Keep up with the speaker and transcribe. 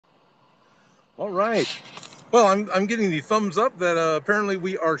All right. Well, I'm getting the thumbs up that apparently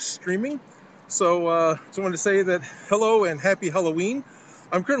we are streaming. So just wanted to say that hello and happy Halloween.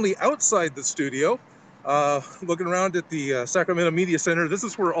 I'm currently outside the studio, looking around at the Sacramento Media Center. This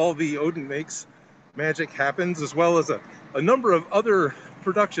is where all the Odin Makes magic happens, as well as a number of other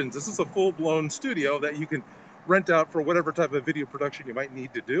productions. This is a full-blown studio that you can rent out for whatever type of video production you might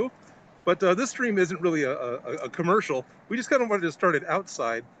need to do. But this stream isn't really a commercial. We just kind of wanted to start it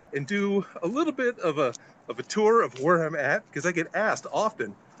outside and do a little bit of a tour of where I'm at, because I get asked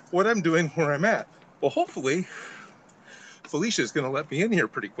often what I'm doing where I'm at. Well, hopefully Felicia is going to let me in here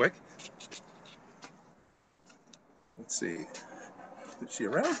pretty quick. Let's see. Is she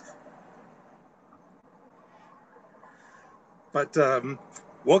around? But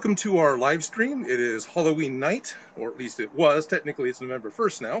welcome to our live stream. It is Halloween night, or at least it was. Technically, it's November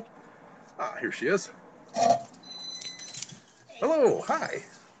 1st now. Ah, here she is. Hello, hi.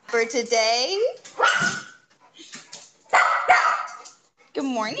 For today. Good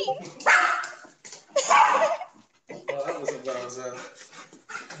morning. Well, that wasn't what I was supposed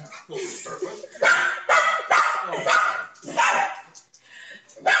to start with.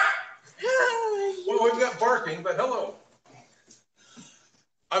 Oh. Well, we've got barking, but hello.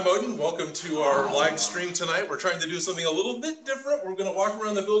 I'm Odin. Welcome to our live stream tonight. We're trying to do something a little bit different. We're going to walk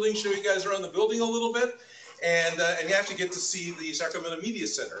around the building, show you guys around the building a little bit, and you actually get to see the Sacramento Media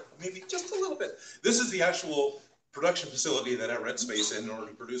Center, maybe just a little bit. This is the actual production facility that I rent space in order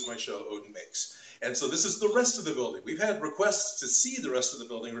to produce my show, Odin Makes. And so this is the rest of the building. We've had requests to see the rest of the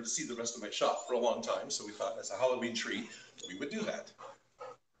building or to see the rest of my shop for a long time, so we thought as a Halloween treat, we would do that.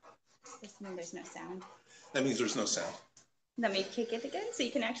 Does that mean there's no sound? That means there's no sound. Let me kick it again so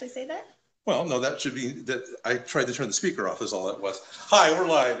you can actually say that? Well, no, that should be that. I tried to turn the speaker off is all that was. Hi, we're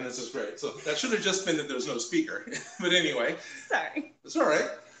live and this is great. So that should have just been that there's no speaker. But anyway. Sorry. It's all right.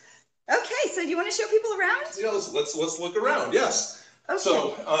 Okay, so do you want to show people around? Yeah, let's look around, yes. Okay.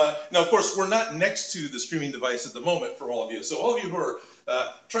 So now, of course, we're not next to the streaming device at the moment for all of you. So all of you who are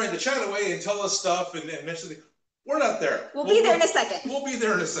trying to chat away and tell us stuff and mention things, we're not there. We'll be there in a second. We'll be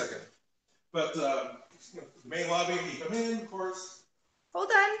there in a second. But the main lobby, you come in, of course. Hold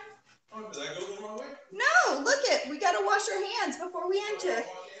on. Oh, did I go the wrong way? No, look it. We got to wash our hands before we enter.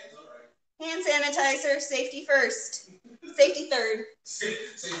 Hand sanitizer, safety first. Safety third.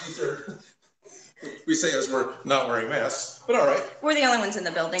 Safety third. We say as we're not wearing masks, but all right. We're the only ones in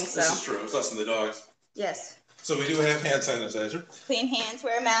the building, so. This is true. It's us and the dogs. Yes. So we do have hand sanitizer. Clean hands,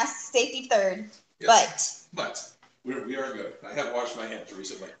 wear a mask, safety third. Yes. But we are good. I have washed my hands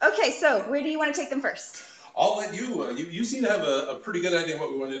recently. Okay, so where do you want to take them first? I'll let you, you seem to have a pretty good idea what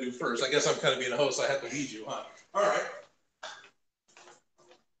we want to do first. I guess I'm kind of being a host, so I have to lead you, huh? All right.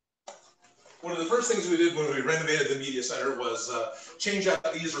 One of the first things we did when we renovated the media center was change out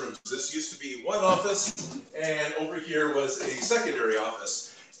these rooms. This used to be one office, and over here was a secondary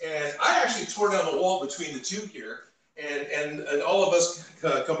office. And I actually tore down the wall between the two here, and all of us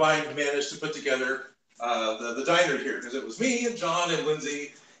combined managed to put together the diner here, because it was me and John and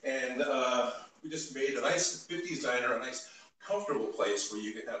Lindsay, and we just made a nice 50s diner, a nice comfortable place where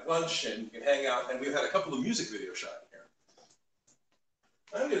you can have lunch and you can hang out, and we've had a couple of music videos shot here.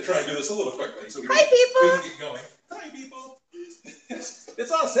 I'm going to try and do this a little quickly so we Hi, people. can get going. Hi, people.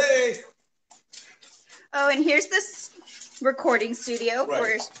 It's us, hey. Oh, and here's this recording studio.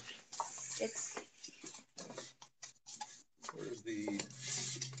 Right. Where's the...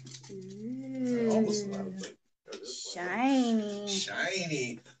 Ooh, almost out of it. shiny.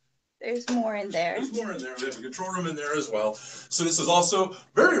 Shiny. There's more in there. There's more in there. We have a control room in there as well. So this is also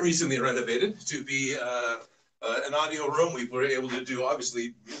very recently renovated to be an audio room. We were able to do,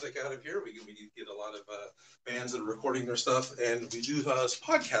 obviously, music out of here. We get a lot of bands that are recording their stuff, and we do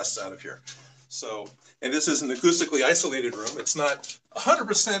podcasts out of here. So, and this is an acoustically isolated room. It's not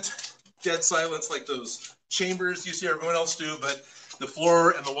 100% dead silence like those chambers you see everyone else do, but the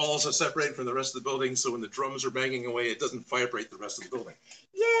floor and the walls are separated from the rest of the building, so when the drums are banging away, it doesn't vibrate the rest of the building.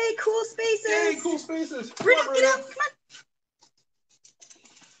 Yay, cool spaces. Yay, cool spaces. Bruno, get up. Come on.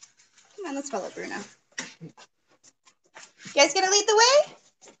 Come on, let's follow Bruno. You guys gonna lead the way?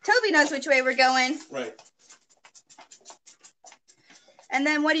 Toby knows which way we're going. Right. And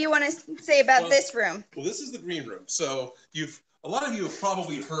then what do you want to say about this room? Well, this is the green room. So a lot of you have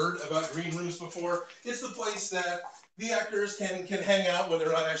probably heard about green rooms before. It's the place that the actors can hang out when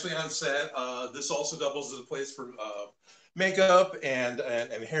they're not actually on set. This also doubles as a place for makeup and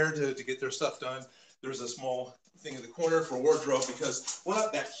hair to get their stuff done. There's a small thing in the corner for wardrobe because we're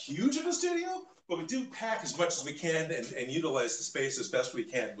not that huge of a studio, but we do pack as much as we can and utilize the space as best we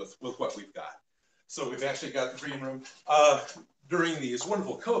can with what we've got. So we've actually got the green room. during these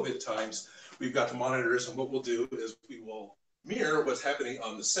wonderful COVID times, we've got the monitors, and what we'll do is we will mirror what's happening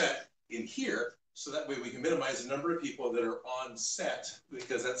on the set in here, so that way we can minimize the number of people that are on set,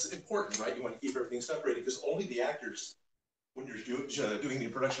 because that's important, right? You want to keep everything separated, because only the actors, when you're doing the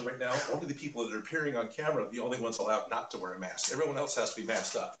production right now, only the people that are appearing on camera are the only ones allowed not to wear a mask. Everyone else has to be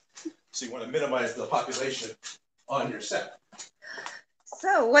masked up. So you want to minimize the population on your set.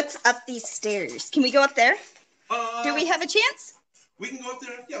 So what's up these stairs? Can we go up there? Do we have a chance? We can go up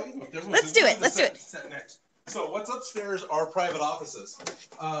there. Yeah, we can go up there. Let's do it. Let's do it. Set next. So what's upstairs are private offices.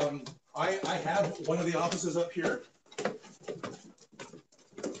 I have one of the offices up here.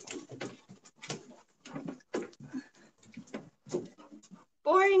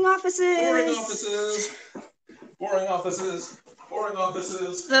 Boring offices. Boring offices. Boring offices. Boring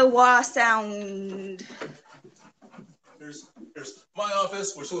offices. The wah sound. Here's my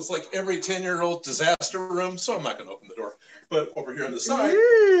office, which looks like every 10-year-old disaster room, so I'm not going to open the door. But over here on the side,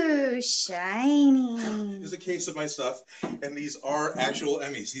 ooh, shiny, is a case of my stuff, and these are actual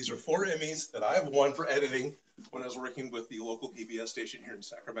Emmys. These are 4 Emmys that I've won for editing when I was working with the local PBS station here in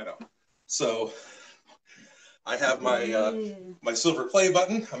Sacramento. So I have my my silver play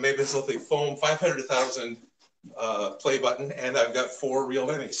button. I made this little foam 500,000 play button, and I've got 4 real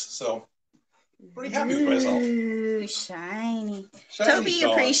Emmys. So pretty happy with myself. Ooh, shiny. Shiny Toby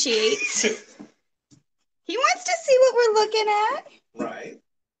dog. appreciates. He wants to see what we're looking at. Right.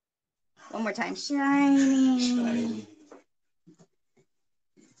 One more time. Shiny. Shiny.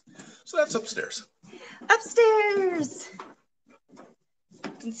 So that's upstairs. Upstairs.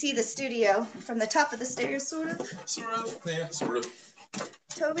 You can see the studio from the top of the stairs, sort of. Sort of. Yeah, sort of.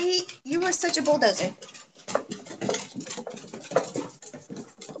 Toby, you are such a bulldozer.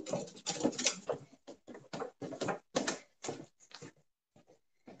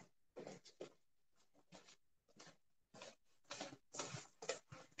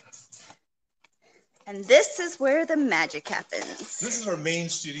 And this is where the magic happens. This is our main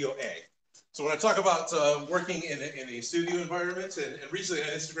studio A. So when I talk about working in a studio environment, and recently on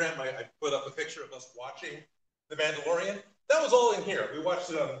Instagram, I put up a picture of us watching The Mandalorian. That was all in here. We watched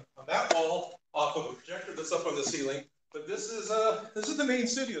it on that wall off of a projector that's up on the ceiling. But this is the main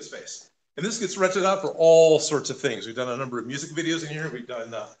studio space. And this gets rented out for all sorts of things. We've done a number of music videos in here. We've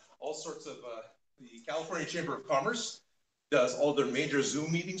done all sorts of, the California Chamber of Commerce does all their major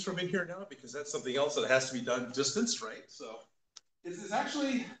Zoom meetings from in here now, because that's something else that has to be done distance, right? So it's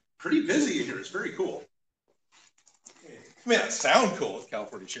actually pretty busy in here. It's very cool. It may not sound cool with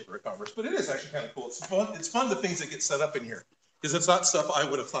California Chamber of Commerce, but it is actually kind of cool. It's fun. It's fun, the things that get set up in here, because it's not stuff I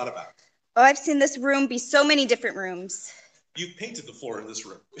would have thought about. Oh, I've seen this room be so many different rooms. You painted the floor in this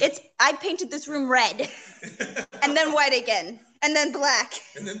room. I painted this room red, and then white again, and then black,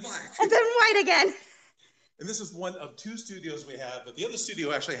 and then black, and then white again. And this is one of 2 studios we have, but the other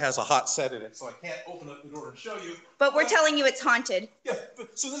studio actually has a hot set in it, so I can't open up the door and show you. But we're telling you it's haunted. Yeah,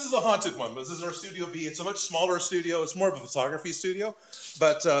 so this is a haunted one. This is our Studio B. It's a much smaller studio. It's more of a photography studio,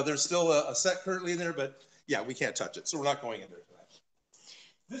 but there's still a set currently in there, but yeah, we can't touch it, so we're not going in there tonight.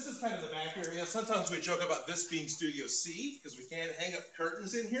 This is kind of the back area. Sometimes we joke about this being Studio C, because we can't hang up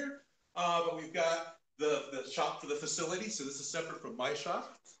curtains in here, but we've got the shop for the facility, so this is separate from my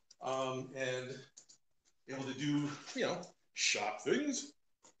shop, and able to do, shop things.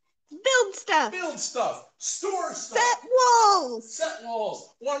 Build stuff. Build stuff. Store stuff. Set walls. Set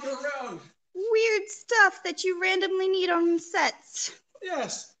walls. Wander around. Weird stuff that you randomly need on sets.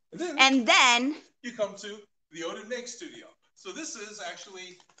 Yes. And then you come to the Odin Makes studio. So this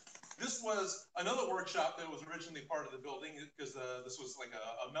was another workshop that was originally part of the building, because this was like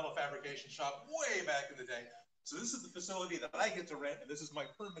a metal fabrication shop way back in the day. So this is the facility that I get to rent, and this is my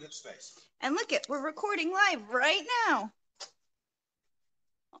permanent space. And look we're recording live right now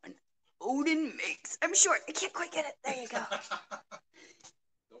on Odin Makes. I'm short. I can't quite get it. There you go.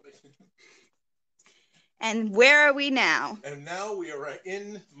 And where are we now? And now we are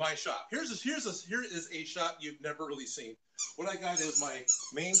in my shop. Here is a shot you've never really seen. What I got is my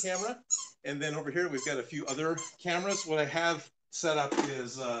main camera, and then over here we've got a few other cameras. What I have set up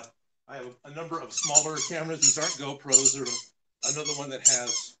is I have a number of smaller cameras. These aren't GoPros. Or another one that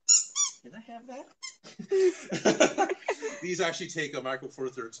has. Did I have that? These actually take a Micro Four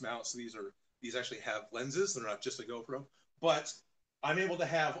Thirds mount. So these actually have lenses. They're not just a GoPro. But I'm able to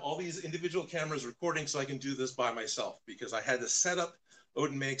have all these individual cameras recording, so I can do this by myself, because I had to set up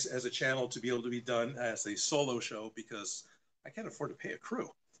Odin Makes as a channel to be able to be done as a solo show, because I can't afford to pay a crew.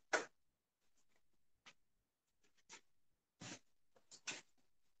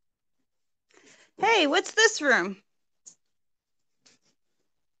 Hey, what's this room?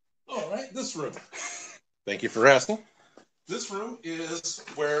 All right, this room. Thank you for asking. this room is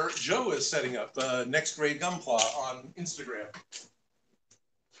where Joe is setting up Next Grade Gunpla on Instagram.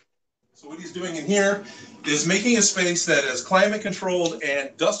 So what he's doing in here is making a space that is climate controlled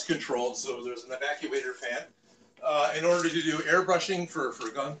and dust controlled. So there's an evacuator fan. In order to do airbrushing for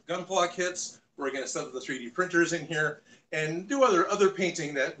gunpla kits, we're going to set up the 3D printers in here and do other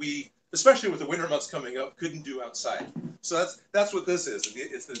painting that we, especially with the winter months coming up, couldn't do outside. So that's what this is.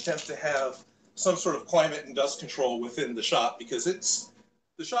 It's the attempt to have some sort of climate and dust control within the shop, because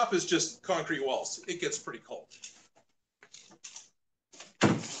the shop is just concrete walls. It gets pretty cold.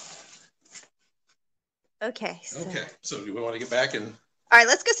 Okay. So do we want to get back and... All right,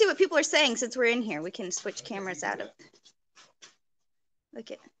 let's go see what people are saying since we're in here. We can switch cameras out of... Look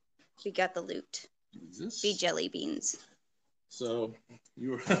at... We got the loot. Be jelly beans. So,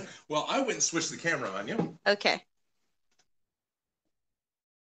 you were... Well, I wouldn't switch the camera on you. Okay.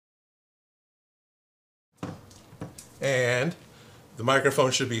 And the microphone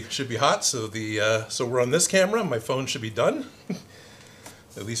should be hot, so so we're on this camera. My phone should be done,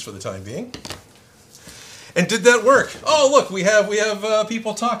 at least for the time being. And did that work? Oh, look, we have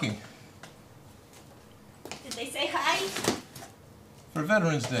people talking. Did they say hi? For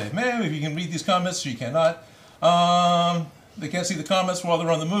Veterans Day. Ma'am, if you can read these comments, you cannot. They can't see the comments while they're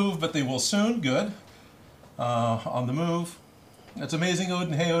on the move, but they will soon. Good. On the move. That's amazing,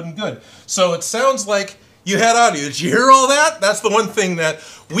 Odin. Hey, Odin, good. So it sounds like you had audio. Did you hear all that? That's the one thing that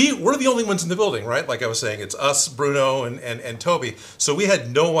we're the only ones in the building, right? Like I was saying, it's us, Bruno, and Toby. So we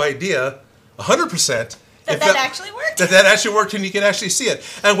had no idea, 100%, that actually worked. That actually worked, and you can actually see it.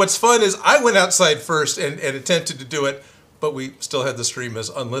 And what's fun is I went outside first and attempted to do it, but we still had the stream as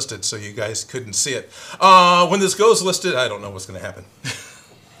unlisted, so you guys couldn't see it. When this goes listed, I don't know what's going to happen.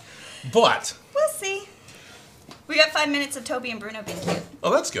 But we'll see. We got 5 minutes of Toby and Bruno being cute.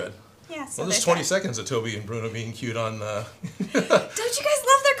 Oh, that's good. Yeah. So well, there's 20 seconds of Toby and Bruno being cute on. Don't you guys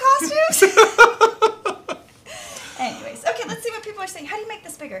love their costumes? Anyways, okay, let's see what people are saying. How do you make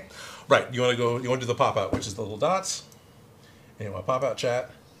this bigger? Right. You want to do the pop out, which is the little dots. And you want pop out chat.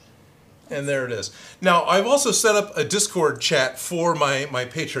 And there it is. Now, I've also set up a Discord chat for my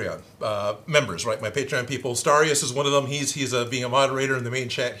Patreon members, right? My Patreon people. Starius is one of them. He's being a moderator in the main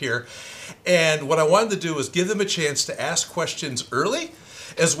chat here. And what I wanted to do was give them a chance to ask questions early,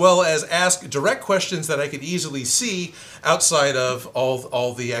 as well as ask direct questions that I could easily see outside of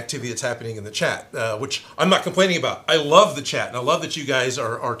all the activity that's happening in the chat, which I'm not complaining about. I love the chat, and I love that you guys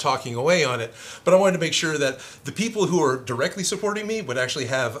are talking away on it, but I wanted to make sure that the people who are directly supporting me would actually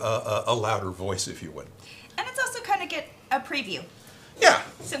have a louder voice, if you would. And it's also kind of get a preview. Yeah.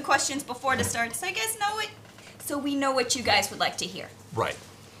 Some questions before to start, so I guess so we know what you guys would like to hear. Right.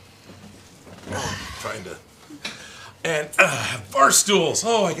 Trying to... And bar stools.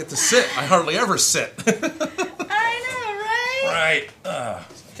 Oh, I get to sit. I hardly ever sit. I know, right? Right.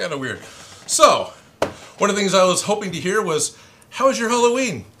 Kind of weird. So, one of the things I was hoping to hear was, how was your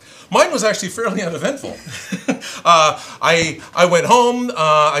Halloween? Mine was actually fairly uneventful. I went home.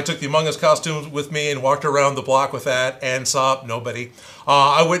 I took the Among Us costumes with me and walked around the block with that and saw nobody.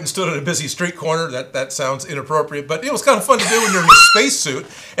 I went and stood at a busy street corner. That sounds inappropriate, but it was kind of fun to do when you're in a spacesuit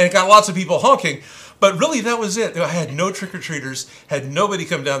and it got lots of people honking. But really, that was it. I had no trick-or-treaters, had nobody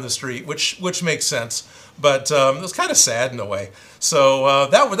come down the street, which makes sense. But it was kind of sad in a way. So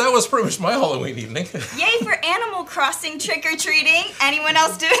that was pretty much my Halloween evening. Yay for Animal Crossing trick-or-treating. Anyone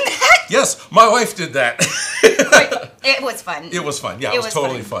else doing that? Yes, my wife did that. It was fun. It was fun. Yeah, it was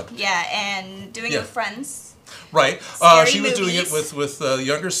totally fun. Yeah, and doing it with friends. Right. She was doing it with the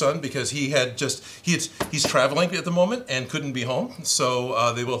younger son because he's traveling at the moment and couldn't be home.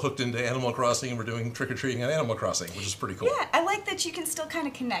 So they were hooked into Animal Crossing and we're doing trick-or-treating on Animal Crossing, which is pretty cool. Yeah, I like that you can still kind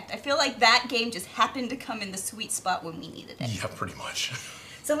of connect. I feel like that game just happened to come in the sweet spot when we needed it. Yeah, pretty much.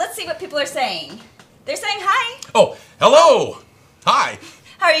 So let's see what people are saying. They're saying hi. Oh, hello. Hi.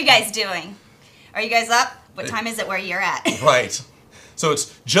 How are you guys doing? Are you guys up? What time is it where you're at? Right. So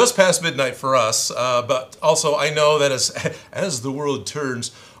it's just past midnight for us, but also I know that as the world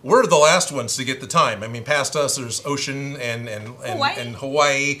turns, we're the last ones to get the time. I mean, past us there's Ocean and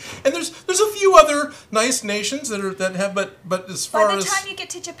Hawaii, and there's a few other nice nations that have, but as far as by the time you get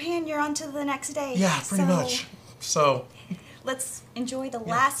to Japan, you're on to the next day. Yeah, pretty much. So let's enjoy the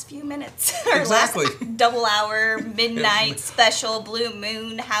last few minutes. Exactly. Last double hour, midnight special, Blue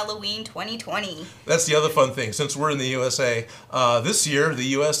Moon, Halloween 2020. That's the other fun thing. Since we're in the USA, this year the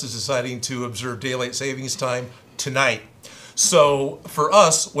US is deciding to observe daylight savings time tonight. So for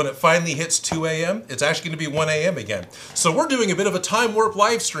us, when it finally hits 2 a.m., it's actually going to be 1 a.m. again. So we're doing a bit of a time warp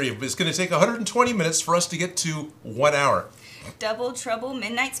live stream. It's going to take 120 minutes for us to get to 1 hour. Double Trouble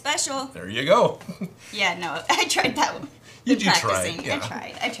Midnight Special. There you go. Yeah, no, I tried that one. You practicing. tried.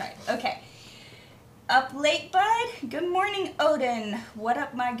 Yeah. I tried. Okay. Up late, bud? Good morning, Odin. What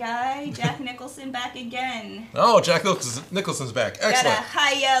up, my guy? Jack Nicholson back again. Oh, Jack Nicholson's back. Excellent.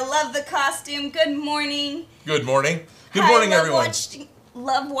 Gotta hiya, love the costume. Good morning. Good morning. Good morning, everyone.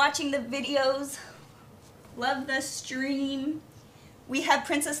 Love watching the videos. Love the stream. We have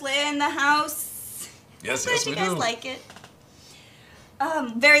Princess Leia in the house. Yes, I'm glad we you guys do. like it.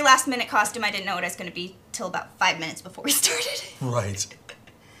 Very last minute costume. I didn't know what I was going to be till about 5 minutes before we started. Right.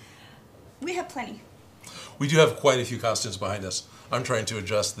 We have plenty. We do have quite a few costumes behind us. I'm trying to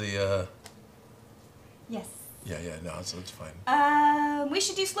adjust the... Yes. Yeah, no, it's fine. We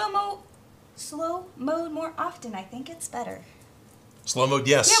should do slow mode more often. I think it's better. Slow mode,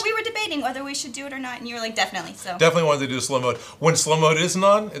 yes. Yeah, we were debating whether we should do it or not, and you were like, definitely. So definitely wanted to do slow mode. When slow mode isn't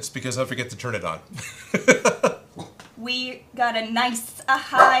on, it's because I forget to turn it on. We got a nice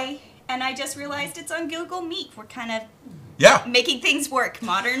high, and I just realized it's on Google Meet. We're kind of making things work.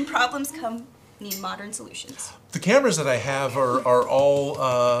 Modern problems need modern solutions. The cameras that I have are all,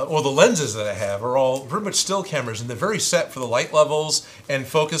 the lenses that I have are all pretty much still cameras, and they're very set for the light levels and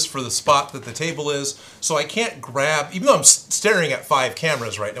focused for the spot that the table is. So I can't grab, even though I'm staring at 5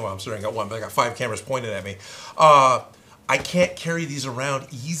 cameras right now. Well, I'm staring at one, but I got 5 cameras pointed at me. I can't carry these around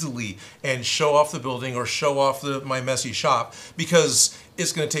easily and show off the building or show off my messy shop because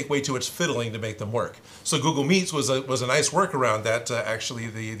it's going to take way too much fiddling to make them work. So Google Meets was a nice workaround that actually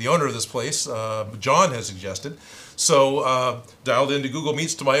the owner of this place, John, has suggested. So dialed into Google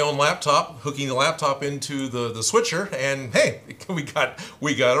Meets to my own laptop, hooking the laptop into the switcher, and hey, we got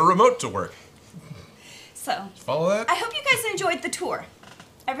a remote to work. So follow that. I hope you guys enjoyed the tour.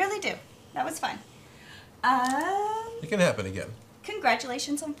 I really do. That was fun. It can happen again.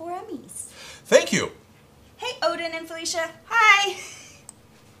 Congratulations on 4 Emmys. Thank you. Hey, Odin and Felicia. Hi.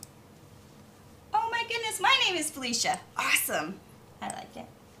 Oh my goodness, my name is Felicia. Awesome. I like it.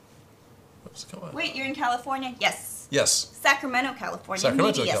 Oops, come on. Wait, you're in California? Yes. Yes. Sacramento, California.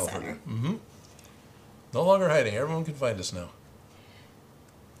 Sacramento, Media California. Center. Mm-hmm. No longer hiding. Everyone can find us now.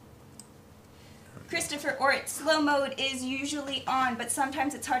 Christopher Ort, slow mode is usually on, but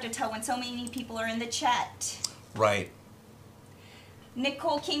sometimes it's hard to tell when so many people are in the chat. Right.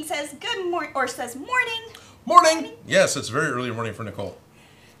 Nicole King says good morning, or says morning. Morning. Yes, it's very early morning for Nicole.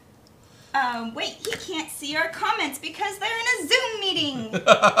 Wait, he can't see our comments because they're in a Zoom meeting.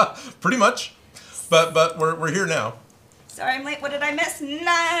 Pretty much. But we're here now. Sorry I'm late. What did I miss?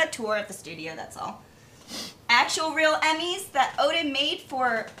 Nah, tour of the studio, that's all. Actual real Emmys that Odin made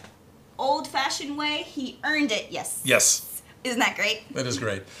for old-fashioned way. He earned it, yes. Yes. Isn't that great? That is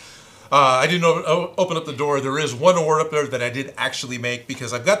great. I didn't open up the door. There is one award up there that I did actually make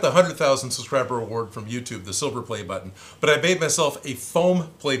because I've got the 100,000 subscriber award from YouTube, the silver play button. But I made myself a foam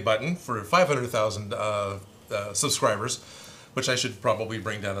play button for 500,000 subscribers, which I should probably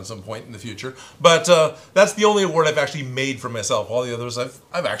bring down at some point in the future. But that's the only award I've actually made for myself. All the others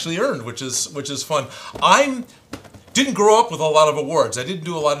I've actually earned, which is fun. Didn't grow up with a lot of awards. I didn't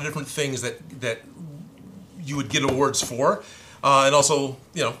do a lot of different things that you would get awards for. And also,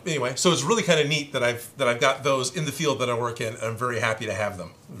 anyway, so it's really kind of neat that I've got those in the field that I work in, and I'm very happy to have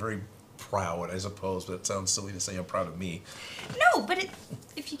them. I'm very proud, I suppose, but it sounds silly to say I'm proud of me. No, but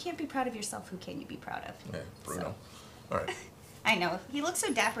if you can't be proud of yourself, who can you be proud of? Yeah, Bruno. So. All right. I know. He looks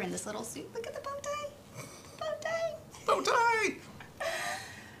so dapper in this little suit. Look at the bow tie. Bow tie. Bow tie.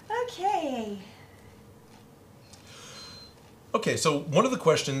 Okay. Okay, so one of the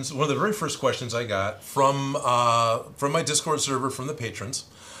very first questions I got from my Discord server from the patrons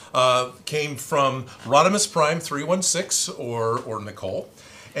came from Rodimus Prime 316 or Nicole,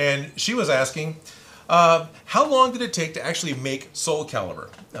 and she was asking, how long did it take to actually make Soul Calibur?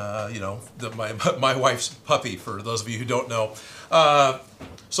 My wife's puppy. For those of you who don't know,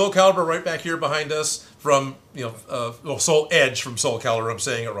 Soul Calibur right back here behind us. From Soul Edge from Soul Calibur. I'm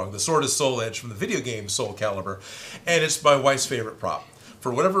saying it wrong. The sword is Soul Edge from the video game Soul Calibur, and it's my wife's favorite prop.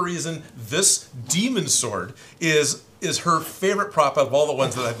 For whatever reason, this demon sword is her favorite prop out of all the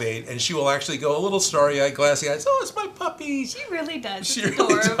ones that I've made, and she will actually go a little starry-eyed, glassy-eyed. Oh, it's my puppy. She really does. She it's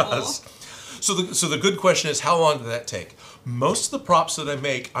really adorable. does. So the good question is, how long did that take? Most of the props that I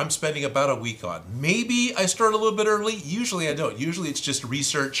make, I'm spending about a week on. Maybe I start a little bit early. Usually I don't. Usually it's just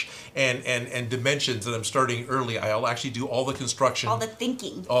research and dimensions that I'm starting early. I'll actually do all the construction. All the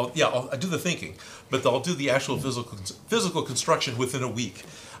thinking. I do the thinking, but I'll do the actual physical construction within a week,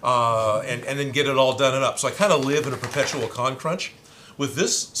 and then get it all done and up. So I kind of live in a perpetual con crunch. With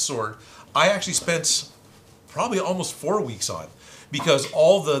this sword, I actually spent probably almost 4 weeks on. because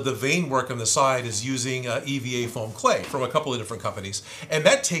all the vein work on the side is using EVA foam clay from a couple of different companies. And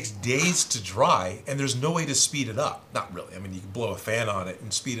that takes days to dry, and there's no way to speed it up. Not really. I mean, you can blow a fan on it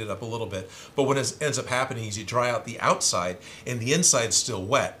and speed it up a little bit. But what ends up happening is you dry out the outside, and the inside's still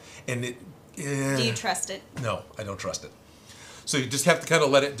wet. And it... Do you trust it? No, I don't trust it. So you just have to kind of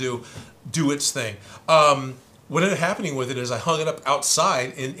let it do its thing. What ended up happening with it is I hung it up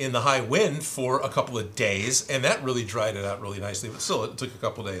outside in the high wind for a couple of days, and that really dried it out really nicely, but still it took a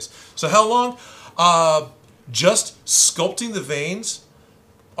couple of days. So how long? Just sculpting the veins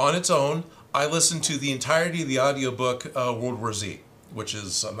on its own. I listened to the entirety of the audiobook World War Z, which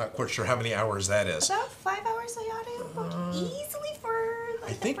is, I'm not quite sure how many hours that is. About 5 hours of audiobook easily for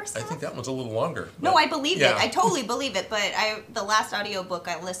like the first I think that one's a little longer. No, I believe yeah. it. I totally believe it. But the last audiobook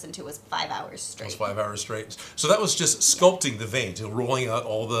I listened to was 5 hours straight. It was 5 hours straight. So that was just sculpting the veins, rolling out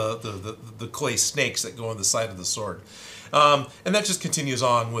all the clay snakes that go on the side of the sword. And that just continues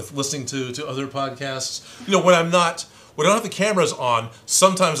on with listening to other podcasts. You know, when I don't have the cameras on,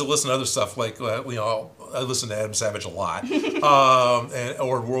 sometimes I listen to other stuff like, I listen to Adam Savage a lot,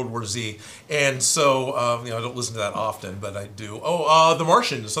 or World War Z. And so, I don't listen to that often, but I do. The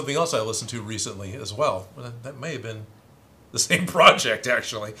Martian is something else I listened to recently as well. That may have been the same project,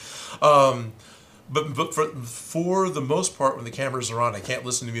 actually. But for the most part, when the cameras are on, I can't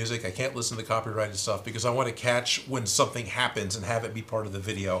listen to music. I can't listen to copyrighted stuff because I want to catch when something happens and have it be part of the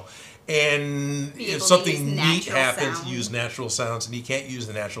video. And if something neat happens, use natural sounds. And you can't use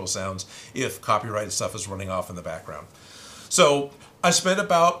the natural sounds if copyrighted stuff is running off in the background. So I spent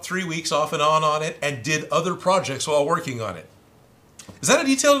about 3 weeks off and on it and did other projects while working on it. Is that a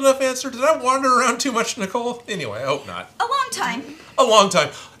detailed enough answer? Did I wander around too much, Nicole? Anyway, I hope not. A long time. A long time.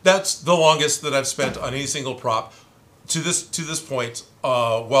 That's the longest that I've spent on any single prop to this point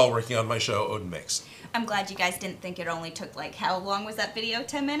while working on my show, Odin Makes. I'm glad you guys didn't think it only took, like, how long was that video?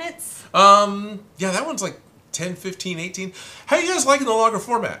 10 minutes? Yeah, that one's like 10, 15, 18. How you guys liking the longer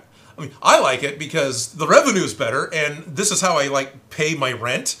format? I mean, I like it because the revenue's better, and this is how I, pay my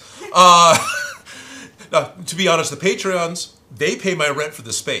rent. To be honest, the Patreons, they pay my rent for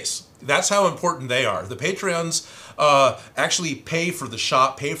the space. That's how important they are. The Patreons actually pay for the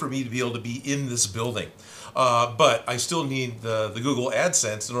shop, pay for me to be able to be in this building. But I still need the Google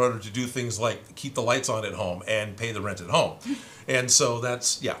AdSense in order to do things like keep the lights on at home and pay the rent at home. And so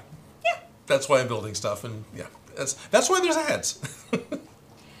that's why I'm building stuff, and that's why there's ads.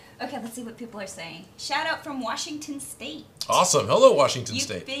 Okay, let's see what people are saying. Shout out from Washington State. Awesome. Hello, Washington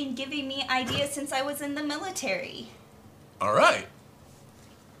State. You've been giving me ideas since I was in the military. All right.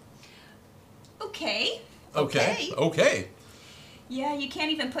 Okay. Yeah, you can't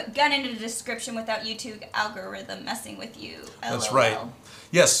even put gun in the description without YouTube algorithm messing with you. That's LOL. right.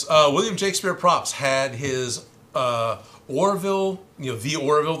 Yes, William Shakespeare Props had his Orville, the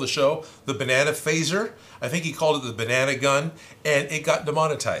Orville, the show, the banana phaser. I think he called it the banana gun, and it got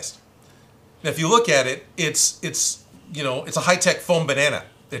demonetized. Now, if you look at it, it's a high-tech foam banana.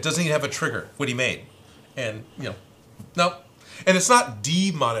 It doesn't even have a trigger, what he made. And, no. And it's not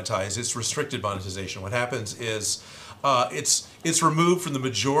demonetized, it's restricted monetization. What happens is it's removed from the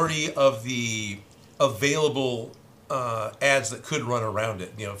majority of the available ads that could run around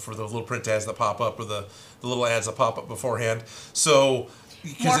it, for the little print ads that pop up or the little ads that pop up beforehand. So,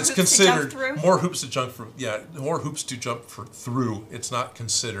 because it's considered more hoops to jump through. It's not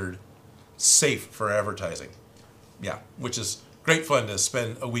considered safe for advertising. Yeah, which is great fun to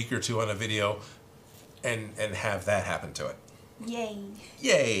spend a week or two on a video and have that happen to it. Yay.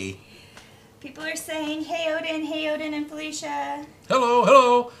 Yay. People are saying, hey Odin and Felicia.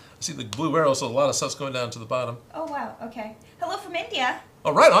 Hello. I see the blue arrow, so a lot of stuff's going down to the bottom. Oh, wow, okay. Hello from India.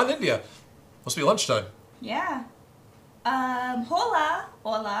 Oh, right on India. Must be lunchtime. Yeah. Hola.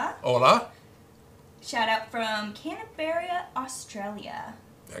 Hola. Shout out from Canterbury, Australia.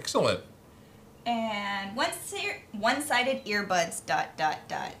 Excellent. And one-sided earbuds, ...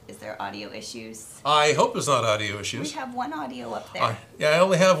 Is there audio issues? I hope there's not audio issues. We have one audio up there. I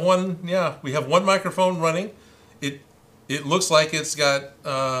only have one. Yeah, we have one microphone running. It looks like it's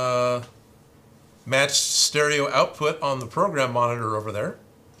got matched stereo output on the program monitor over there.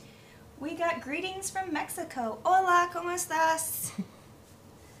 We got greetings from Mexico. Hola, ¿cómo estás?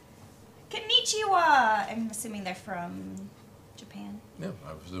 Konnichiwa. I'm assuming they're from Japan. Yeah,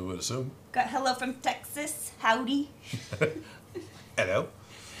 I would assume. Got hello from Texas. Howdy. Hello.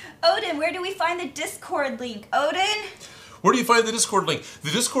 Odin, where do we find the Discord link? Odin? Where do you find the Discord link?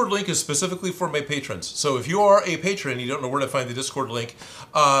 The Discord link is specifically for my patrons. So if you are a patron and you don't know where to find the Discord link,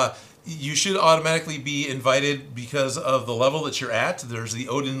 you should automatically be invited because of the level that you're at. There's the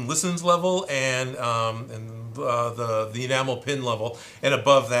Odin Listens level and the enamel pin level, and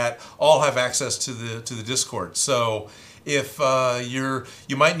above that, all have access to the Discord. So if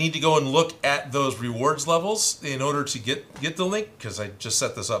you might need to go and look at those rewards levels in order to get the link, because I just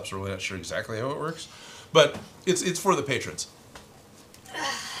set this up, so we're really not sure exactly how it works. But it's for the patrons.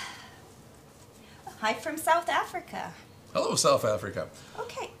 Hi from South Africa. Hello, South Africa.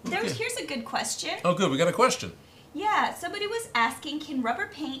 Okay, Okay. here's a good question. Oh, good. We got a question. Yeah, somebody was asking, can rubber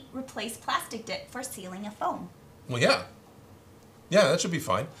paint replace plastic dip for sealing a foam? Well, yeah. Yeah, that should be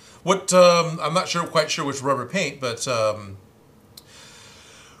fine. What I'm not quite sure which rubber paint, but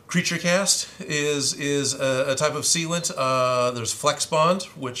Creature Cast is a type of sealant. There's Flex Bond,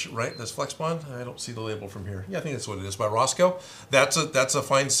 that's Flex Bond. I don't see the label from here. Yeah, I think that's what it is by Roscoe. That's a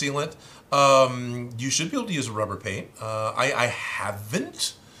fine sealant. You should be able to use a rubber paint. I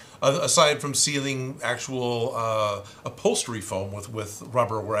haven't, aside from sealing actual upholstery foam with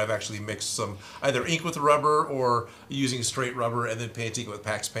rubber, where I've actually mixed some either ink with the rubber or using straight rubber and then painting it with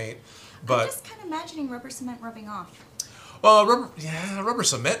Pax paint. But I'm just kind of imagining rubber cement rubbing off. rubber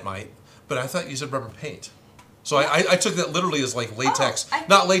cement might, but I thought you said rubber paint. So I took that literally as like latex,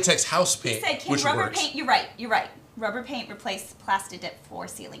 not latex house paint, You said, can which rubber works. paint? You're right. Rubber paint replace plastic dip for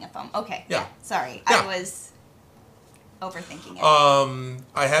sealing a foam. Okay. Yeah. Sorry, Yeah. I was overthinking it.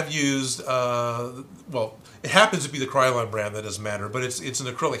 I have used, it happens to be the Krylon brand, that doesn't matter, but it's an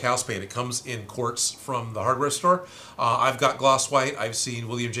acrylic house paint. It comes in quarts from the hardware store. I've got gloss white. I've seen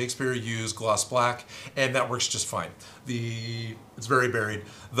William Shakespeare use gloss black, and that works just fine. It's very buried.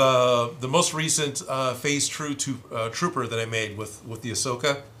 The most recent Phase Trooper that I made with the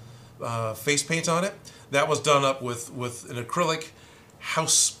Ahsoka face paint on it, that was done up with an acrylic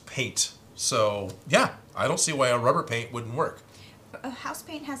house paint. So yeah, I don't see why a rubber paint wouldn't work. A house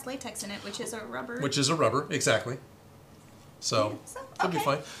paint has latex in it, which is a rubber. Which is a rubber, exactly. So, it'll be okay.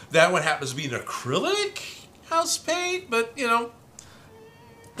 fine. That one happens to be an acrylic house paint, but it'll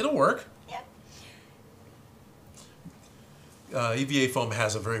work. Yeah. EVA foam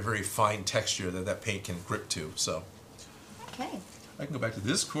has a very, very fine texture that paint can grip to. So Okay. I can go back to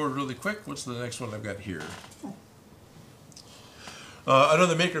Discord really quick. What's the next one I've got here?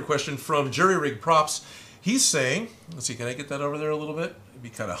 Another maker question from Jury Rig Props. He's saying, let's see, can I get that over there a little bit? It'd be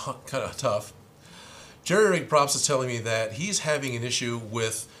kind of tough. Jerry Rig Props is telling me that he's having an issue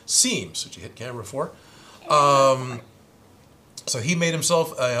with seams, which you hit camera for. So he made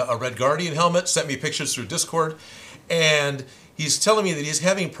himself a Red Guardian helmet, sent me pictures through Discord, and he's telling me that he's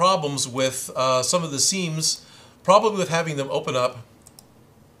having problems with some of the seams, probably with having them open up.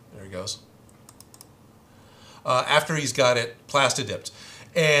 There he goes. After he's got it plastid-dipped.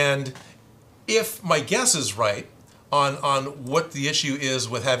 And if my guess is right on what the issue is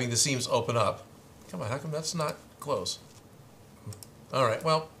with having the seams open up, come on, how come that's not close? All right,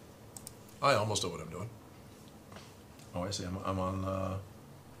 well, I almost know what I'm doing. Oh, I see, I'm on,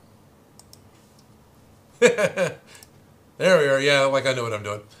 there we are, yeah, like I know what I'm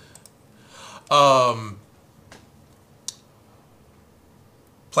doing.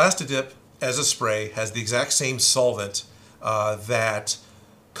 Plastidip as a spray has the exact same solvent that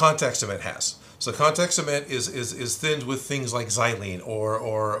contact cement has. So contact cement is thinned with things like xylene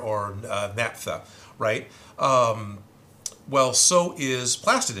or naphtha, right? Well, so is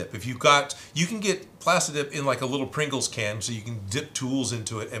Plastidip. If you can get Plastidip in like a little Pringles can, so you can dip tools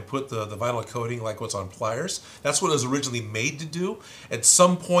into it and put the vinyl coating like what's on pliers. That's what it was originally made to do. At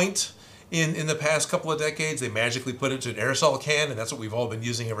some point in the past couple of decades, they magically put it into an aerosol can, and that's what we've all been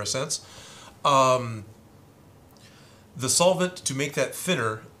using ever since. The solvent to make that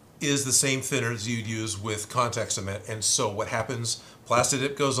thinner is the same thinner as you'd use with contact cement, and so what happens,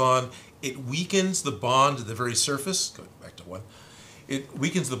 Plastidip goes on, it weakens the bond at the very surface, go back to one, it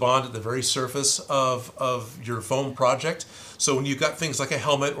weakens the bond at the very surface of your foam project. So when you've got things like a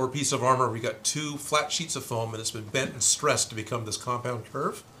helmet or a piece of armor, we got two flat sheets of foam and it's been bent and stressed to become this compound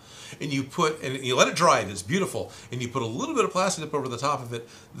curve, and you let it dry, and it's beautiful, and you put a little bit of Plastidip over the top of it,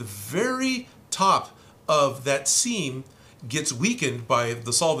 the very top of that seam gets weakened by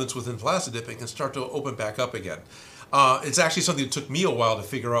the solvents within Plastidip and can start to open back up again. It's actually something that took me a while to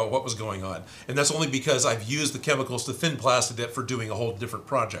figure out what was going on, and that's only because I've used the chemicals to thin Plastidip for doing a whole different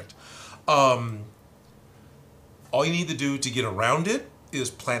project. All you need to do to get around it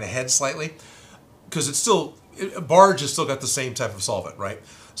is plan ahead slightly, because barge has still got the same type of solvent, right?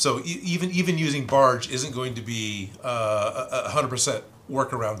 So even using barge isn't going to be 100%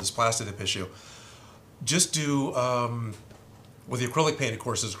 work around this Plastidip issue. Just do Well, the acrylic paint, of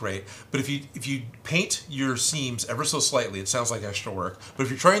course, is great. But if you paint your seams ever so slightly, it sounds like extra work. But if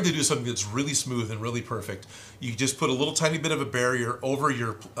you're trying to do something that's really smooth and really perfect, you just put a little tiny bit of a barrier over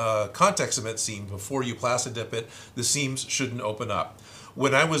your contact cement seam before you plaster dip it. The seams shouldn't open up.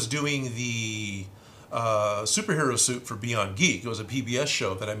 When I was doing the superhero suit for Beyond Geek, it was a PBS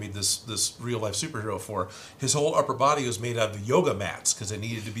show that I made this real life superhero for. His whole upper body was made out of yoga mats because it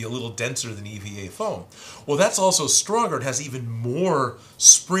needed to be a little denser than EVA foam. Well, that's also stronger. It has even more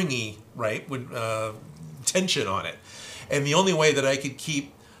springy, right, when, tension on it. And the only way that I could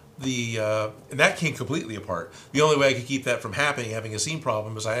keep and that came completely apart. The only way I could keep that from happening, having a seam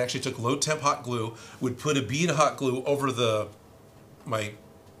problem, is I actually took low temp hot glue, would put a bead of hot glue over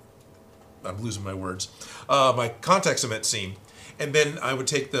I'm losing my words, my contact cement seam, and then I would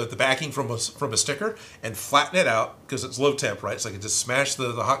take the backing from a sticker and flatten it out because it's low temp, right? So I could just smash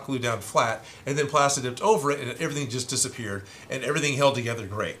the hot glue down flat and then plaster dipped over it, and everything just disappeared and everything held together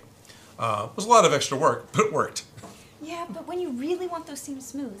great. It was a lot of extra work, but it worked. Yeah, but when you really want those seams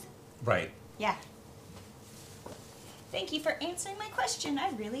smooth. Right. Yeah. Thank you for answering my question.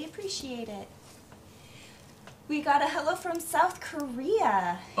 I really appreciate it. We got a hello from South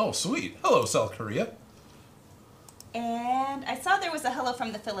Korea. Oh, sweet. Hello, South Korea. And I saw there was a hello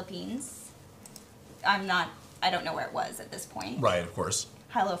from the Philippines. I don't know where it was at this point. Right, of course.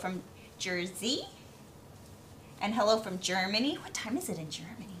 Hello from Jersey. And hello from Germany. What time is it in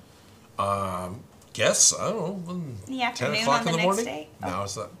Germany? Guess, I don't know. In the afternoon 10 o'clock on the in the next morning? day? No, Oh.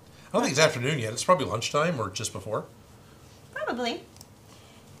 it's not. I don't think it's afternoon yet. It's probably lunchtime or just before. Probably.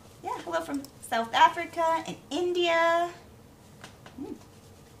 Yeah, hello from South Africa and India.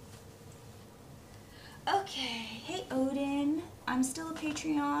 Okay, hey Odin. I'm still a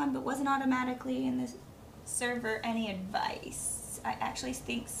Patreon, but wasn't automatically in the server. Any advice? I actually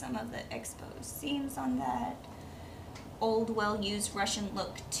think some of the exposed seams on that old, well-used Russian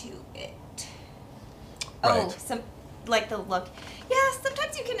look to it. Right. Oh, like the look. Yeah,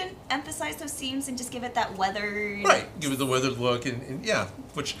 sometimes you can emphasize those seams and just give it that weathered. Right, give it the weathered look, and yeah,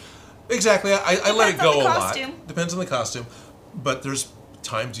 which, exactly, I let it Depends on go the a costume. lot. Depends on the costume, but there's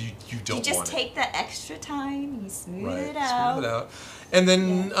times you don't You just want take that extra time, you smooth Right, it out. smooth it out. And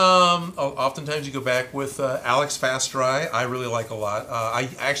then oftentimes you go back with Alex Fast Dry. I really like a lot. I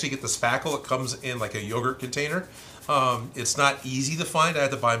actually get the spackle. It comes in like a yogurt container. It's not easy to find. I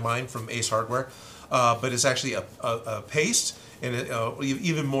had to buy mine from Ace Hardware. But it's actually a paste, and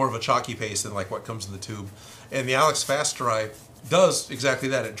even more of a chalky paste than like what comes in the tube. And the Alex Fast Dry does exactly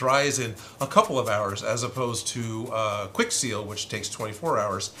that. It dries in a couple of hours as opposed to Quick Seal, which takes 24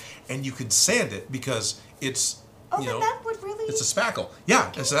 hours. And you can sand it because it's, that would really... it's a spackle.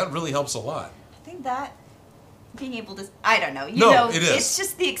 Yeah, and so that really helps a lot. I think that being able to... I don't know. It is. It's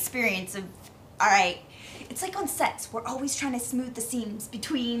just the experience of, all right, it's like on sets. We're always trying to smooth the seams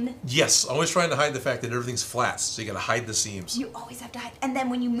between... Yes, always trying to hide the fact that everything's flat, so you got to hide the seams. You always have to hide. And then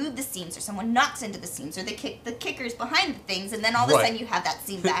when you move the seams or someone knocks into the seams or the kicker's behind the things, and then all of a sudden you have that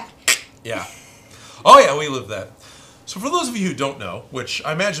seam back. Yeah. Oh, yeah, we live that. So for those of you who don't know, which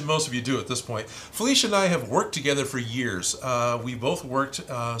I imagine most of you do at this point, Felicia and I have worked together for years. We both worked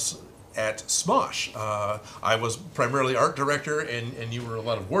at Smosh. I was primarily art director, and you were a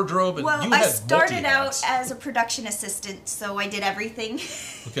lot of wardrobe, and Well, you I had started out multi-hats. as a production assistant, so I did everything.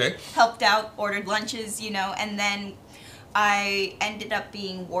 Okay. Helped out, ordered lunches, and then I ended up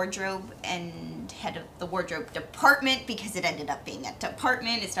being wardrobe and head of the wardrobe department because it ended up being a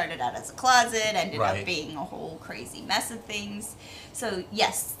department. It started out as a closet, ended Right. up being a whole crazy mess of things. So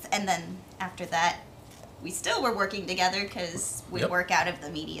yes, and then after that, we still were working together because we Yep. work out of the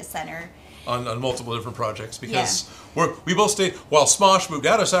media center. On multiple different projects because we both stayed. While Smosh moved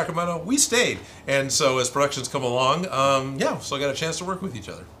out of Sacramento, we stayed. And so as productions come along, so I got a chance to work with each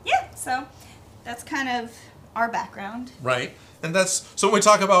other. Yeah, so that's kind of our background. Right. And so when we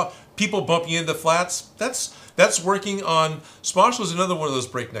talk about people bumping into flats, that's working on... Smosh was another one of those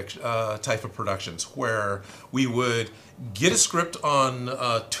breakneck type of productions where we would get a script on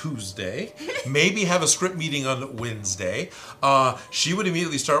Tuesday, maybe have a script meeting on Wednesday. She would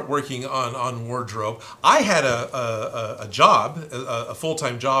immediately start working on wardrobe. I had a job, a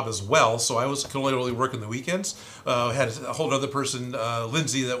full-time job as well, so I could only really work on the weekends. Had a whole other person,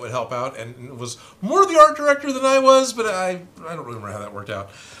 Lindsay, that would help out, and was more the art director than I was, but I don't remember how that worked out.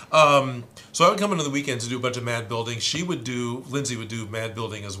 So I would come into the weekends to do a bunch of mad building. Lindsay would do mad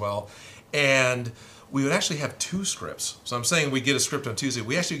building as well. And we would actually have 2 scripts. So I'm saying we get a script on Tuesday.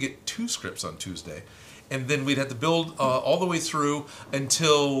 We actually get 2 scripts on Tuesday. And then we'd have to build all the way through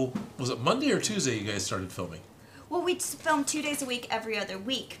until, was it Monday or Tuesday you guys started filming? Well, we filmed 2 days a week every other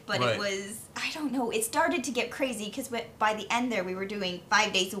week, but Right. it was, I don't know. It started to get crazy because by the end there, we were doing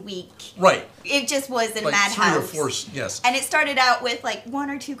 5 days a week. Right. It just was a Like madhouse. 3 or 4, yes. And it started out with like 1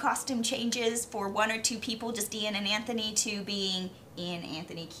 or 2 costume changes for 1 or 2 people, just Ian and Anthony, to being Ian,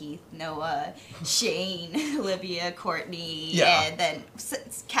 Anthony, Keith, Noah, Shane, Olivia, Courtney, Yeah. and then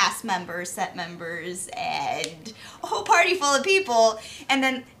cast members, set members, and a whole party full of people. And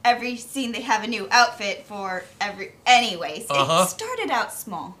then every scene they have a new outfit for every... Anyways, it started out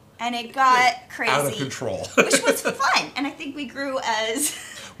small. And it got crazy. Out of control. Which was fun. And I think we grew as...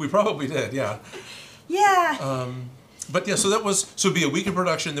 We probably did, yeah. Yeah. But yeah, so it'd be a week of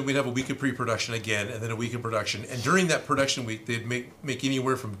production, then we'd have a week of pre-production again, and then a week of production. And during that production week, they'd make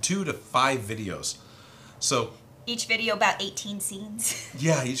anywhere from 2 to 5 videos. So each video about 18 scenes.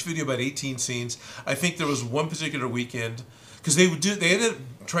 Yeah, each video about 18 scenes. I think there was one particular weekend, because they ended up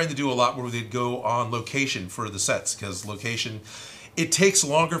trying to do a lot where they'd go on location for the sets, because location, it takes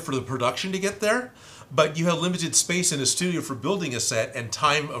longer for the production to get there, but you have limited space in a studio for building a set and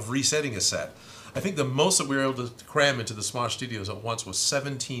time of resetting a set. I think the most that we were able to cram into the Smosh Studios at once was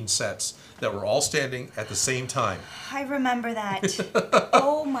 17 sets that were all standing at the same time. I remember that.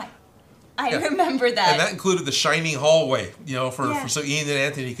 Oh my... I remember that. And that included the shining hallway, for so Ian and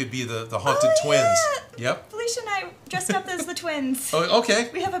Anthony could be the haunted twins. Yep. Felicia and I dressed up as the twins. Oh, okay.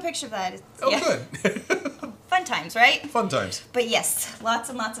 We have a picture of that. Good. Fun times, right? Fun times. But yes, lots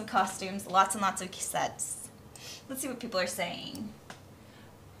and lots of costumes, lots and lots of sets. Let's see what people are saying.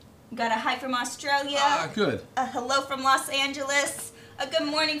 Got a hi from Australia. Good. A hello from Los Angeles. A good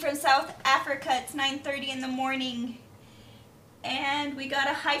morning from South Africa. It's 9:30 in the morning. And we got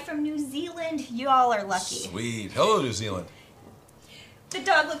a hi from New Zealand. Y'all are lucky. Sweet. Hello, New Zealand. The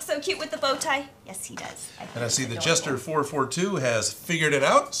dog looks so cute with the bow tie. Yes, he does. And I see the Jester442 has figured it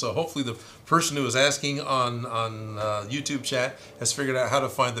out. So hopefully the person who was asking on YouTube chat has figured out how to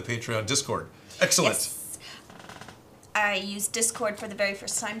find the Patreon Discord. Excellent. Yes. I used Discord for the very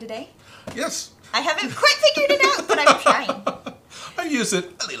first time today. Yes. I haven't quite figured it out, but I'm trying. I use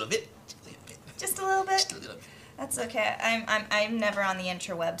it a little bit. Just a little bit? Just a little bit. That's okay. I'm never on the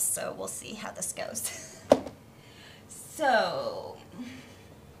interwebs, so we'll see how this goes. So,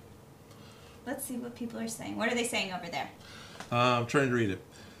 let's see what people are saying. What are they saying over there? I'm trying to read it.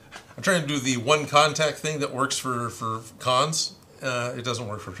 I'm trying to do the one contact thing that works for cons. It doesn't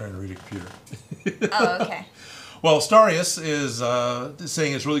work for trying to read a computer. Oh, okay. Well, Starius is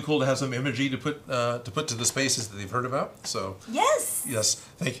saying it's really cool to have some imagery to put to the spaces that they've heard about. So yes,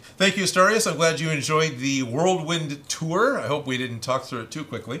 thank you, Starius. I'm glad you enjoyed the Whirlwind tour. I hope we didn't talk through it too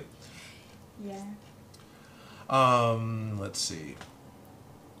quickly. Yeah. Let's see.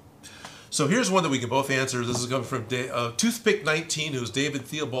 So here's one that we can both answer. This is coming from Toothpick19, who's David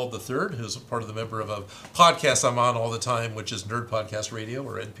Theobald III, who's a part of the member of a podcast I'm on all the time, which is Nerd Podcast Radio,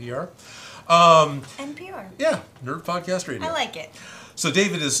 or NPR. NPR. Yeah, Nerd Podcast Radio. I like it. So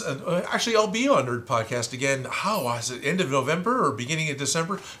David is actually, I'll be on Nerd Podcast again. How is it? End of November or beginning of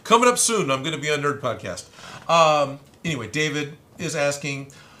December? Coming up soon. I'm going to be on Nerd Podcast. Anyway, David is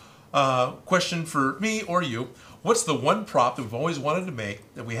asking question for me or you. What's the one prop that we've always wanted to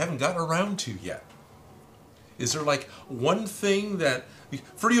make that we haven't gotten around to yet? Is there like one thing that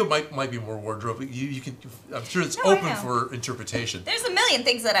for you it might be more wardrobe? But you can. I'm sure it's open for interpretation. There's a million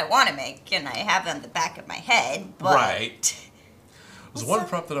things that I want to make, and I have on the back of my head. But right. There's one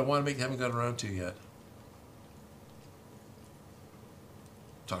prop that I want to make, haven't gotten around to yet.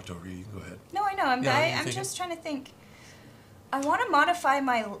 Talked over you. You can go ahead. No, I know. I'm just trying to think. I want to modify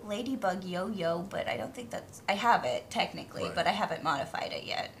my ladybug yo-yo, but I don't think that's... I have it, technically, but I haven't modified it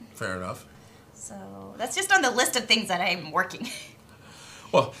yet. Fair enough. So, that's just on the list of things that I'm working.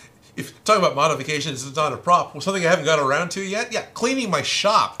 Well, if talking about modifications is not a prop, well, something I haven't got around to yet, cleaning my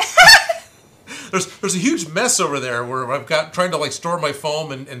shop. There's a huge mess over there where I've got trying to like store my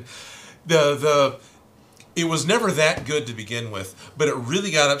foam and it was never that good to begin with, but it really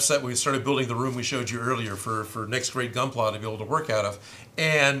got upset when we started building the room we showed you earlier for next grade Gunpla to be able to work out of.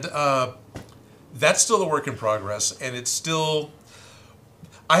 And that's still a work in progress, and it's still...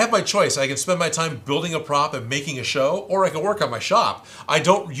 I have my choice. I can spend my time building a prop and making a show, or I can work on my shop. I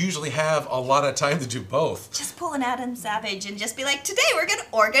don't usually have a lot of time to do both. Just pull an Adam Savage and just be like, today we're going to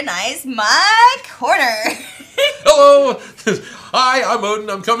organize my corner. Hello! Hi, I'm Odin.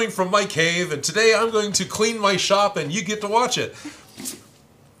 I'm coming from my cave, and today I'm going to clean my shop, and you get to watch it.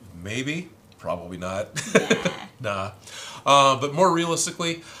 Maybe. Probably not. Yeah. Nah. But more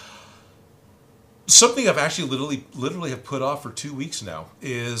realistically, Something I've actually literally have put off for 2 weeks now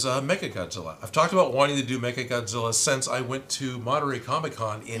is Mechagodzilla. I've talked about wanting to do Mechagodzilla since I went to Monterey Comic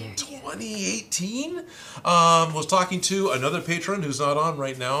Con in 2018. Was talking to another patron who's not on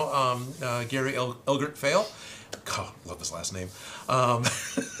right now, Gary Elgert Fail. God, love his last name. Well,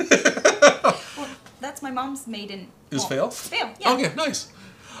 that's my mom's maiden. Is Fail? Fail, yeah. Okay, nice.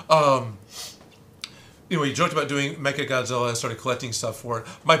 Anyway, you joked about doing Mechagodzilla. I started collecting stuff for it.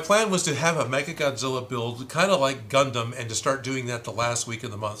 My plan was to have a Mechagodzilla build, kind of like Gundam, and to start doing that the last week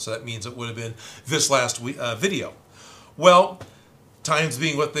of the month. So that means it would have been this last week, video. Well, times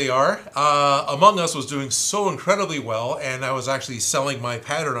being what they are, Among Us was doing so incredibly well, and I was actually selling my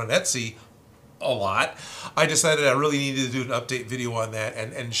pattern on Etsy a lot. I decided I really needed to do an update video on that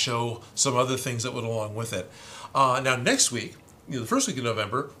and show some other things that went along with it. Now, next week, the first week of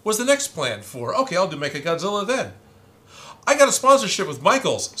November, was the next plan for, okay, I'll do Mechagodzilla then. I got a sponsorship with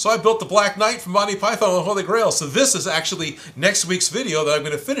Michaels, so I built the Black Knight from Monty Python and the Holy Grail. So this is actually next week's video that I'm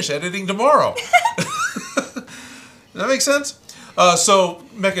going to finish editing tomorrow. Does that make sense? So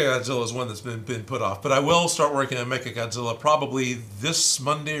Mechagodzilla is one that's been put off, but I will start working on Mechagodzilla probably this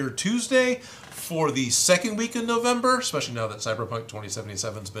Monday or Tuesday for the second week in November, especially now that Cyberpunk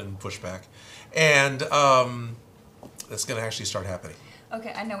 2077's been pushed back. And that's going to actually start happening.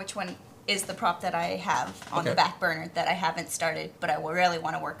 Okay, I know which one is the prop that I have on the back burner that I haven't started, but I will really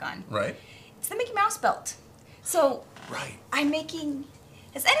want to work on. Right. It's the Mickey Mouse belt. So, right. I'm making...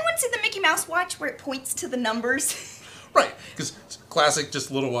 Has anyone seen the Mickey Mouse watch where it points to the numbers? Right, because it's classic,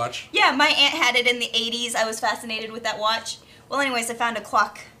 just little watch. Yeah, my aunt had it in the 80s. I was fascinated with that watch. Well, anyways, I found a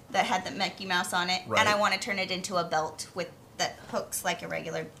clock that had the Mickey Mouse on it, and I want to turn it into a belt with that hooks like a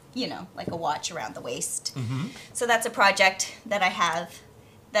regular, you know, like a watch around the waist. Mm-hmm. So that's a project that I have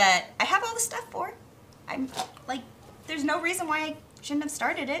all the stuff for. I'm like, there's no reason why I shouldn't have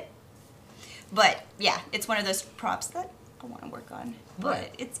started it. But yeah, it's one of those props that I want to work on.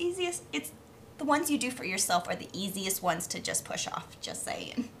 But it's the ones you do for yourself are the easiest ones to just push off, just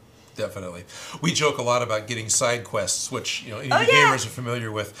saying. Definitely. We joke a lot about getting side quests, which, you know, any gamers are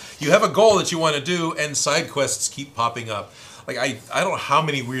familiar with. You have a goal that you want to do, and side quests keep popping up. Like, I don't know how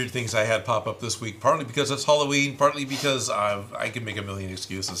many weird things I had pop up this week, partly because it's Halloween, partly because I can make a million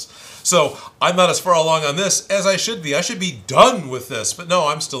excuses. So, I'm not as far along on this as I should be. I should be done with this, but no,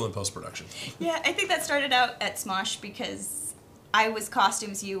 I'm still in post-production. Yeah, I think that started out at Smosh because I was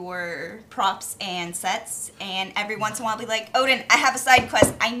costumes, you were props and sets, and every once in a while I'll be like, Odin, I have a side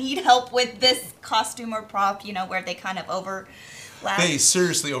quest. I need help with this costume or prop, you know, where they kind of overlap. They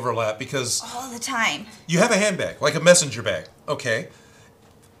seriously overlap because... all the time. You have a handbag, like a messenger bag, okay?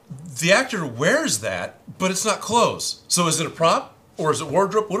 The actor wears that, but it's not clothes. So is it a prop or is it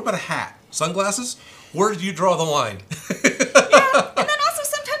wardrobe? What about a hat? Sunglasses? Where do you draw the line? Yeah, and then also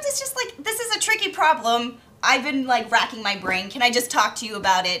sometimes it's just like, this is a tricky problem. I've been like racking my brain. Can I just talk to you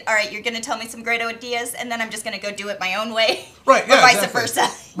about it? All right, you're going to tell me some great ideas, and then I'm just going to go do it my own way. Right, yeah, or vice exactly. versa.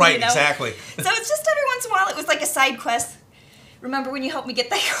 Right, you know? exactly. So it's just every once in a while it was like a side quest. Remember when you helped me get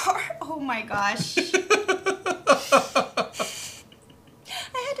that car? Oh my gosh. I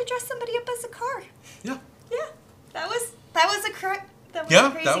had to dress somebody up as a car. Yeah. Yeah. That was a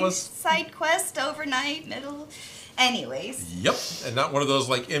crazy side quest overnight, middle. Anyways. Yep, and not one of those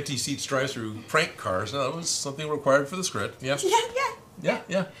like empty seats drive-through prank cars. No, that was something required for the script. Yeah.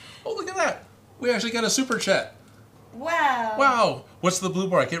 Yeah. Oh, look at that. We actually got a super chat. Wow. Wow. What's the blue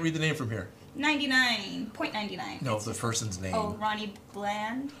bar? I can't read the name from here. 99.99. No, the person's name. Oh, Ronnie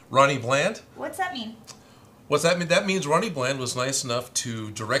Bland. Ronnie Bland? What's that mean? What's that mean? That means Ronnie Bland was nice enough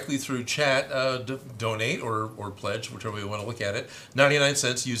to directly through chat donate or pledge, whichever way you want to look at it, 99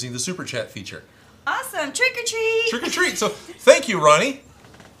 cents using the super chat feature. Awesome. Trick or treat. Trick or treat. So thank you, Ronnie.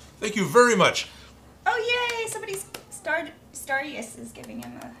 Thank you very much. Oh, yay. Somebody's Starius is giving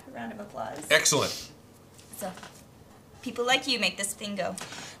him a round of applause. Excellent. So people like you make this thing go.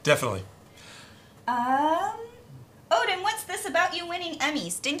 Definitely. Odin, what's this about you winning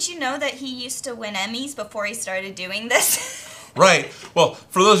Emmys? Didn't you know that he used to win Emmys before he started doing this? Right. Well,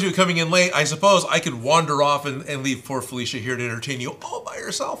 for those of you coming in late, I suppose I could wander off and leave poor Felicia here to entertain you all by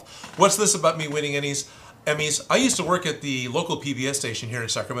herself. What's this about me winning Emmys? I used to work at the local PBS station here in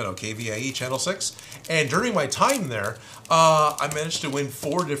Sacramento, KVIE Channel 6, and during my time there, I managed to win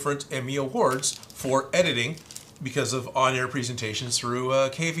 4 different Emmy Awards for editing because of on-air presentations through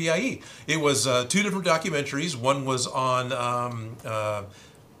KVIE. It was 2 different documentaries. One was on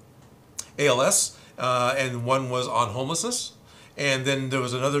ALS, and one was on homelessness. And then there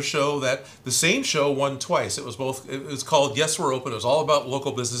was another show that the same show won twice. It was both. It was called Yes, We're Open. It was all about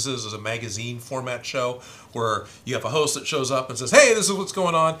local businesses. It was a magazine format show where you have a host that shows up and says, "Hey, this is what's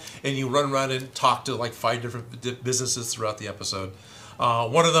going on," and you run around and talk to like 5 different businesses throughout the episode.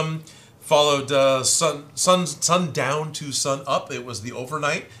 One of them followed sun down to sun up. It was the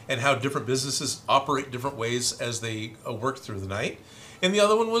overnight and how different businesses operate different ways as they work through the night. And the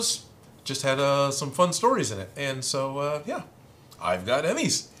other one was just had some fun stories in it. And so, yeah, I've got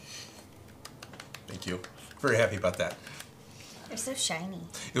Emmys. Thank you. Very happy about that. They're so shiny.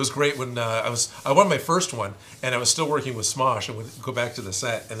 It was great when I won my first one, and I was still working with Smosh, and would go back to the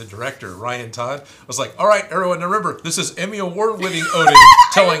set, and the director, Ryan Todd, was like, "All right, everyone, remember, this is Emmy Award-winning Odin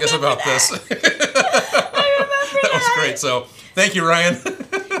telling us about this." I remember That was great. So, thank you, Ryan.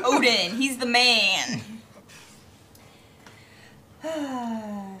 Odin, he's the man.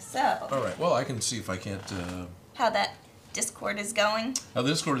 So. All right. Well, I can see if I can't. How that Discord is going. How the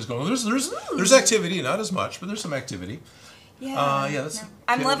Discord is going. There's activity, not as much, but there's some activity. Yeah. That's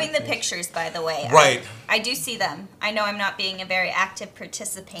I'm loving the pictures, by the way. Right. I do see them. I know I'm not being a very active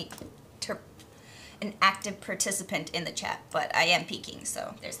participant in the chat, but I am peeking,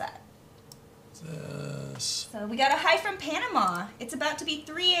 so there's that. So we got a hi from Panama. It's about to be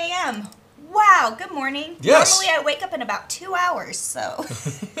 3 a.m. Wow, good morning. Yes. Normally I wake up in about 2 hours, so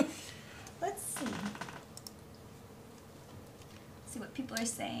let's see. See what people are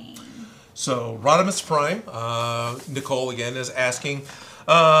saying. So, Rodimus Prime, Nicole again is asking,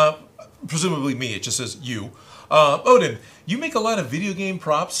 presumably me, it just says you. Odin, you make a lot of video game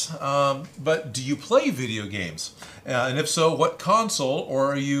props, but do you play video games? And if so, what console,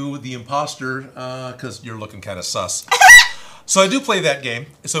 or are you the imposter, because you're looking kind of sus? So I do play that game.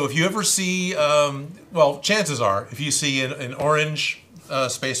 So if you ever see, well, chances are, if you see an orange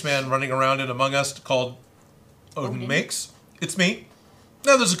spaceman running around in Among Us called Odin Makes, it's me.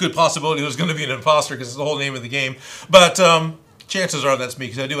 Now, there's a good possibility there's going to be an imposter because it's the whole name of the game. But chances are that's me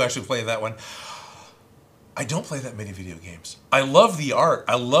because I do actually play that one. I don't play that many video games. I love the art.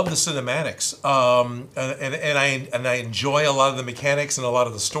 I love the cinematics. And I enjoy a lot of the mechanics and a lot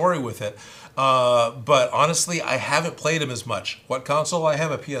of the story with it. But honestly, I haven't played them as much. What console? I have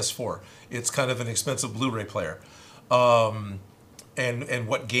a PS4. It's kind of an expensive Blu-ray player. And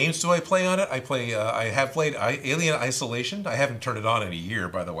what games do I play on it? I have played Alien Isolation. I haven't turned it on in a year,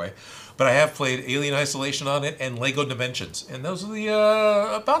 by the way. But I have played Alien Isolation on it and Lego Dimensions. And those are the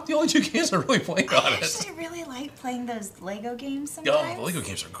about the only 2 games I really played on it. I actually really like playing those Lego games sometimes. Oh, the Lego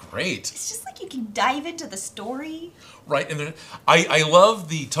games are great. It's just like you can dive into the story. Right, and I love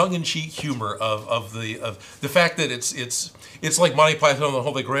the tongue-in-cheek humor of the fact that it's like Monty Python and the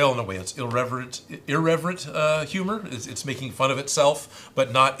Holy Grail in a way. It's irreverent humor. It's making fun of itself,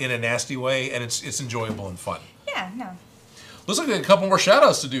 but not in a nasty way, and it's enjoyable and fun. Yeah, no. Looks like we have a couple more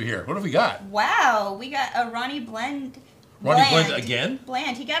shout-outs to do here. What have we got? Wow, we got a Ronnie Blend. Ronnie Bland again?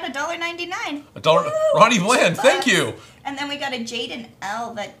 Bland. He got $1.99. $1. Ronnie Bland, thank you. And then we got a Jaden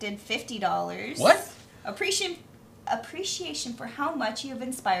L that did $50. What? Appreciation for how much you have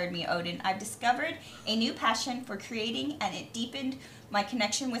inspired me, Odin. I've discovered a new passion for creating, and it deepened my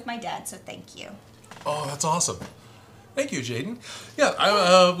connection with my dad, so thank you. Oh, that's awesome. Thank you, Jaden.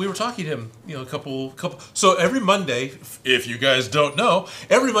 Yeah, we were talking to him, a couple. So every Monday, if you guys don't know,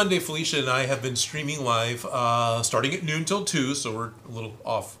 every Monday Felicia and I have been streaming live, starting at noon till 2, so we're a little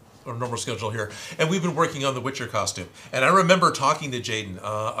off our normal schedule here. And we've been working on the Witcher costume. And I remember talking to Jaden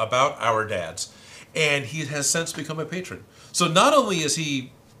about our dads. And he has since become a patron. So not only is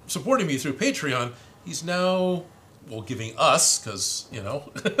he supporting me through Patreon, he's now, well, giving us, because,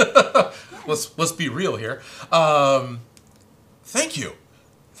 let's be real here. Thank you.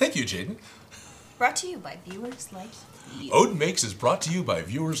 Thank you, Jaden. Brought to you by viewers like you. Odin Makes is brought to you by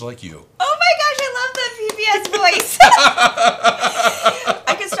viewers like you. Oh my gosh, I love the PBS voice.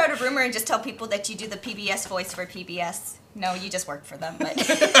 I could start a rumor and just tell people that you do the PBS voice for PBS. No, you just work for them, but...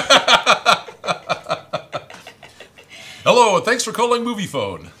 Hello, and thanks for calling Movie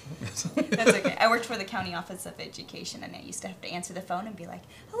Phone. That's okay. I worked for the County Office of Education, and I used to have to answer the phone and be like,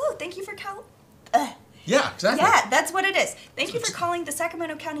 hello, thank you for Yeah, exactly. Yeah, that's what it is. Thank you for calling the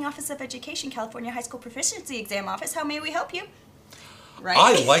Sacramento County Office of Education, California High School Proficiency Exam Office. How may we help you? Right?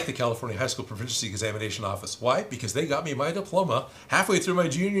 I like the California High School Proficiency Examination Office. Why? Because they got me my diploma halfway through my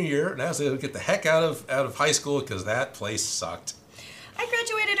junior year, and I was able to get the heck out of high school because that place sucked. I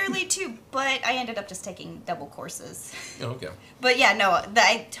graduated early too, but I ended up just taking double courses. Okay. But yeah, no,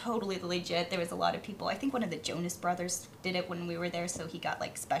 I totally legit. There was a lot of people. I think one of the Jonas Brothers did it when we were there, so he got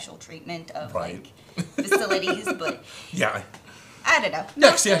like special treatment of like facilities. But yeah, I don't know.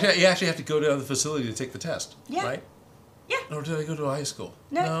 No, you actually have to go to the facility to take the test. Yeah. Right. Yeah. Or did I go to a high school?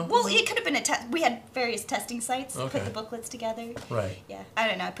 No. Well, it could have been we had various testing sites. Okay. Put the booklets together. Right. Yeah. I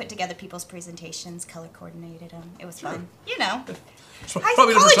don't know. I put together people's presentations, color coordinated them. It was Sure. fun. You know.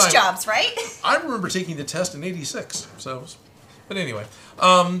 Probably College jobs, right? I remember taking the test in '86. So, but anyway,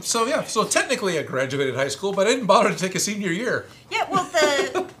 so yeah, so technically I graduated high school, but I didn't bother to take a senior year. Yeah. Well,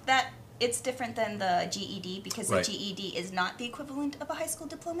 it's different than the GED because Right. the GED is not the equivalent of a high school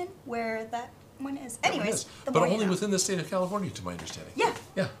diploma, where that one is. That one Anyways, is. the But more you only know. within the state of California, to my understanding. Yeah.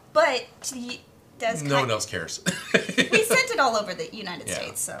 Yeah. But No one else cares. we sent it all over the United Yeah.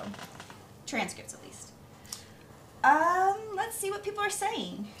 States, so transcripts at least. Let's see what people are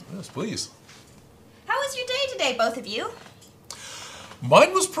saying. Yes, please. How was your day today, both of you?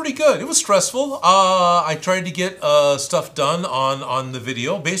 Mine was pretty good. It was stressful. I tried to get stuff done on the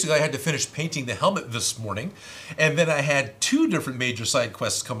video. Basically, I had to finish painting the helmet this morning, and then I had 2 different major side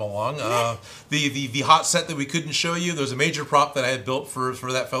quests come along. The hot set that we couldn't show you. There's a major prop that I had built for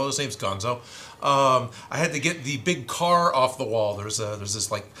that fellow. His name's Gonzo. I had to get the big car off the wall. There's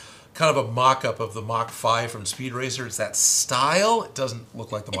this like kind of a mock-up of the Mach 5 from Speed Racer. It's that style. It doesn't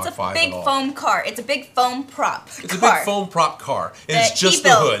look like the Mach 5 at all. It's a big foam car. It's a big foam prop. It's a big foam prop car. And it's just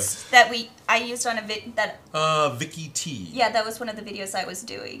the hood. That I used on Vicky T. Yeah, that was one of the videos I was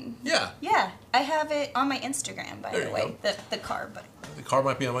doing. Yeah. Yeah, I have it on my Instagram, by There the you way. The car, but The car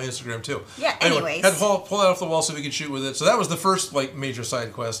might be on my Instagram too. Yeah, Anyway, anyways. had to pull that off the wall so we could shoot with it. So that was the first like major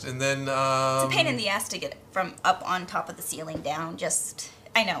side quest, and then it's a pain in the ass to get it from up on top of the ceiling down.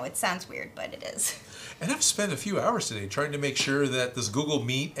 I know it sounds weird, but it is. And I've spent a few hours today trying to make sure that this Google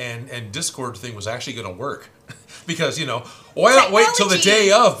Meet and Discord thing was actually going to work, because why not wait till the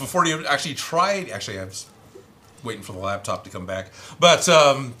day of before you actually try it? Actually, I was waiting for the laptop to come back, but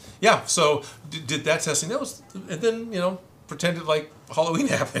yeah. So did that testing. And then pretended like Halloween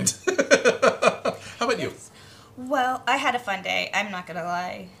happened. How about you? Well, I had a fun day. I'm not gonna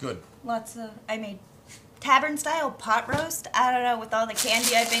lie. Good. I made tavern style pot roast. I don't know, with all the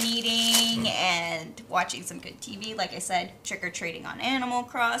candy I've been eating and watching some good TV. Like I said, trick or treating on Animal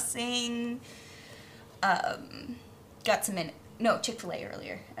Crossing. Got some Chick-fil-A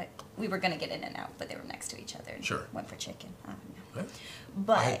earlier. We were gonna get In-N-Out, but they were next to each other. And Sure. Went for chicken. I don't know. Okay.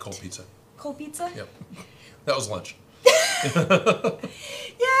 But I had cold pizza. Cold pizza? Yep. That was lunch. Yeah,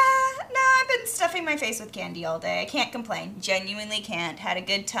 no, I've been stuffing my face with candy all day. I can't complain. Genuinely can't. Had a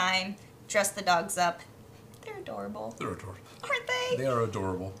good time. Dressed the dogs up. They're adorable. They're adorable. Aren't they? They are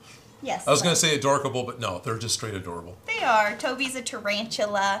adorable. Yes. I was going to say adorable, but no, they're just straight adorable. They are. Toby's a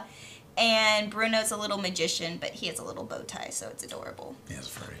tarantula, and Bruno's a little magician, but he has a little bow tie, so it's adorable. He is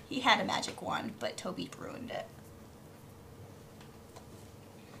very. He had a magic wand, but Toby ruined it.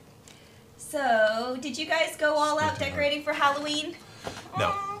 So, did you guys go all out decorating for Halloween?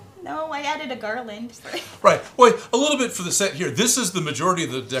 No. No, I added a garland. Right. Well, a little bit for the set here. This is the majority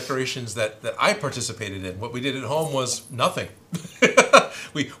of the decorations that I participated in. What we did at home was nothing.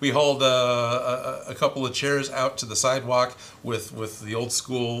 We hauled a couple of chairs out to the sidewalk with the old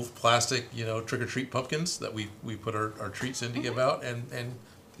school plastic, trick-or-treat pumpkins that we put our treats in to give out, and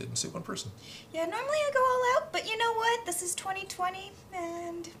didn't see one person. Yeah, normally I go all out, but you know what? This is 2020,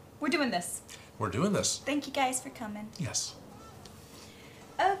 and we're doing this. We're doing this. Thank you guys for coming. Yes.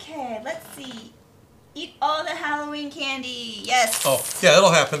 Okay, let's see. Eat all the Halloween candy. Yes. Oh, yeah, that'll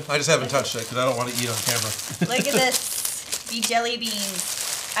happen. I just haven't touched it because I don't want to eat on camera. Look at this. Be jelly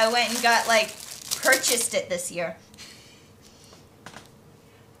beans. I went and purchased it this year.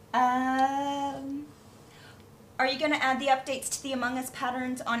 Are you going to add the updates to the Among Us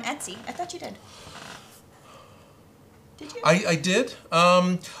patterns on Etsy? I thought you did. Did you? I did.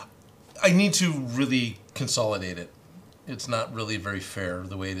 I need to really consolidate it. It's not really very fair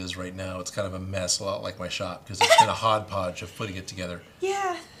the way it is right now. It's kind of a mess, a lot like my shop, because it's been a hodgepodge of putting it together.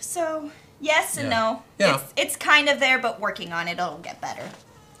 Yeah, so yes and no. Yeah. It's kind of there, but working on it, it'll get better.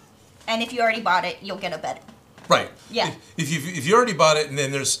 And if you already bought it, you'll get a better. Right. Yeah. If you already bought it, and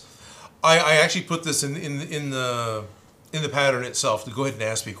then there's, I actually put this in the pattern itself to go ahead and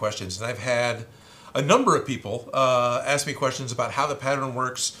ask me questions, and I've had a number of people ask me questions about how the pattern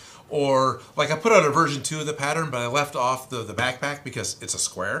works. Or, like, I put out a version 2 of the pattern, but I left off the backpack because it's a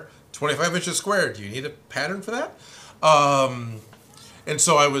square. 25 inches square. Do you need a pattern for that? And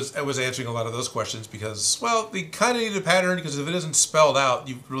so I was answering a lot of those questions because, well, you kind of need a pattern because if it isn't spelled out,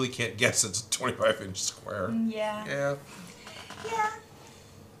 you really can't guess it's a 25-inch square. Yeah. Yeah. Yeah.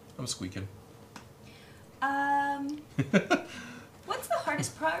 I'm squeaking. What's the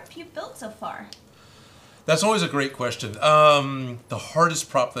hardest prop you've built so far? That's always a great question. The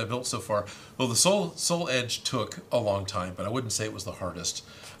hardest prop that I built so far, well, the Soul Edge took a long time, but I wouldn't say it was the hardest.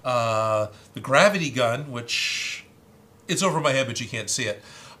 The gravity gun, which it's over my head, but you can't see it.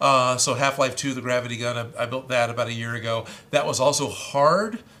 So Half-Life 2, the gravity gun, I built that about a year ago. That was also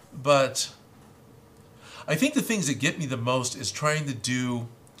hard, but I think the things that get me the most is trying to do,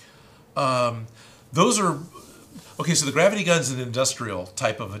 those are, okay, so the gravity gun's an industrial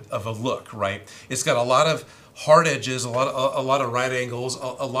type of a look, right? It's got a lot of hard edges, a lot of right angles,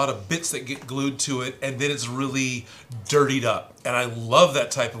 a lot of bits that get glued to it, and then it's really dirtied up. And I love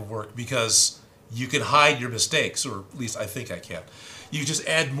that type of work because you can hide your mistakes, or at least I think I can. You just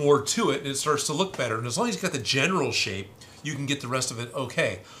add more to it and it starts to look better. And as long as you've got the general shape, you can get the rest of it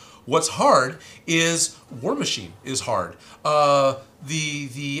okay. What's hard is War Machine is hard.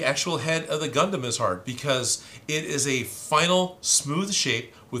 The actual head of the Gundam is hard because it is a final smooth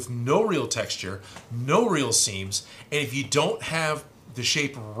shape with no real texture, no real seams, and if you don't have the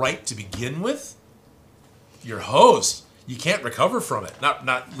shape right to begin with, you're hosed. You can't recover from it. Not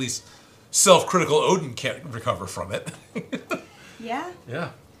at least self-critical Odin can't recover from it. Yeah. Yeah.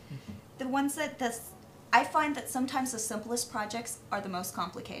 The ones I find that sometimes the simplest projects are the most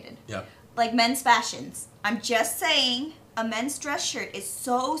complicated. Yeah. Like men's fashions. I'm just saying, a men's dress shirt is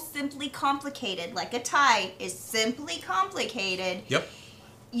so simply complicated, like a tie is simply complicated. Yep.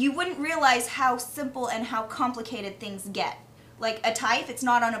 You wouldn't realize how simple and how complicated things get. Like a tie, if it's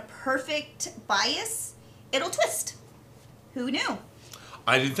not on a perfect bias, it'll twist. Who knew?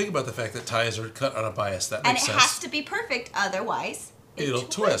 I didn't think about the fact that ties are cut on a bias. That makes sense. And it has to be perfect, otherwise it'll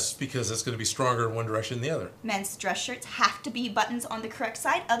twist because it's going to be stronger in one direction than the other. Men's dress shirts have to be buttons on the correct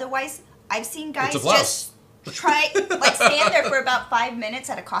side, otherwise I've seen guys It's a blouse. just try, like stand there for about 5 minutes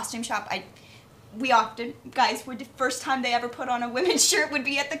at a costume shop. Guys were the first time they ever put on a women's shirt would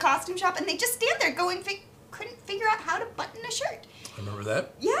be at the costume shop, and they just stand there going, couldn't figure out how to button a shirt. I remember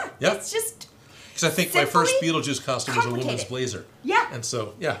that. Yeah. It's just... Because I think my first Beetlejuice costume was a woman's blazer. Yeah. And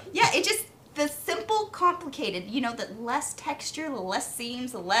so, yeah. Yeah, it just... The simple, complicated, the less texture, the less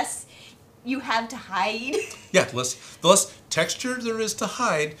seams, the less you have to hide. Yeah, the less texture there is to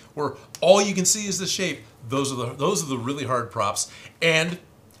hide, where all you can see is the shape. Those are the really hard props, and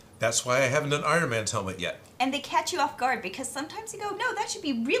that's why I haven't done Iron Man's helmet yet. And they catch you off guard because sometimes you go, no, that should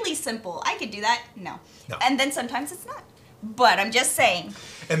be really simple. I could do that. No. No. And then sometimes it's not. But I'm just saying.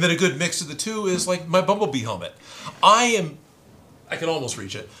 And then a good mix of the two is like my Bumblebee helmet. I can almost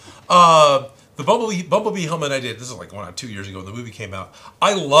reach it. The Bumblebee helmet I did, this is like 1 or 2 years ago when the movie came out.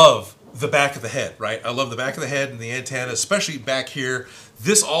 I love the back of the head, right? I love the back of the head and the antenna, especially back here.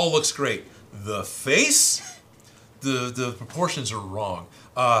 This all looks great. The face, the proportions are wrong.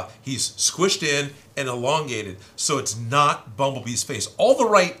 He's squished in and elongated, so it's not Bumblebee's face. All the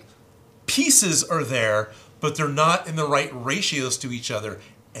right pieces are there, but they're not in the right ratios to each other,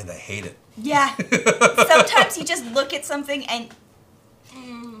 and I hate it. Yeah. Sometimes you just look at something and...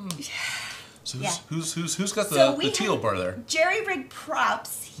 So who's got the teal bar there? Jerry Rig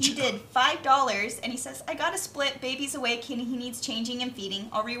Props. He did $5, and he says, I got a split. Baby's awake. He needs changing and feeding.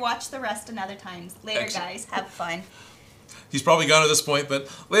 I'll rewatch the rest another time. Later, guys. Have fun. He's probably gone at this point,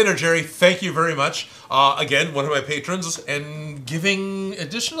 but later, Jerry, thank you very much. Again, one of my patrons, and giving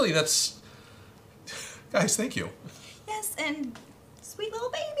additionally, that's... Guys, thank you. Yes, and sweet little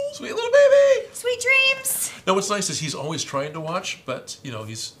baby. Sweet little baby. Sweet dreams. Now, what's nice is he's always trying to watch, but,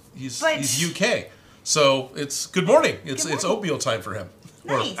 he's UK. So it's good morning. It's oatmeal time for him.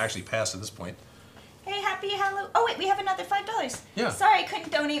 Nice. Or actually past at this point. Hey, happy Halloween. Oh, wait, we have another $5. Yeah. Sorry, I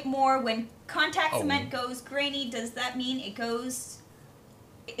couldn't donate more. When contact cement goes grainy, does that mean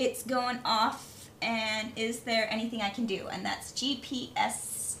it's going off? And is there anything I can do? And that's GPS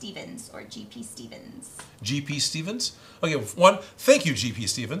Stevens or GP Stevens. GP Stevens? Okay, one, thank you, GP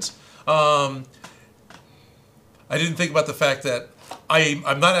Stevens. I didn't think about the fact that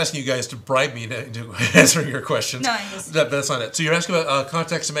I'm not asking you guys to bribe me into answering your questions. No, I'm just... That's not it. So you're asking about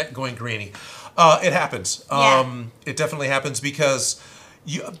contact cement going grainy. It happens. Yeah. It definitely happens because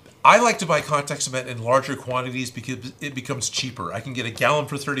I like to buy contact cement in larger quantities because it becomes cheaper. I can get a gallon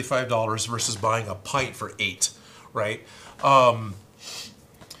for $35 versus buying a pint for $8, right?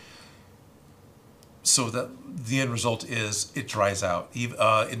 So that the end result is it dries out. In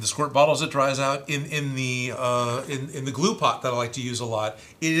the squirt bottles, it dries out. In the glue pot that I like to use a lot,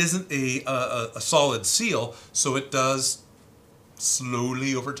 it isn't a solid seal, so it does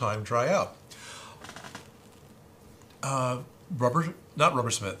slowly over time dry out. Not rubber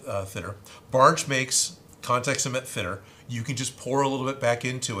cement thinner. Barge makes contact cement thinner. You can just pour a little bit back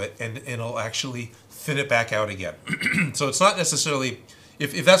into it, and it'll actually thin it back out again. So it's not necessarily.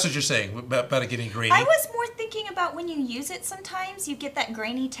 If that's what you're saying about it getting grainy. I was more thinking about when you use it sometimes, you get that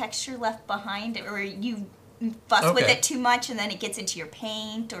grainy texture left behind, or you fuss with Okay. it too much, and then it gets into your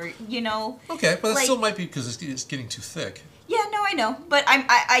paint, or Okay, but it like- still might be because it's getting too thick. Yeah, no, I know, but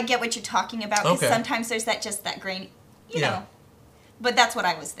I get what you're talking about. Because Okay. sometimes there's that grain, you Yeah. know. But that's what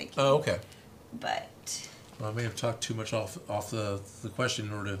I was thinking. Oh, okay. But Well, I may have talked too much off the question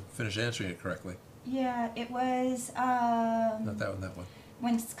in order to finish answering it correctly. yeah, it was Not that one, that one.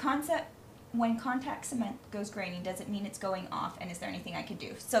 when contact cement goes grainy, does it mean it's going off? And is there anything I could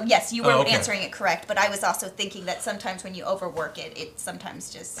do? So yes, you were okay. answering it correct, but I was also thinking that sometimes when you overwork it, it sometimes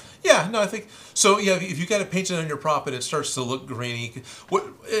just Yeah, no, I think so. Yeah, if you got it painted on your prop and it starts to look grainy,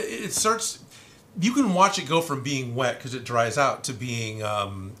 it starts. You can watch it go from being wet because it dries out to being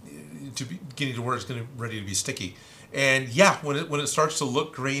getting to where it's ready to be sticky. And yeah, when it starts to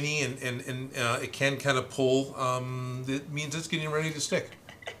look grainy and it can kind of pull, it means it's getting ready to stick.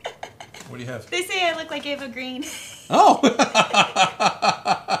 What do you have? They say I look like Ava Green. Oh,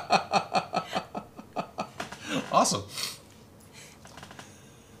 awesome.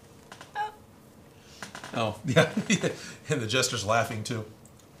 Oh, yeah. And the jester's laughing too.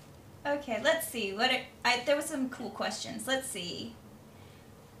 Okay, let's see. There were some cool questions. Let's see.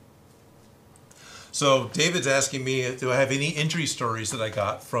 So David's asking me, do I have any injury stories that I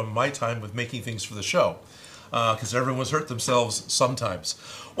got from my time with making things for the show? Because everyone's hurt themselves sometimes.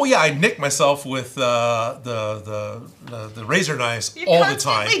 Well, yeah, I nick myself with the razor knives You're all the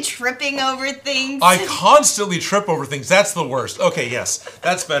time. constantly tripping over things. I constantly trip over things. That's the worst. Okay, yes,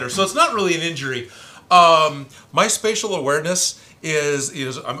 that's better. So it's not really an injury. My spatial awareness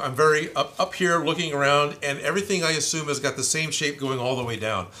is I'm very up here looking around, and everything I assume has got the same shape going all the way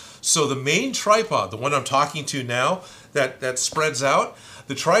down. So the main tripod, the one I'm talking to now, that spreads out,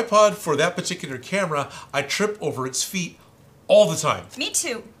 the tripod for that particular camera, I trip over its feet all the time. Me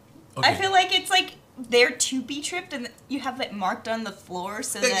too. Okay. I feel like it's like there to be tripped, and you have it marked on the floor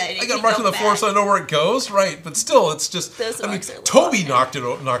so that I it got can marked go on the floor back. so I know where it goes, right? But still, it's just. Those I mean, marks are a little Toby out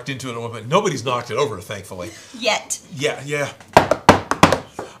there. knocked into it at one point. Nobody's knocked it over, thankfully. Yet. Yeah.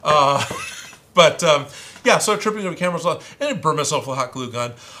 Yeah, so tripping over cameras and I burned myself with a hot glue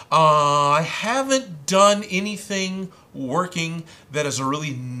gun. I haven't done anything working that is a really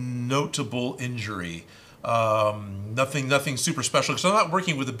notable injury. Nothing super special because I'm not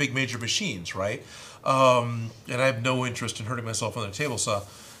working with the big major machines, right? And I have no interest in hurting myself on the table saw.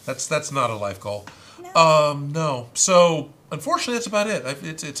 That's not a life goal. No. So unfortunately, that's about it.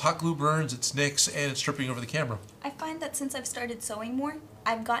 It's hot glue burns, it's nicks, and it's tripping over the camera. I find that since I've started sewing more,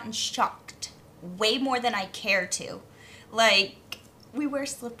 I've gotten shocked way more than I care to. Like, we wear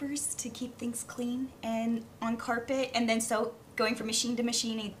slippers to keep things clean and on carpet, and then so going from machine to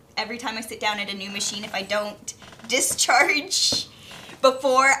machine, every time I sit down at a new machine, if I don't discharge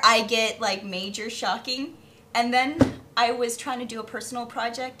before, I get like major shocking. And then I was trying to do a personal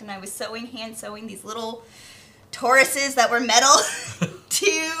project, and I was hand sewing these little Tauruses that were metal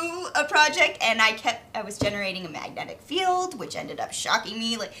to a project, and I was generating a magnetic field, which ended up shocking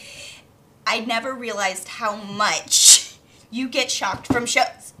me. Like, I never realized how much you get shocked from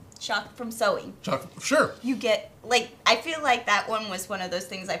sewing. Sure. You get, like, I feel like that one was one of those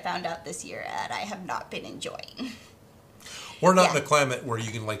things I found out this year that I have not been enjoying. We're not Yeah. in a climate where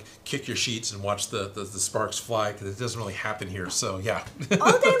you can like kick your sheets and watch the sparks fly because it doesn't really happen here. So yeah.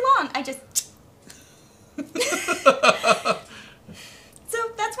 All day long, I just... So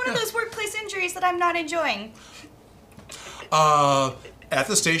that's one of those workplace injuries that I'm not enjoying. At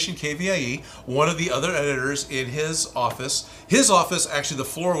the station, KVIE, one of the other editors in his office, actually the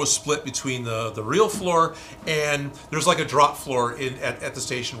floor was split between the real floor and there's like a drop floor at the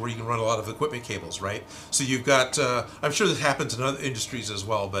station where you can run a lot of equipment cables, right? So you've got, I'm sure this happens in other industries as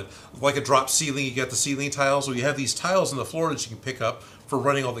well, but like a drop ceiling, you got the ceiling tiles, where you have these tiles on the floor that you can pick up for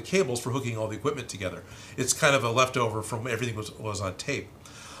running all the cables for hooking all the equipment together. It's kind of a leftover from everything was on tape.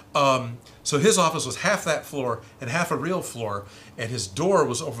 So his office was half that floor and half a real floor, and his door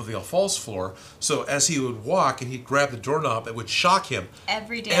was over the false floor. So as he would walk and he'd grab the doorknob, it would shock him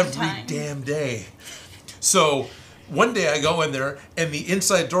Every damn day. So one day I go in there and the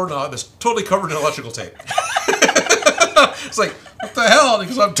inside doorknob is totally covered in electrical tape. It's like, what the hell?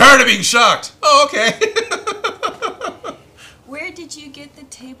 Because I'm tired of being shocked. Oh, okay. Where did you get the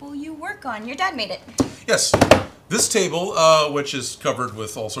table you work on? Your dad made it. Yes. This table, which is covered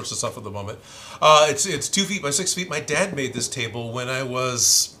with all sorts of stuff at the moment, it's 2 feet by 6 feet. My dad made this table when I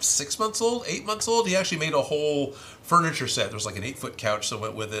was 6 months old, 8 months old. He actually made a whole furniture set. There was like an 8-foot couch that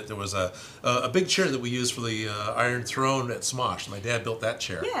went with it. There was a big chair that we used for the Iron Throne at Smosh. My dad built that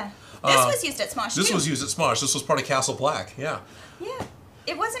chair. Yeah. This was used at Smosh, This too. was used at Smosh. This was part of Castle Black. Yeah. Yeah.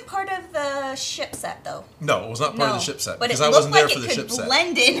 It wasn't part of the ship set, though. No, it was not part of the ship set. But because it I looked wasn't there like for it the could ship set.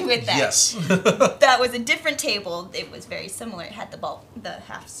 blend in with that. Yes. That was a different table. It was very similar. It had the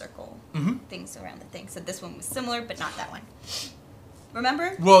half circle things around the thing. So this one was similar, but not that one.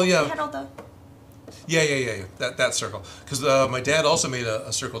 Remember? Well, yeah. It had all the... Yeah. That circle. Because my dad also made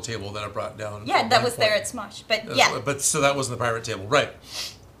a circle table that I brought down. Yeah, that was there at Smosh. But yeah. But so that wasn't the pirate table, right?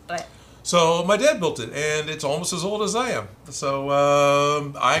 But... So my dad built it, and it's almost as old as I am. So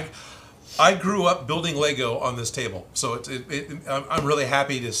I grew up building Lego on this table. So I'm really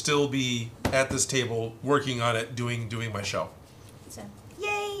happy to still be at this table working on it, doing my show. So,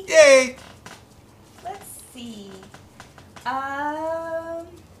 yay! Yay! Let's see.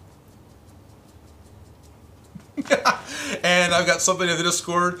 And I've got something in the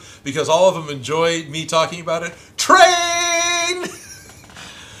Discord because all of them enjoyed me talking about it. Train!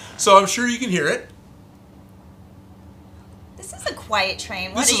 So I'm sure you can hear it. This is a quiet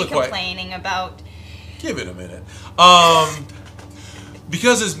train. What This are is you a quiet- complaining about? Give it a minute.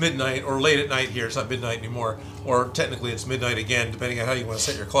 Because it's midnight or late at night here, it's not midnight anymore, or technically it's midnight again, depending on how you want to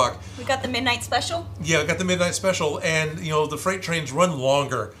set your clock. We got the midnight special. Yeah, I got the midnight special, and the freight trains run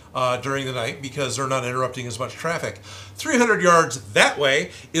longer during the night because they're not interrupting as much traffic. 300 yards that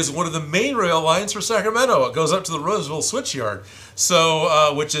way is one of the main rail lines for Sacramento. It goes up to the Roseville Switch Yard,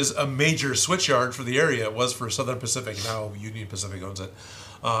 so which is a major switch yard for the area. It was for Southern Pacific. Now Union Pacific owns it.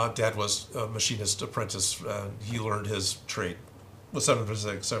 Dad was a machinist apprentice. He learned his trade with Southern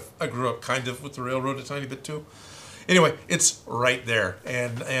Pacific, so I grew up kind of with the railroad a tiny bit too. Anyway, it's right there,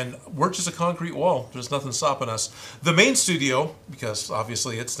 and we're just a concrete wall. There's nothing stopping us. The main studio, because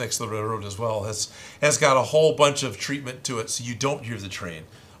obviously it's next to the railroad as well, has got a whole bunch of treatment to it, so you don't hear the train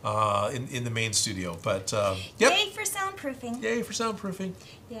in the main studio. But yep. Yay for soundproofing. Yay for soundproofing.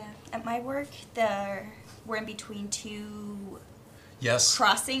 Yeah. At my work, we're in between two Yes.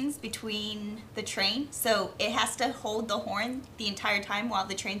 crossings between the train, so it has to hold the horn the entire time while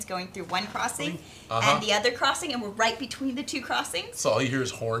the train's going through one crossing and the other crossing, and we're right between the two crossings. So all you hear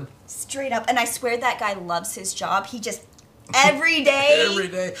is horn. Straight up. And I swear that guy loves his job. He just every day Every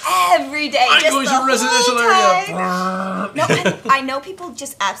day. I'm going to a residential area. No, I know people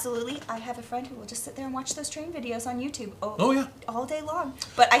just absolutely. I have a friend who will just sit there and watch those train videos on YouTube. Oh, yeah. All day long.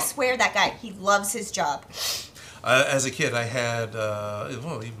 But I swear that guy, he loves his job. As a kid, I had,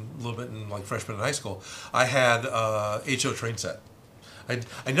 well, even a little bit in like freshman in high school, I had HO train set.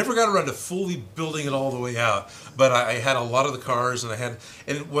 I never got around to fully building it all the way out, but I had a lot of the cars,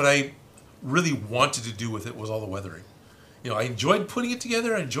 and what I really wanted to do with it was all the weathering. I enjoyed putting it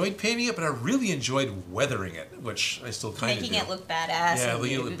together, I enjoyed painting it, but I really enjoyed weathering it, which I still kind of do. Making it look badass. Yeah,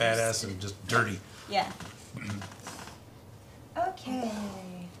 making it look badass and just dirty. Yeah. Okay.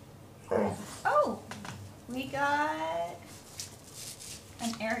 Oh, we got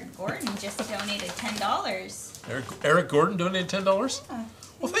an Eric Gordon just donated $10. Eric Gordon donated $10? Yeah.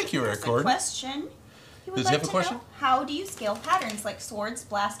 Well, thank you, Eric That's Gordon. a question. He would Does he like have a to question? know, how do you scale patterns like swords,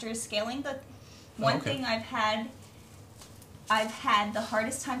 blasters, scaling? The one okay. thing I've had the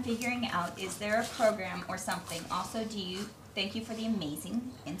hardest time figuring out, is there a program or something? Also, thank you for the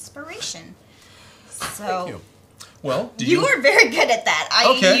amazing inspiration. So Thank you. Well, you are very good at that.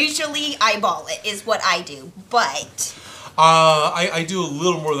 I Okay. usually eyeball it, is what I do, but I do a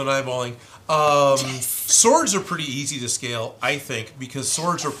little more than eyeballing. Swords are pretty easy to scale, I think, because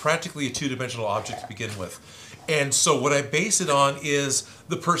swords are practically a two-dimensional object to begin with. And so what I base it on is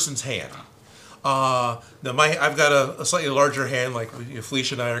the person's hand. Now I've got a slightly larger hand, like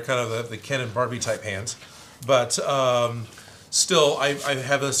Felicia and I are kind of the Ken and Barbie type hands. But still, I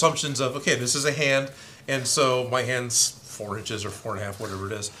have assumptions of, okay, this is a hand, and so my hand's 4 inches or 4.5, whatever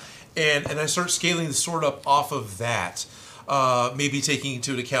it is. And I start scaling the sword up off of that. Maybe taking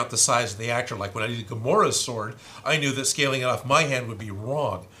into account the size of the actor. Like when I did Gamora's sword, I knew that scaling it off my hand would be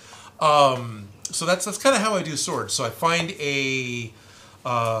wrong. So that's kind of how I do swords. So I find a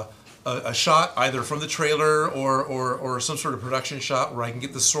shot either from the trailer or some sort of production shot where I can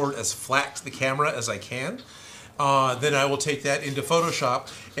get the sword as flat to the camera as I can. Then I will take that into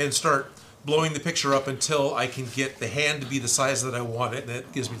Photoshop and start blowing the picture up until I can get the hand to be the size that I want it, and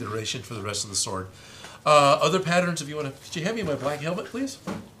that gives me the duration for the rest of the sword. Other patterns, if you want to, could you hand me my black helmet, please?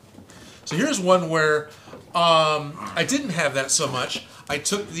 So here's one where I didn't have that so much. I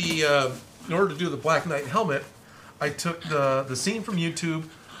took in order to do the Black Knight helmet, I took the scene from YouTube,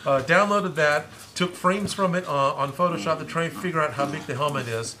 downloaded that, took frames from it on Photoshop to try and figure out how big the helmet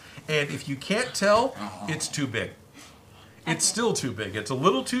is. And if you can't tell, it's too big. It's still too big. It's a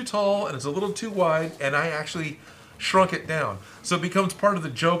little too tall and it's a little too wide, and I actually shrunk it down. So it becomes part of the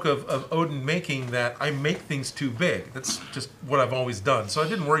joke of Odin Making that I make things too big. That's just what I've always done. So I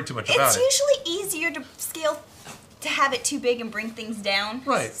didn't worry too much about it. It's usually easier to scale, to have it too big and bring things down.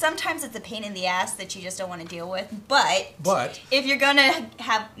 Right. Sometimes it's a pain in the ass that you just don't want to deal with. But if you're going to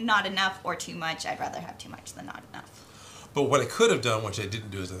have not enough or too much, I'd rather have too much than not enough. But what I could have done, which I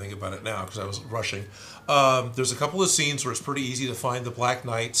didn't do as I think about it now because I was rushing, there's a couple of scenes where it's pretty easy to find the Black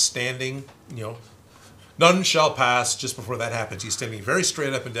Knight standing, none shall pass just before that happens. He's standing very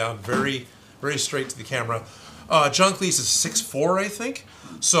straight up and down, very, very straight to the camera. John Cleese is 6'4", I think.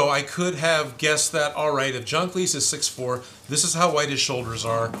 So I could have guessed that, all right, if John Cleese is 6'4", this is how wide his shoulders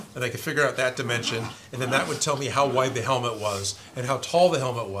are, and I could figure out that dimension, and then that would tell me how wide the helmet was and how tall the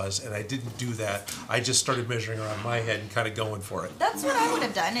helmet was, and I didn't do that. I just started measuring around my head and kind of going for it. That's what I would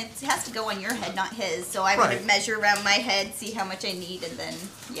have done. It has to go on your head, not his. So I would have measured around my head, see how much I need, and then,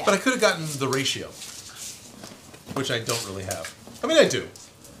 yeah. But I could have gotten the ratio, which I don't really have. I mean, I do,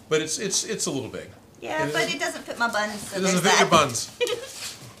 but it's a little big. Yeah, but it doesn't fit my buns. So it doesn't fit your buns.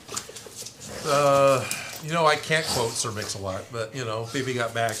 I can't quote Sir Mix-a-Lot, but, Baby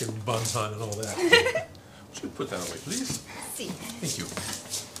Got Back and Buns Hunt and all that. Would you put that away, please? See. Thank you.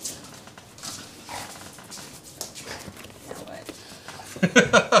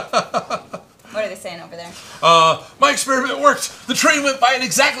 What are they saying over there? My experiment worked. The train went by at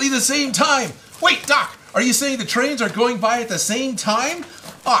exactly the same time. Wait, Doc, are you saying the trains are going by at the same time?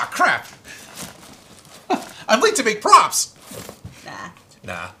 Aw, crap. I'm late to make props.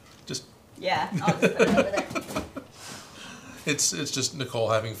 Nah. Yeah, I'll just put it over there. It's just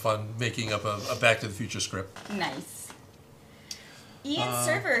Nicole having fun making up a Back to the Future script. Nice. Ian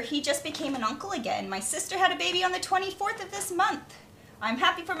Server, he just became an uncle again. My sister had a baby on the 24th of this month. I'm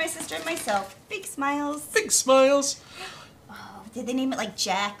happy for my sister and myself. Big smiles. Big smiles. Oh, did they name it like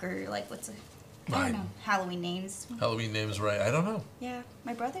Jack or like what's a... I don't know. Halloween names. Halloween names, right. I don't know. Yeah.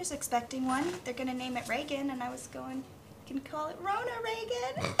 My brother's expecting one. They're going to name it Reagan, and I was going, can call it Rona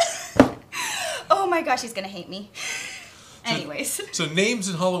Reagan. Oh my gosh, he's going to hate me. Anyways. So names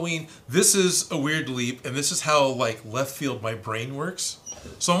in Halloween, this is a weird leap, and this is how, left field my brain works.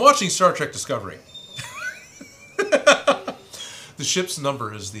 So I'm watching Star Trek Discovery. The ship's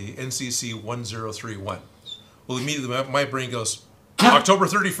number is the NCC 1031. Well, immediately my brain goes, October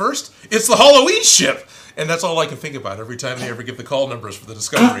 31st? It's the Halloween ship! And that's all I can think about every time they ever give the call numbers for the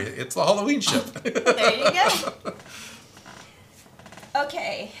Discovery. It's the Halloween ship. There you go.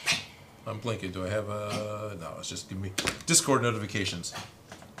 Okay. I'm blinking. Do I have a... No, it's just giving me Discord notifications.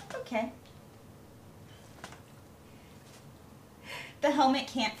 Okay. The helmet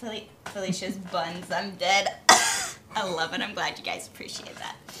can't Felicia's buns. I'm dead. I love it. I'm glad you guys appreciate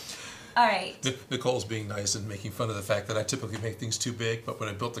that. All right. Nicole's being nice and making fun of the fact that I typically make things too big, but when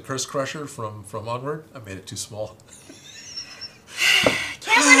I built the Curse Crusher from Onward, I made it too small.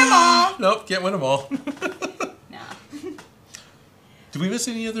 Can't win them all. Nope, can't win them all. No. Did we miss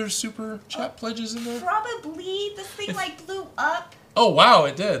any other super chat pledges in there? Probably. This thing blew up. Oh wow,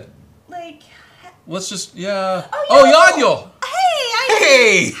 it did. Let's just Oh, Yadiel.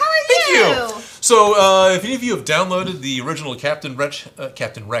 Hey. How are you? Thank you. So, if any of you have downloaded the original Captain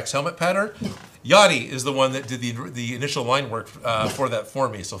Rex helmet pattern, Yadi is the one that did the initial line work for that for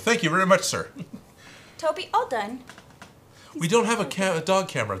me. So, thank you very much, sir. Toby, all done. We don't have a dog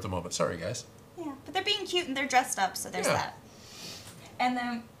camera at the moment. Sorry, guys. Yeah, but they're being cute and they're dressed up, so there's that. And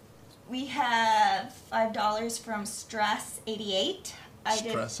then we have $5 from Strass88.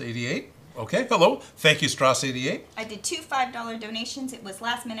 Strass88. Okay, hello. Thank you, Strass88. I did 2 $5 donations. It was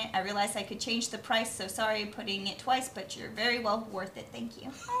last minute. I realized I could change the price, so sorry putting it twice, but you're very well worth it. Thank you.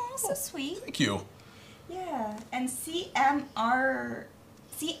 Oh, so sweet. Thank you. Yeah, and CMDR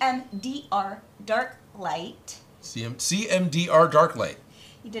Dark Light. CMDR Dark Light.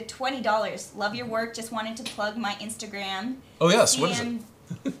 You did $20. Love your work. Just wanted to plug my Instagram. Oh, yes. What is it?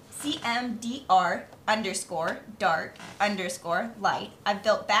 CMDR_dark_light. I've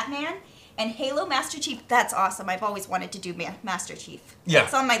built Batman and Halo Master Chief. That's awesome. I've always wanted to do Master Chief. Yeah.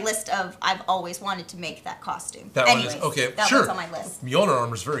 It's on my list of I've always wanted to make that costume. That Anyways, one is, okay, that sure. one's on my list. Mjolnir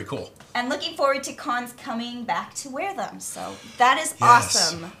armor is very cool. And looking forward to cons coming back to wear them. So that is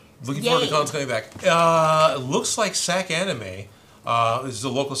awesome. Looking forward to cons coming back. It looks like SAC Anime, this is a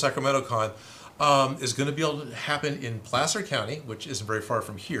local Sacramento con, is going to be able to happen in Placer County, which isn't very far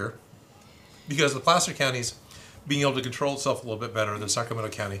from here, because the Placer County's being able to control itself a little bit better than Sacramento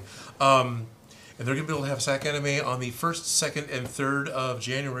County. And they're going to be able to have SAC Anime on the 1st, 2nd, and 3rd of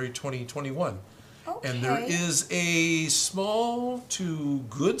January 2021. Okay. And there is a small to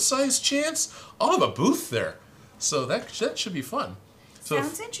good-sized chance I'll have a booth there. So that should be fun.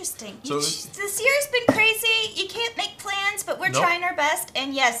 Sounds interesting. So This year's been crazy. You can't make plans, but we're trying our best.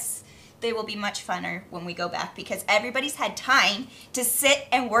 And yes, they will be much funner when we go back because everybody's had time to sit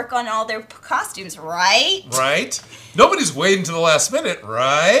and work on all their costumes, right? Right. Nobody's waiting to the last minute,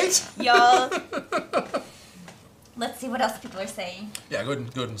 right? Y'all. Let's see what else people are saying. Yeah, go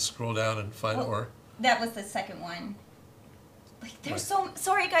ahead and scroll down and find more. That was the second one. Like, there's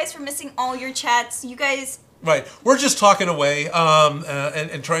sorry guys for missing all your chats. You guys. Right, we're just talking away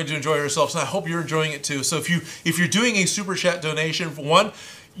and trying to enjoy ourselves, and I hope you're enjoying it too. So if you're doing a super chat donation, for one,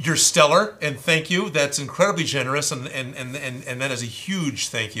 you're stellar, and thank you. That's incredibly generous, and that is a huge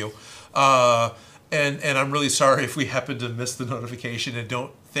thank you. And I'm really sorry if we happen to miss the notification and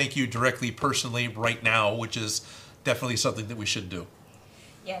don't thank you directly, personally, right now, which is definitely something that we should do.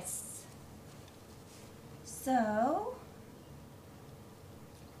 Yes. So.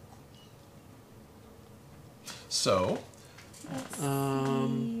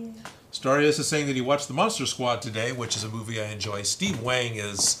 Starius is saying that he watched The Monster Squad today, which is a movie I enjoy. Steve Wang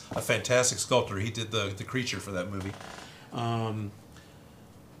is a fantastic sculptor. He did the creature for that movie. And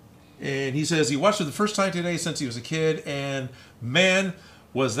he says he watched it the first time today since he was a kid, and man,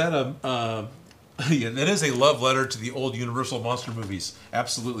 was that yeah, that is a love letter to the old Universal monster movies.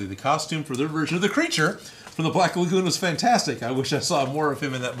 Absolutely. The costume for their version of the creature from the Black Lagoon was fantastic. I wish I saw more of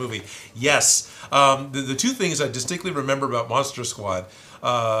him in that movie. Yes. The two things I distinctly remember about Monster Squad,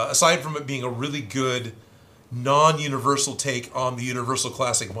 aside from it being a really good non-Universal take on the Universal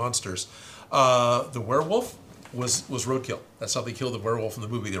classic monsters, the werewolf was roadkill. That's how they killed the werewolf in the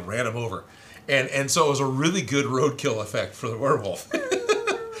movie. They ran him over. And so it was a really good roadkill effect for the werewolf.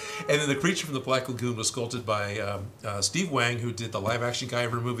 And then the creature from the Black Lagoon was sculpted by Steve Wang, who did the live-action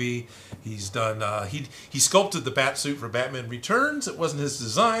Guyver movie. He's done. He sculpted the bat suit for Batman Returns. It wasn't his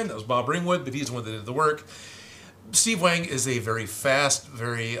design. That was Bob Ringwood, but he's the one that did the work. Steve Wang is a very fast,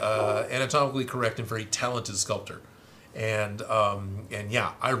 very anatomically correct, and very talented sculptor. And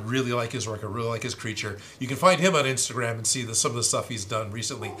yeah, I really like his work. I really like his creature. You can find him on Instagram and see some of the stuff he's done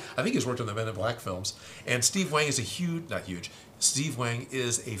recently. I think he's worked on the Men in Black films. And Steve Wang is Steve Wang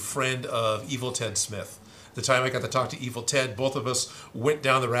is a friend of Evil Ted Smith. The time I got to talk to Evil Ted, both of us went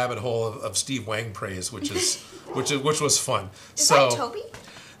down the rabbit hole of Steve Wang praise, which was fun. Is that Toby?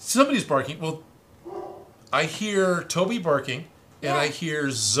 Somebody's barking. Well, I hear Toby barking, and I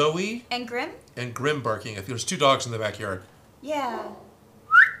hear Zoe and Grim barking. I think there's two dogs in the backyard. Yeah.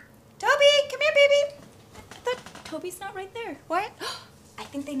 Toby, come here, baby. I thought Toby's not right there. What? I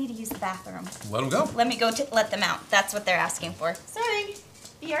think they need to use the bathroom. Let them go. Let me go let them out. That's what they're asking for. Sorry.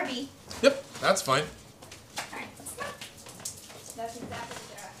 BRB. Yep, that's fine. Alright, let's go. That's exactly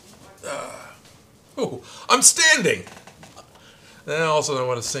what they're asking for. Oh, I'm standing! And also I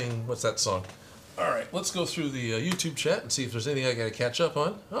want to sing, what's that song? Alright, let's go through the YouTube chat and see if there's anything I got to catch up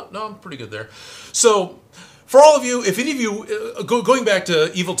on. Oh, no, I'm pretty good there. So, for all of you, if any of you, going back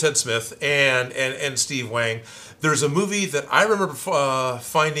to Evil Ted Smith and Steve Wang, there's a movie that I remember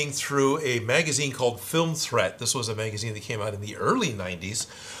finding through a magazine called Film Threat. This was a magazine that came out in the early 90s.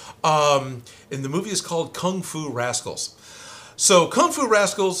 And the movie is called Kung Fu Rascals. So Kung Fu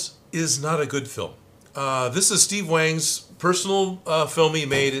Rascals is not a good film. This is Steve Wang's personal film he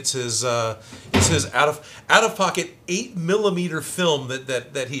made. It's his out of pocket 8mm film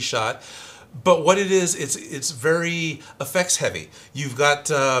that he shot. But what it is, it's very effects heavy. You've got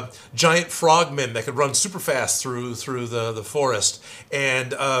giant frogmen that could run super fast through the forest,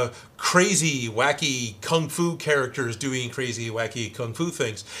 and crazy, wacky kung fu characters doing crazy, wacky kung fu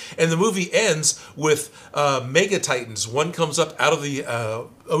things. And the movie ends with mega titans. One comes up out of the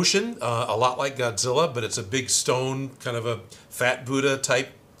ocean, a lot like Godzilla, but it's a big stone, kind of a fat Buddha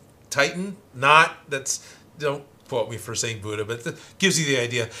type titan. Don't quote me for saying Buddha, but that gives you the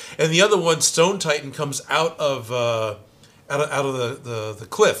idea. And the other one, Stone Titan, comes out of the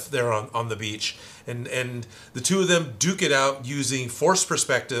cliff there on the beach, and the two of them duke it out using forced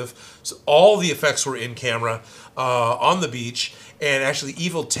perspective. So all the effects were in camera on the beach, and actually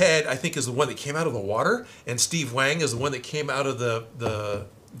Evil Ted, I think, is the one that came out of the water, and Steve Wang is the one that came out of the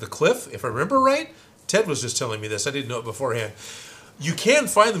cliff, if I remember right. Ted was just telling me this. I didn't know it beforehand. You can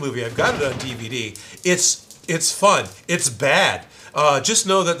find the movie. I've got it on DVD. It's fun. It's bad. Just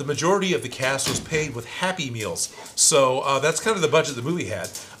know that the majority of the cast was paid with Happy Meals. So that's kind of the budget the movie had.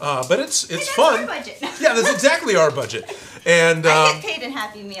 But it's fun. Our budget. Yeah, that's exactly our budget. And I get paid in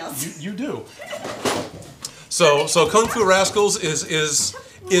Happy Meals. You do. So Kung Fu Rascals is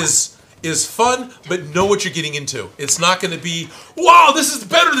fun, but know what you're getting into. It's not going to be, wow, this is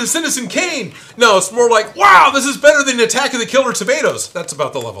better than Citizen Kane. No, it's more like, wow, this is better than Attack of the Killer Tomatoes. That's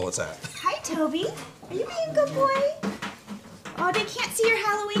about the level it's at. Hi, Toby. Are you being a good boy? Oh, they can't see your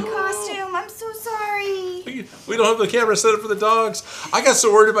Halloween costume. I'm so sorry. We don't have the camera set up for the dogs. I got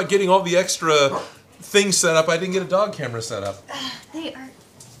so worried about getting all the extra things set up, I didn't get a dog camera set up. They are...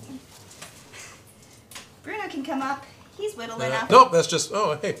 Bruno can come up. He's whittling up. Nope, that's just...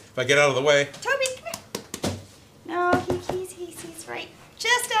 Oh, hey, if I get out of the way. Toby, come here. No, he's right.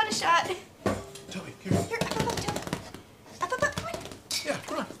 Just out of shot. Toby, come here. Here, up, Toby. Up, come on. Yeah,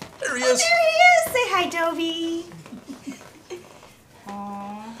 come on. There he Oh, is. there he is. Say hi, Toby.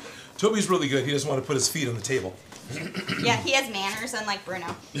 Aww. Toby's really good. He doesn't want to put his feet on the table. Yeah, he has manners, unlike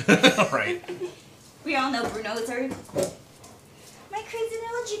Bruno. Right. We all know Bruno's our... my crazy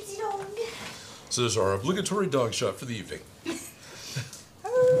little gypsy dog. So there's our obligatory dog shot for the evening.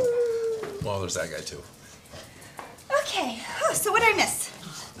 Well, there's that guy too. Okay, so what did I miss?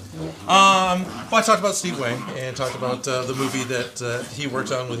 Well, I talked about Steve Wang and talked about the movie that he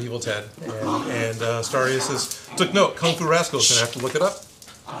worked on with Evil Ted. And Staria says, took note, Kung Fu Rascals, gonna have to look it up.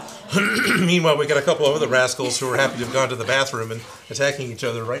 Meanwhile, we got a couple of other rascals who are happy to have gone to the bathroom and attacking each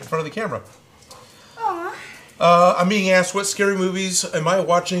other right in front of the camera. Aw. I'm being asked, what scary movies am I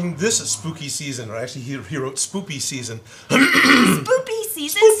watching this spooky season? Or actually, he wrote spoopy season. Spoopy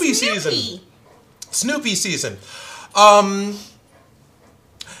season? Spoopy Snoopy. season. Snoopy season.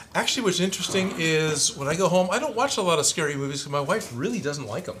 Actually, what's interesting is when I go home, I don't watch a lot of scary movies because my wife really doesn't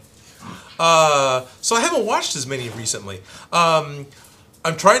like them. So I haven't watched as many recently.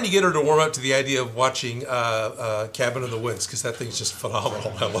 I'm trying to get her to warm up to the idea of watching Cabin in the Woods because that thing's just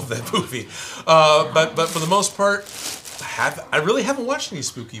phenomenal. I love that movie. But for the most part, I really haven't watched any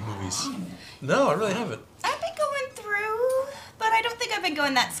spooky movies. No, I really haven't. I've been going through, but I don't think I've been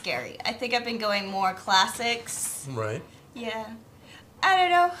going that scary. I think I've been going more classics. Right. Yeah. I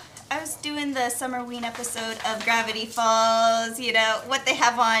don't know. I was doing the Summerween episode of Gravity Falls, you know, what they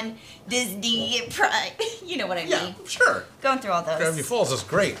have on Disney Prime. You know what I mean. Yeah, sure. Going through all those. Gravity Falls is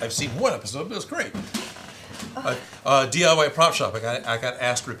great. I've seen one episode, but it's great. DIY prop shop. I got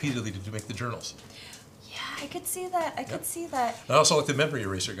asked repeatedly to make the journals. Yeah, I could see that. I could see that. I also like the memory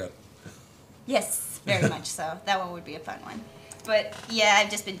eraser gun. Yes, very much so. That one would be a fun one. But yeah, I've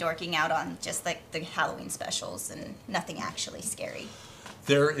just been dorking out on just like the Halloween specials and nothing actually scary.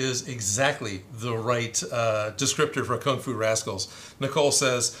 There is exactly the right descriptor for Kung Fu Rascals. Nicole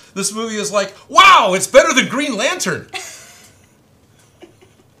says, this movie is like, wow, it's better than Green Lantern.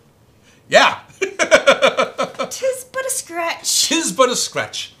 Yeah. Tis but a scratch. Tis but a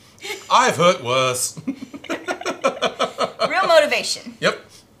scratch. I've heard worse. Real motivation. Yep.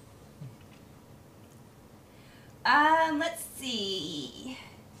 Let's see.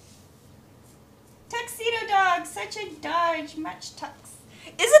 Tuxedo dog, such a dodge, much tux.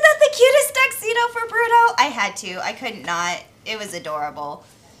 Isn't that the cutest tuxedo for Bruno? I had to. I couldn't not. It was adorable.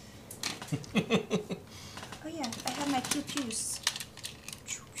 Oh yeah, I have my pew-pews.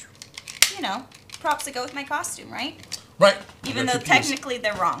 You know, props that go with my costume, right? Right. Even though technically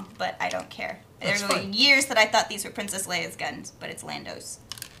they're wrong, but I don't care. That's There were fine. years that I thought these were Princess Leia's guns, but it's Lando's.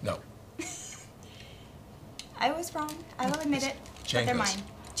 No. I was wrong. I will admit it. But they're Django's. mine.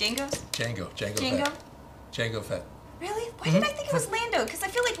 Django's? Django Django? Fett. Django Fett. Really? Why did I think it was Lando? Because I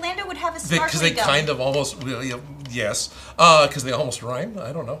feel like Lando would have a sparkly Because they gun. kind of almost, really, yes. Because they almost rhyme.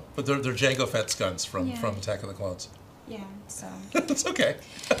 I don't know. But they're Django Fett's guns from Attack of the Clones. Yeah, so. It's okay.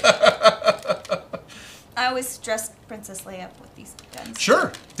 I always dress Princess Leia up with these guns.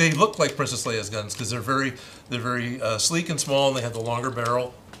 Sure, they look like Princess Leia's guns because they're very sleek and small, and they have the longer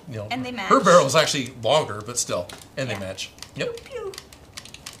barrel. You know, And they match. Her barrel is actually longer, but still, and they match. Yep. Pew, pew.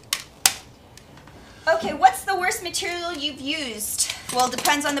 Okay, what's the worst material you've used? Well, it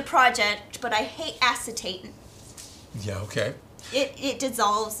depends on the project, but I hate acetate. Yeah. Okay. It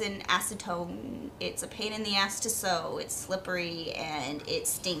dissolves in acetone. It's a pain in the ass to sew. It's slippery, and it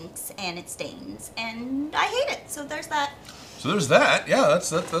stinks, and it stains, and I hate it. So there's that. So there's that. Yeah,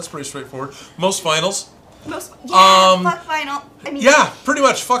 that's pretty straightforward. Most vinyls. Fuck vinyl. I mean, Yeah, pretty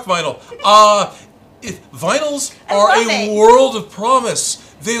much. Fuck vinyl. Vinyls I are love a it. world of promise.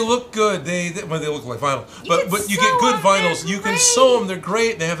 They look good. They look like vinyl, but can you sew get good 'em, vinyls. they're You can great. sew them. They're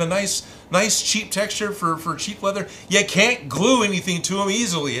great. They have a nice cheap texture for cheap leather. You can't glue anything to them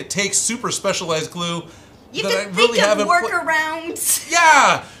easily. It takes super specialized glue You that I can really think of haven't. workarounds.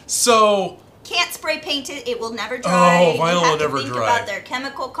 Yeah. So Can't spray paint it. It will never dry. Oh, vinyl you will have never to think dry. about their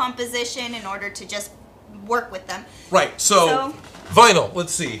chemical composition in order to just work with them. right. So So- vinyl.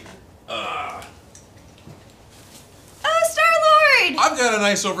 Let's see. Oh, Star-Lord! I've got a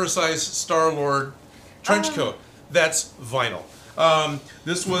nice oversized Star-Lord trench coat. That's vinyl.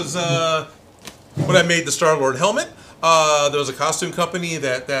 This was when I made the Star-Lord helmet. There was a costume company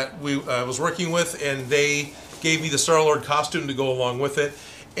that we was working with, and they gave me the Star-Lord costume to go along with it,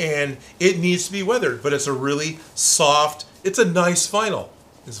 and it needs to be weathered, but it's a really soft, it's a nice vinyl.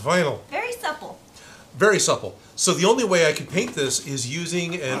 It's vinyl. Very supple. Very supple. So the only way I can paint this is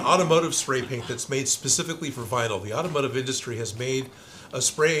using an automotive spray paint that's made specifically for vinyl. The automotive industry has made a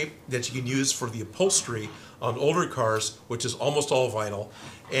spray that you can use for the upholstery on older cars, which is almost all vinyl.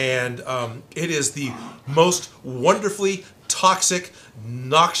 And it is the most wonderfully toxic,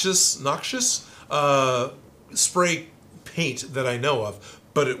 noxious spray paint that I know of.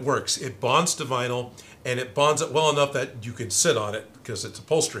 But it works. It bonds to vinyl, and it bonds it well enough that you can sit on it because it's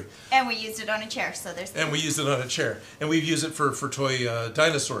upholstery. And we used it on a chair, so there's... And we used it on a chair. And we've used it for toy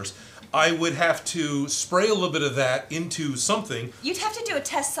dinosaurs. I would have to spray a little bit of that into something. You'd have to do a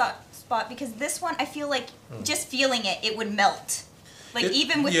test spot, because this one, I feel like, just feeling it, it would melt. Like,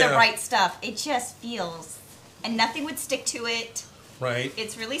 even with the right stuff, it just feels... And nothing would stick to it. Right.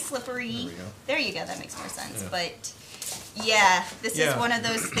 It's really slippery. There you go, that makes more sense. Yeah. But... yeah, this is one of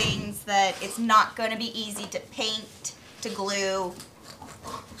those things that it's not going to be easy to paint, to glue.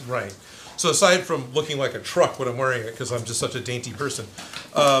 Right. So aside from looking like a truck when I'm wearing it, because I'm just such a dainty person,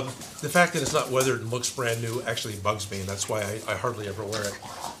 the fact that it's not weathered and looks brand new actually bugs me, and that's why I hardly ever wear it.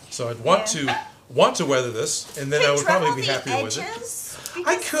 So I'd want to weather this, and then I would probably be happier with it.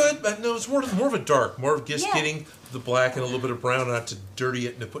 I could, but no, it's more of a dark, more of just getting the black and a little bit of brown, not to dirty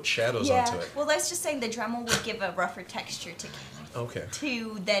it and to put shadows onto it. Well, that's just saying the Dremel would give a rougher texture to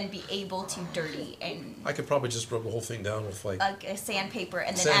then be able to dirty and... I could probably just rub the whole thing down with like a sandpaper,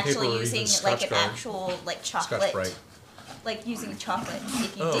 and then actually using like an actual like chocolate. Scotch-Brite. Like using chocolate,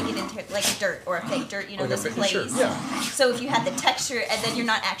 if you dig it into like dirt or a fake dirt, you know, those clays. Sure. Yeah. So if you had the texture, and then you're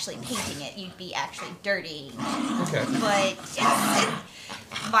not actually painting it, you'd be actually dirty. Okay. But it's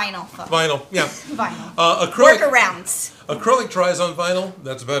vinyl. Vinyl, yeah. Vinyl. Acrylic. Workarounds. Acrylic dries on vinyl.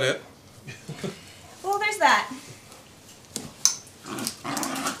 That's about it. Well, there's that.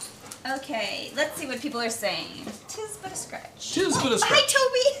 Okay, let's see what people are saying. Tis but a scratch. Tis but a scratch. Hi,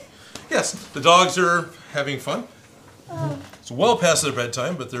 Toby. Yes, the dogs are having fun. It's well past their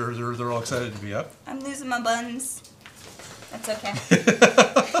bedtime, but they're all excited to be up. I'm losing my buns. That's okay.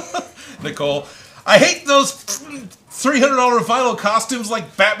 Nicole, I hate those $300 vinyl costumes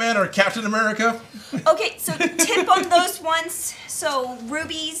like Batman or Captain America. Okay, so tip on those ones. So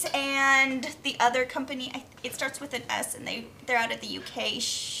Ruby's and the other company, it starts with an S, and they're out of the UK.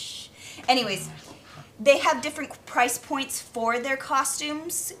 Anyways, they have different price points for their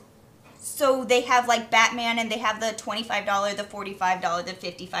costumes. So they have like Batman, and they have the $25, the $45, the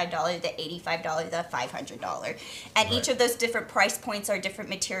 $55, the $85, the $500. And each of those different price points are different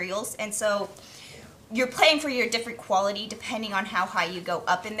materials. And so you're paying for your different quality depending on how high you go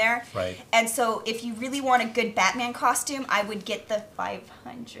up in there. Right. And so if you really want a good Batman costume, I would get the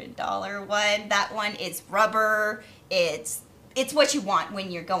 $500 one. That one is rubber. It's what you want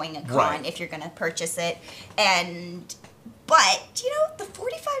when you're going a con, if you're going to purchase it. But, you know, the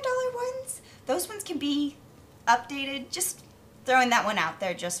 $45 ones, those ones can be updated. Just throwing that one out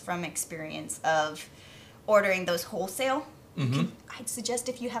there just from experience of ordering those wholesale. I'd suggest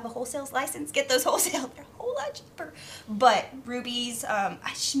if you have a wholesale license, get those wholesale. They're a whole lot cheaper. But Ruby's,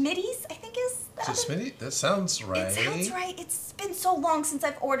 Schmitty's, I think is the other. Schmitty? That sounds right. It sounds right. It's been so long since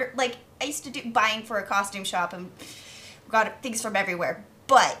I've ordered. Like, I used to do buying for a costume shop and got things from everywhere.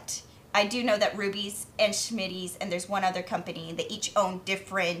 But I do know that Ruby's and Schmitty's, and there's one other company, they each own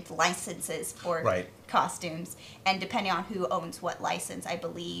different licenses for costumes. And depending on who owns what license, I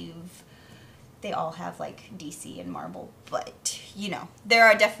believe they all have like DC and Marvel. But, you know, there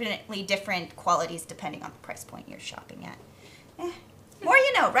are definitely different qualities depending on the price point you're shopping at. More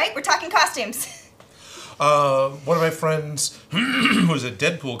you know, right? We're talking costumes. One of my friends who's a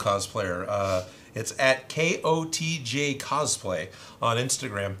Deadpool cosplayer, it's at KOTJ Cosplay on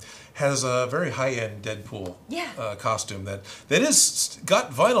Instagram, has a very high-end Deadpool costume that is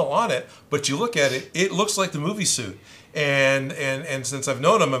got vinyl on it, but you look at it, it looks like the movie suit. And since I've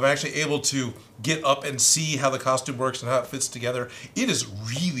known him, I'm actually able to get up and see how the costume works and how it fits together. It is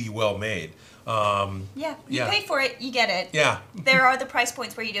really well made. You pay for it, you get it. Yeah. There are the price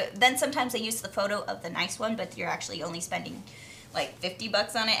points where you do it. Then sometimes they use the photo of the nice one, but you're actually only spending like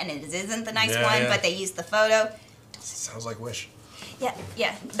 $50 on it, and it isn't the nice one, but they use the photo. Sounds like Wish.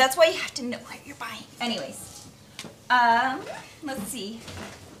 Yeah. That's why you have to know what you're buying. Anyways, let's see.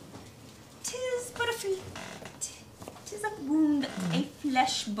 Tis but a tis a wound, a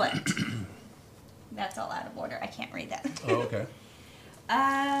flesh but. That's all out of order. I can't read that. Oh, okay.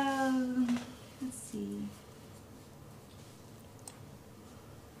 Let's see.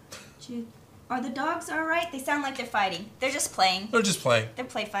 Are the dogs all right? They sound like they're fighting. They're just playing. They're just playing. They're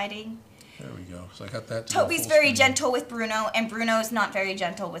play fighting. There we go. So I got that. Toby's very gentle with Bruno, and Bruno's not very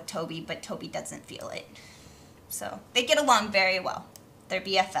gentle with Toby, but Toby doesn't feel it. So they get along very well. They're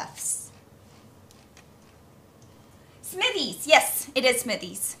BFFs. Smithies. Yes, it is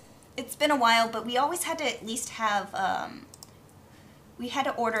Smithies. It's been a while, but we always had to at least have, we had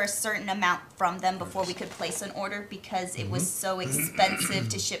to order a certain amount from them before we could place an order because it was so expensive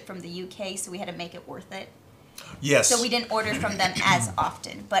to ship from the UK, so we had to make it worth it. Yes. So we didn't order from them as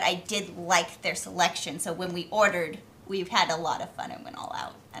often, but I did like their selection, so when we ordered, we've had a lot of fun and went all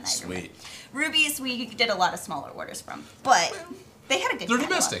out. And Sweet. Rubies, we did a lot of smaller orders from, but they had a good They're catalog.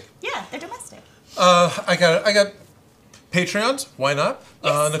 domestic. Yeah, they're domestic. I got Patreons. Why not?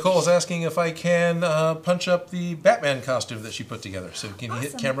 Yes. Nicole is asking if I can punch up the Batman costume that she put together. So can you hit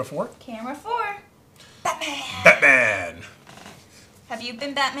Awesome. camera 4? Camera 4. Batman. Batman. Have you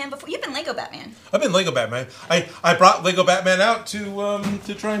been Batman before? You've been Lego Batman. I've been Lego Batman. I brought Lego Batman out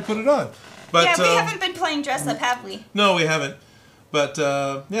to try and put it on. But Yeah, we haven't been playing dress up, have we? no, we haven't. But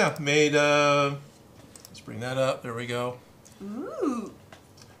yeah, made. Let's bring that up. There we go. Ooh.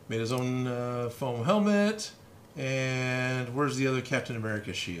 Made his own foam helmet. And where's the other Captain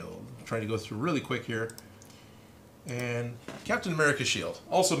America shield? I'm trying to go through really quick here. And Captain America shield,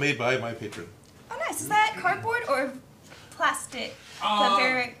 also made by my patron. Oh, nice. Is that cardboard or plastic? The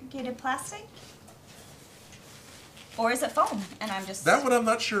variegated plastic? Or is it foam? And I'm just... That one I'm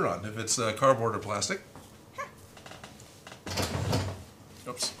not sure on, if it's cardboard or plastic. Huh.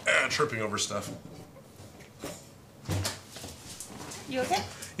 Oops, tripping over stuff. You okay?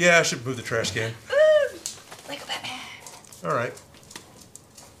 Yeah, I should move the trash can. Ooh! Lego Batman. All right.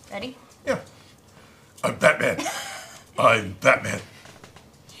 Ready? Yeah. I'm Batman. I'm Batman.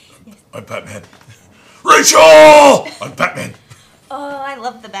 Yes. I'm Batman. Rachel! I'm Batman. Oh, I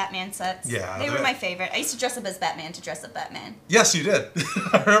love the Batman sets. Yeah, They were my favorite. I used to dress up as Batman to dress up Batman. Yes, you did.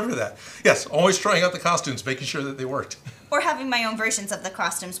 I remember that. Yes, always trying out the costumes, making sure that they worked. Or having my own versions of the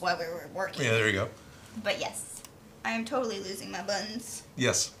costumes while we were working. Yeah, there you go. But yes, I am totally losing my buttons.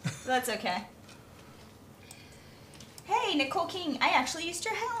 Yes. That's okay. Hey, Nicole King, I actually used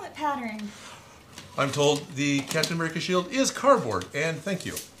your helmet pattern. I'm told the Captain America shield is cardboard, and thank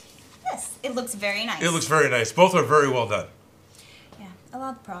you. Yes, it looks very nice. It looks very nice. Both are very well done. Yeah, I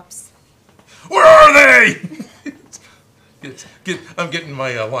love props. Where are they? I'm getting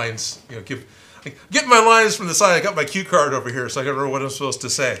my lines. You know, getting my lines from the side. I got my cue card over here, so I can remember what I'm supposed to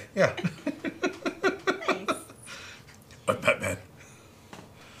say. Yeah. Nice. I'm Batman.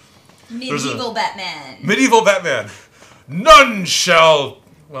 Medieval Batman. Medieval Batman. None shall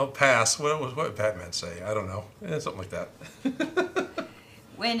pass. What did Batman say? I don't know. Something like that.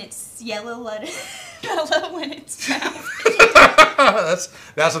 When it's yellow, let it yellow when it's brown.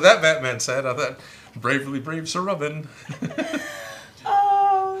 That's what that Batman said. I thought, bravely brave Sir Robin.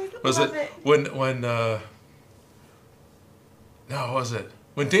 Oh, Was love it when no, was it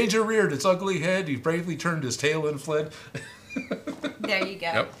when danger reared its ugly head, he bravely turned his tail and fled. There you go.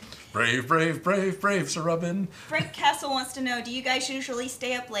 Yep. Brave, brave, brave, brave Sir Robin. Frank Castle wants to know, do you guys usually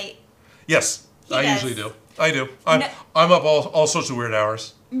stay up late? Yes, I does. usually do. I do. I'm No. I'm up all sorts of weird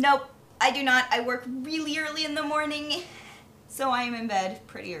hours. Nope, I do not. I work really early in the morning, so I am in bed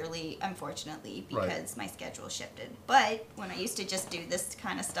pretty early, unfortunately, because my schedule shifted. But when I used to just do this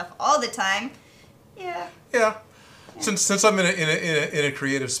kind of stuff all the time, yeah. Yeah. Since I'm in a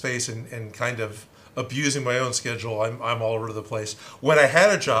creative space and kind of abusing my own schedule, I'm all over the place. When I had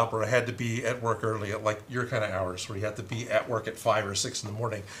a job where I had to be at work early at like your kind of hours, where you have to be at work at 5 or 6 in the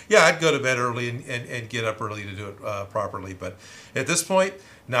morning, yeah, I'd go to bed early and get up early to do it properly. But at this point,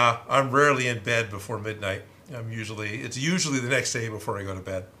 nah, I'm rarely in bed before midnight. It's usually the next day before I go to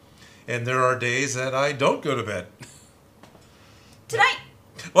bed. And there are days that I don't go to bed. Tonight.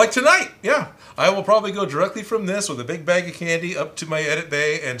 Like tonight, yeah. I will probably go directly from this with a big bag of candy up to my edit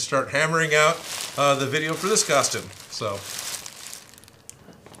bay and start hammering out the video for this costume. So,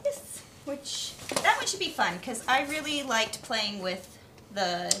 Yes, that one should be fun, because I really liked playing with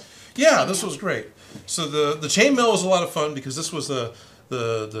the... yeah, this was great. So the chainmail was a lot of fun because this was it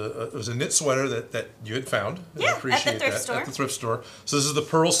was a knit sweater that you had found. Yeah, I appreciate at the thrift that. store. At the thrift store. So this is the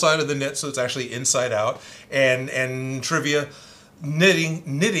purl side of the knit, so it's actually inside out. And trivia, knitting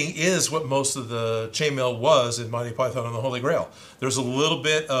is what most of the chainmail was in Monty Python and the Holy Grail. There's a little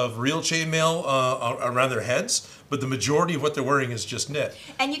bit of real chainmail around their heads, but the majority of what they're wearing is just knit.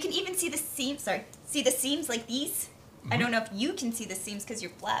 And you can even see the seams, see the seams like these? I don't know if you can see the seams because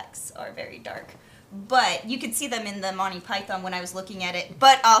your blacks are very dark. But you could see them in the Monty Python when I was looking at it.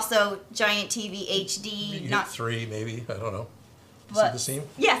 But also Giant TV HD. You Not hit 3 maybe, I don't know. But, see the seam?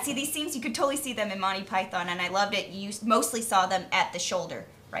 Yeah, see these seams? You could totally see them in Monty Python, and I loved it. You mostly saw them at the shoulder,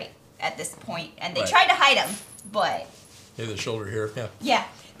 right? at this point, and they Right. tried to hide them, but Yeah, the shoulder here. Yeah. yeah,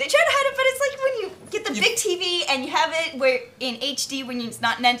 they tried to hide it. But it's like when you get the big TV and you have it where in HD, when it's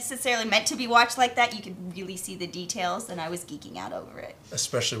not necessarily meant to be watched like that, you can really see the details, and I was geeking out over it.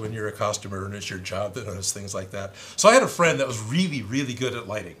 Especially when you're a costumer and it's your job to notice things like that. So I had a friend that was really, really good at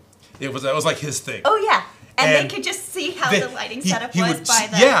lighting. That was like his thing. Oh yeah. And And they could just see how the lighting setup he was would- by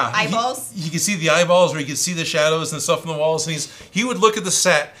the yeah, eyeballs. You could see the eyeballs, or you could see the shadows and stuff on the walls. And he would look at the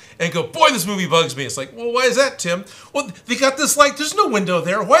set and go, "Boy, this movie bugs me." It's like, "Well, why is that, Tim?" "Well, they got this light. There's no window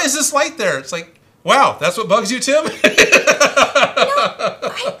there. Why is this light there?" It's like, "Wow, that's what bugs you, Tim."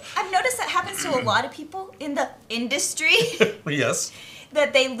 I've noticed that happens to a lot of people in the industry. Yes.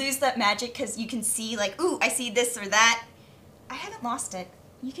 That they lose that magic because you can see, like, ooh, I see this or that. I haven't lost it.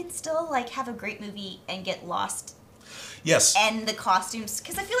 You can still, like, have a great movie and get lost Yes. in the costumes.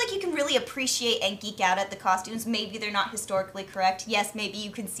 Because I feel like you can really appreciate and geek out at the costumes. Maybe they're not historically correct. Yes, maybe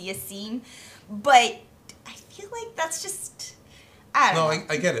you can see a seam. But I feel like that's just, I don't know.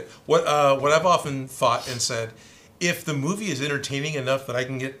 I get it. What I've often thought and said, if the movie is entertaining enough that I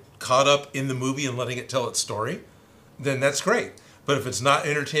can get caught up in the movie and letting it tell its story, then that's great. But if it's not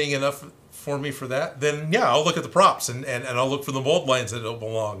entertaining enough for me for that, then yeah, I'll look at the props and I'll look for the mold lines that don't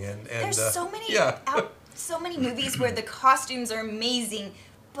belong. And There's so many yeah. so many movies where the costumes are amazing,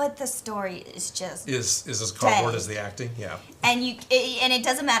 but the story is just is as cardboard dead. as the acting. Yeah. And it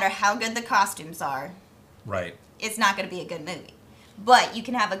doesn't matter how good the costumes are. Right. It's not going to be a good movie. But you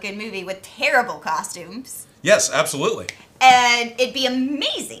can have a good movie with terrible costumes. Yes, absolutely. And it'd be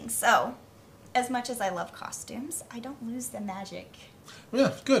amazing. So, as much as I love costumes, I don't lose the magic.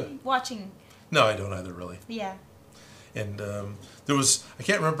 Yeah, good. Watching. No, I don't either, really. Yeah. And there was, I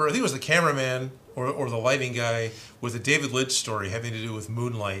can't remember, I think it was the cameraman or the lighting guy with a David Lynch story having to do with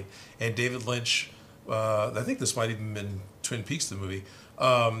Moonlight. And David Lynch, I think this might even been Twin Peaks, the movie,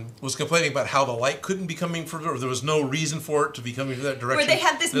 was complaining about how the light couldn't be coming from, or there was no reason for it to be coming from that direction. Where they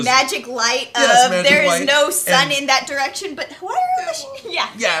have this There's- magic light of magic there is light, no sun and- in that direction, but why are the yeah.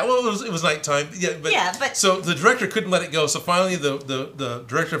 Yeah, well, it was nighttime. Yeah, but so the director couldn't let it go. So finally, the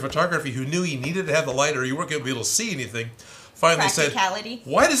director of photography, who knew he needed to have the light or you weren't going to be able to see anything, finally said, Practicality.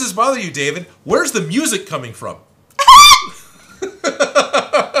 "Why does this bother you, David? Where's the music coming from?"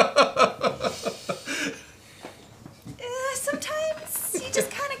 Sometimes you just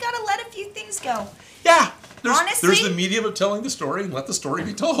kind of got to let a few things go. Yeah, Honestly- there's the medium of telling the story, and let the story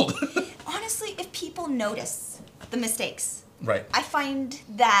be told. Honestly, if people notice the mistakes, Right. I find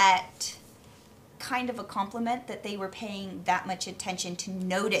that kind of a compliment that they were paying that much attention to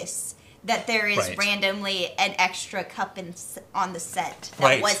notice that there is Right. randomly an extra cup on the set that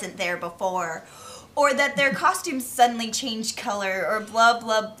Right. wasn't there before. Or that their costumes suddenly change color, or blah,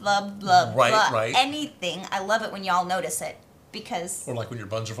 blah, blah, blah, Right, blah. right. Anything. I love it when y'all notice it. Because, Or like when your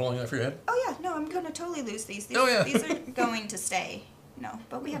buns are falling off your head. oh yeah, no, I'm going to totally lose these. Oh, yeah. These are going to stay. No,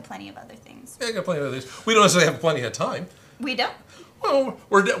 but we have plenty of other things. Yeah, I got plenty of these. We don't necessarily have plenty of time. We don't? Well,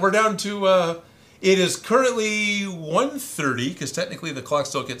 we're down to. It is currently 1:30 because technically the clock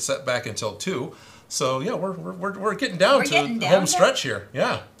still gets set back until 2. So yeah, we're getting down We're to getting the down home to- stretch here.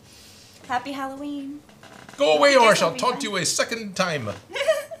 Yeah. Happy Halloween. Go away, You or I guys shall will be talk fine. to you a second time.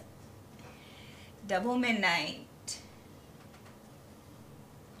 Double midnight.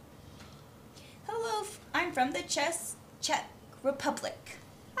 Hello, I'm from the Czech Republic.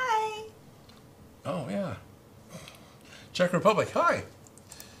 Hi. Oh yeah. Czech Republic. Hi.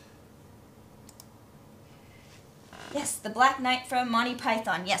 Yes, the Black Knight from Monty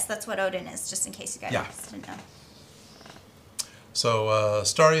Python. Yes, that's what Odin is, just in case you guys Yeah. didn't know. So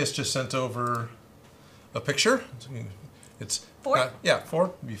Starius just sent over a picture. It's 4? yeah, 4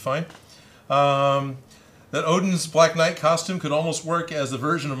 would be fine. That Odin's Black Knight costume could almost work as the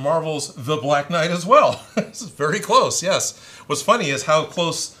version of Marvel's The Black Knight as well. This is very close, yes. What's funny is how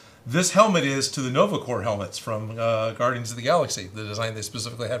close this helmet is to the Nova Corps helmets from Guardians of the Galaxy, the design they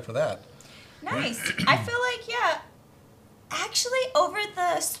specifically had for that. Nice. I feel like, yeah, actually, over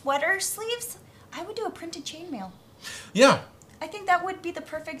the sweater sleeves, I would do a printed chainmail. Yeah, I think that would be the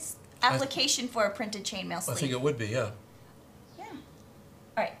perfect application for a printed chainmail sleeve. I think it would be, yeah. Yeah. All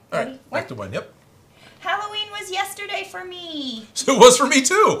right. All Ready? right, back to one, yep. Halloween was yesterday for me. So it was for me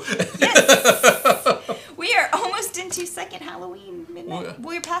too. Yes. We are almost into second Halloween midnight.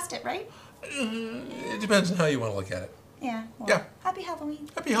 We're past it, right? It depends on how you want to look at it. Yeah. Well, Yeah. Happy Halloween.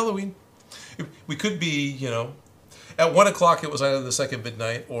 Happy Halloween. We could be, at 1 o'clock it was either the second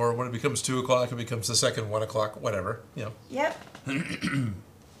midnight, or when it becomes 2 o'clock it becomes the second 1 o'clock, whatever. Yep.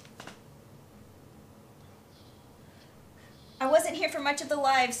 I wasn't here for much of the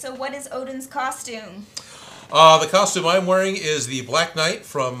live, so what is Odin's costume? The costume I'm wearing is the Black Knight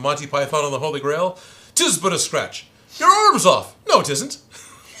from Monty Python and the Holy Grail. 'Tis but a scratch. Your arm's off. No, it isn't.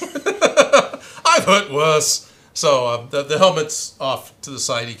 I've hurt worse. So the helmet's off to the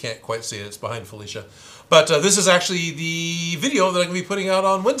side. You can't quite see it. It's behind Felicia. But this is actually the video that I'm going to be putting out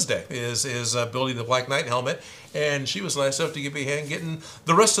on Wednesday, is building the Black Knight helmet. And she was nice enough to give me a hand getting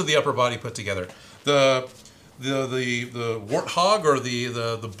the rest of the upper body put together. The warthog, or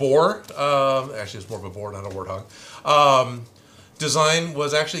the boar, actually it's more of a boar, not a warthog, design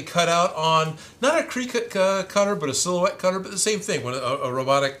was actually cut out on not a Cricut cutter, but a silhouette cutter, but the same thing, when a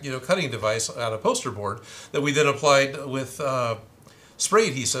robotic cutting device on a poster board that we then applied with spray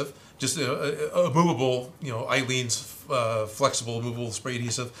adhesive, just a movable, Eileen's flexible movable spray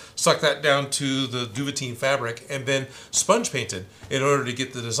adhesive, stuck that down to the duvetine fabric, and then sponge painted in order to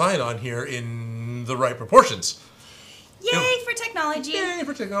get the design on here in the right proportions. Yay for technology. Yay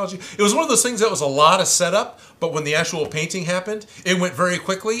for technology. It was one of those things that was a lot of setup, but when the actual painting happened, it went very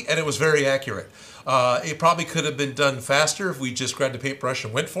quickly and it was very accurate. It probably could have been done faster if we just grabbed a paintbrush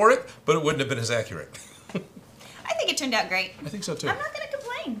and went for it, but it wouldn't have been as accurate. I think it turned out great. I think so too. I'm not going to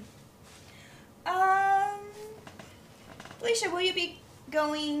complain. Felicia, will you be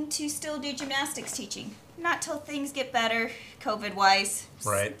going to still do gymnastics teaching? Not till things get better, COVID-wise.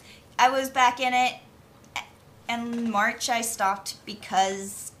 Right. I was back in it. In March, I stopped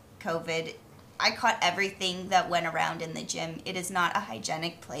because COVID. I caught everything that went around in the gym. It is not a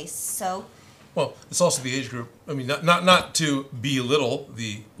hygienic place, so... Well, it's also the age group. I mean, not to belittle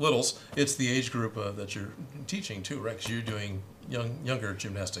the littles. It's the age group that you're teaching, too, right? Because you're doing younger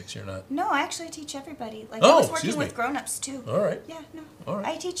gymnastics. You're not... No, I actually teach everybody. Like, Oh, I was working excuse me. with grown-ups, too. All right. Yeah, no. All right.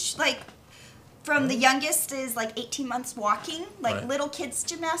 I teach, like... From the youngest is like 18 months walking, like Right. little kids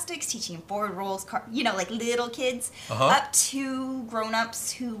gymnastics, teaching forward rolls, like little kids, Uh-huh. up to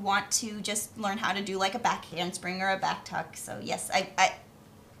grown-ups who want to just learn how to do like a back handspring or a back tuck. So yes,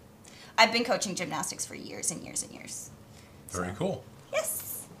 I've been coaching gymnastics for years and years and years. Very So, cool.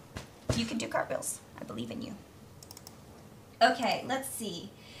 Yes, you can do cartwheels. I believe in you. Okay, let's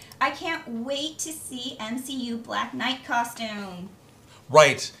see. I can't wait to see MCU Black Knight costume.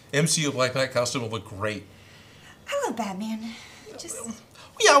 Right. MCU Black Knight costume will look great. I love Batman. Just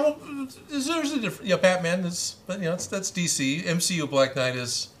Yeah, well, there's a different... Yeah, Batman is... But, that's DC. MCU Black Knight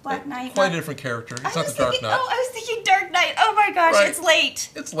is Black Knight, quite not- a different character. It's I not was the Dark thinking, Knight. Oh, I was thinking Dark Knight. Oh my gosh, Right. it's late.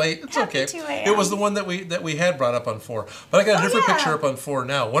 It's late. It's Happy okay. 2 a.m. It was the one that we had brought up on 4. But I got a different yeah. picture up on 4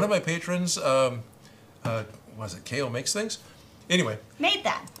 now. One of my patrons, was it K.O. Makes Things? Anyway, Made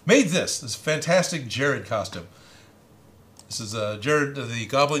that. made this fantastic Jared costume. This is Jared, the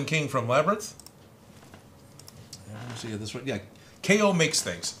Goblin King from Labyrinth. Let me see this one. Yeah, K.O. Makes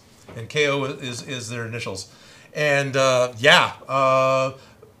Things. And K.O. is their initials. And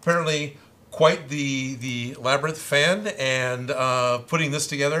apparently quite the Labyrinth fan, and putting this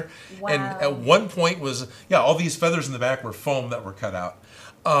together. Wow. And at one point was, all these feathers in the back were foam that were cut out.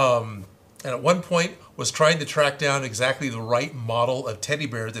 And at one point was trying to track down exactly the right model of teddy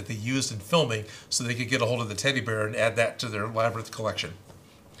bear that they used in filming so they could get a hold of the teddy bear and add that to their Labyrinth collection.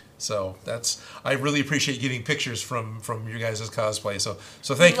 So I really appreciate getting pictures from your guys' cosplay. So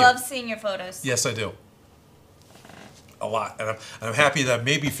thank you. Love seeing your photos. Yes, I do. A lot. And I'm happy that I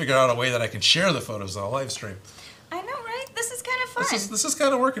maybe figured out a way that I can share the photos on a live stream. I know, right? This is kind of fun. This is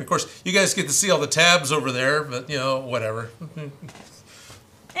kind of working. Of course, you guys get to see all the tabs over there, but whatever.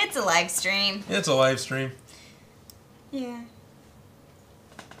 It's a live stream. It's a live stream. Yeah.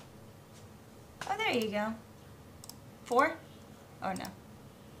 Oh, there you go. 4? Oh, no.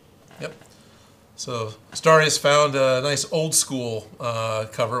 Yep. So Starry has found a nice old school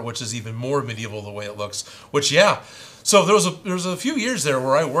cover, which is even more medieval the way it looks. Which, So there was a few years there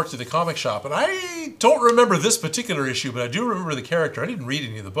where I worked at a comic shop, and I don't remember this particular issue, but I do remember the character. I didn't read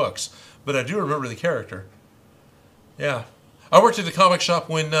any of the books, but I do remember the character. Yeah. I worked at a comic shop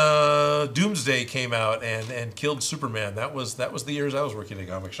when Doomsday came out and killed Superman. That was the years I was working at a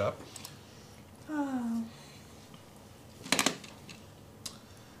comic shop. Oh.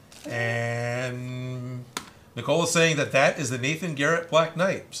 And Nicole is saying that is the Nathan Garrett Black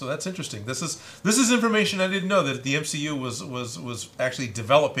Knight. So that's interesting. This is information I didn't know, that the MCU was actually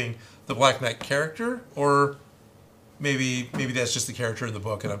developing the Black Knight character, or maybe that's just the character in the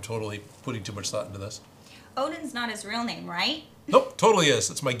book and I'm totally putting too much thought into this. Odin's not his real name, right? Nope, totally is.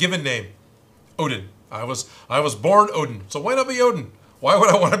 It's my given name. Odin. I was born Odin. So why not be Odin? Why would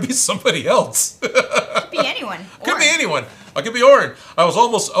I want to be somebody else? Could be anyone. Could be anyone. I could be Orin. I was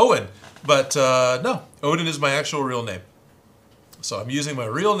almost Owen. But no, Odin is my actual real name. So I'm using my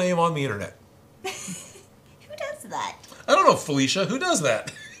real name on the internet. Who does that? I don't know, Felicia. Who does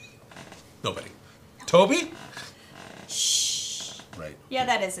that? Nobody. Toby? Shh. Right. Yeah,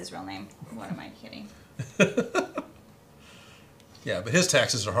 that is his real name. What am I kidding? Yeah, but his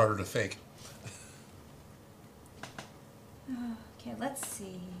taxes are harder to fake. Okay, let's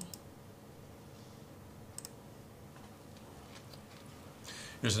see.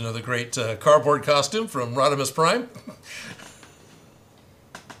 Here's another great cardboard costume from Rodimus Prime.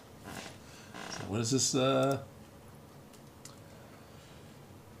 So what is this?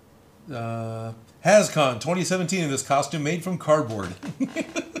 HasCon 2017 in this costume made from cardboard.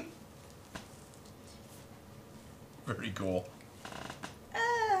 Very cool.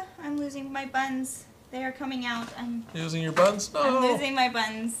 I'm losing my buns. They are coming out. I'm Using your buns? No. I'm losing my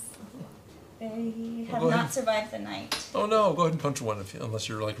buns. They have go ahead. not survived the night. Oh no, go ahead and punch one if you, unless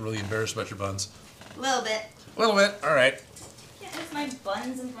you're like really embarrassed about your buns. A little bit. A little bit, all right. Can't use my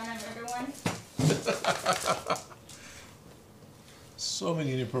buns in front of everyone. So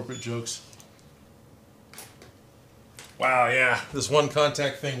many inappropriate jokes. Wow, yeah. This one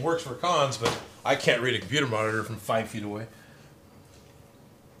contact thing works for cons, but I can't read a computer monitor from 5 feet away.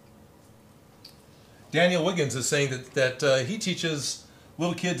 Daniel Wiggins is saying that he teaches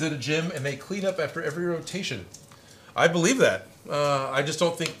little kids at a gym and they clean up after every rotation. I believe that. I just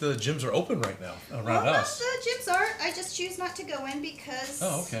don't think the gyms are open right now around us. The gyms are. I just choose not to go in because,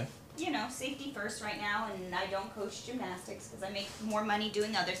 Oh, okay. you know, safety first right now, and I don't coach gymnastics because I make more money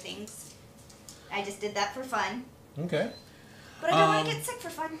doing other things. I just did that for fun. Okay. But I don't want to get sick for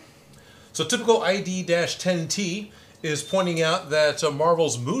fun. So typical ID-10T is pointing out that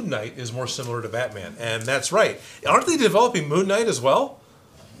Marvel's Moon Knight is more similar to Batman, and that's right. Aren't they developing Moon Knight as well?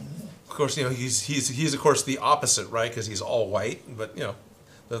 Of course, you know he's of course the opposite, right? Because he's all white, but you know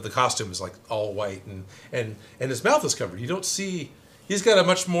the costume is like all white, and his mouth is covered. You don't see. He's got a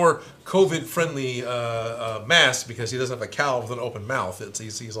much more COVID-friendly mask because he doesn't have a cowl with an open mouth.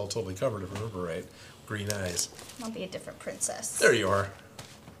 He's all totally covered, if I remember right. Green eyes. I'll be a different princess. There you are.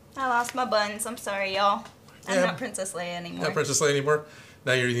 I lost my buns. I'm sorry, y'all. I'm Yeah. not Princess Leia anymore. Not Princess Leia anymore.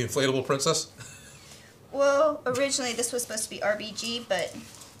 Now you're the inflatable princess. Well, originally this was supposed to be RBG, but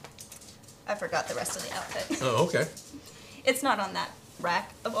I forgot the rest of the outfit. Oh, okay. It's not on that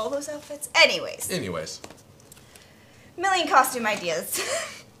rack of all those outfits. Anyways, million costume ideas.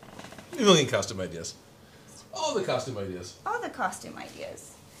 A million costume ideas. All the costume ideas. All the costume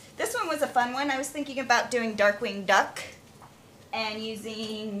ideas. This one was a fun one. I was thinking about doing Darkwing Duck and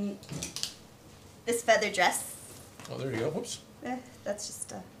using this feather dress. Oh, there you go. Whoops. That's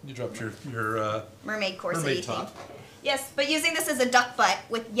just a You dropped your mermaid corset mermaid thing. top. Yes, but using this as a duck butt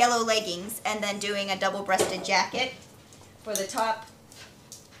with yellow leggings and then doing a double-breasted jacket for the top.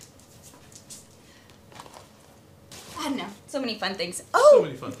 I don't know. So many fun things. Oh! So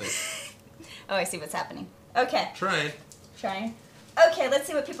many fun things. Oh, I see what's happening. Okay. Trying. Okay, let's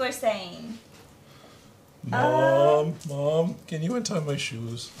see what people are saying. Mom, can you untie my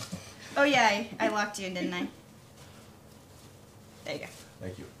shoes? Oh yeah, I locked you in, didn't I? There you go.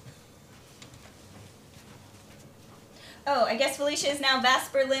 Thank you. Oh, I guess Felicia is now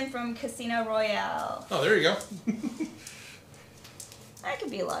Vasper Lim from Casino Royale. Oh, there you go. I could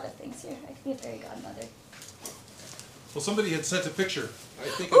be a lot of things here. I could be a fairy godmother. Well, somebody had sent a picture. I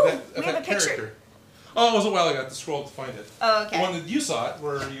think Ooh, of that, we of have that a picture? character. Oh, it was a while ago. I had to scroll to find it. Oh, okay. The one that you saw it,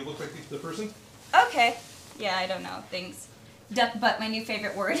 where you look like the person. Okay. Yeah, I don't know things. Duck butt, my new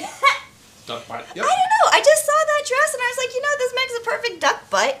favorite word. Duck butt. I Yep. don't know. I just saw that dress and I was like, you know, this makes a perfect duck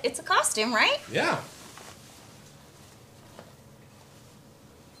butt. It's a costume, right? Yeah.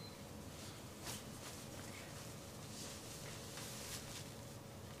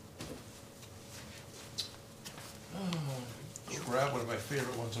 Let's grab one of my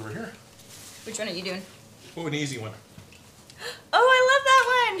favorite ones over here. Which one are you doing? Oh, an easy one. Oh, I love that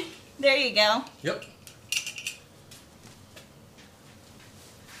one. There you go. Yep.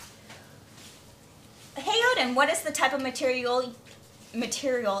 Hey Odin, what is the type of material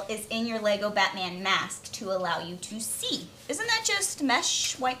is in your Lego Batman mask to allow you to see? Isn't that just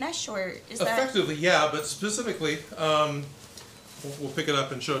mesh, white mesh, or is that... Effectively, yeah, but specifically, we'll pick it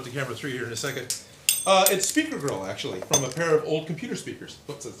up and show it to camera 3 here in a second. It's speaker grill, actually, from a pair of old computer speakers.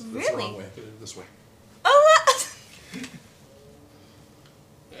 Whoops, that's the Really? wrong way. Put it this way. Oh,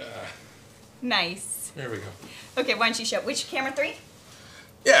 nice. There we go. Okay, why don't you show which camera 3?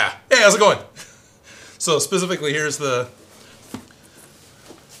 Yeah. Hey, how's it going? So specifically, here's the...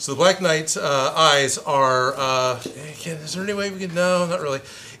 So the Black Knight's eyes are... is there any way we can... No, not really.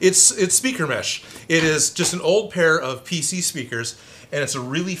 It's speaker mesh. It is just an old pair of PC speakers, and it's a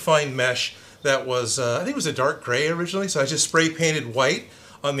really fine mesh that was... I think it was a dark gray originally, so I just spray painted white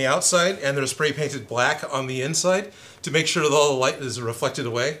on the outside, and they're spray painted black on the inside to make sure that all the light is reflected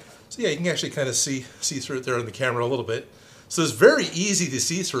away. So yeah, you can actually kind of see through it there on the camera a little bit. So it's very easy to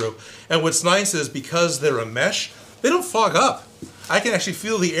see through. And what's nice is because they're a mesh, they don't fog up. I can actually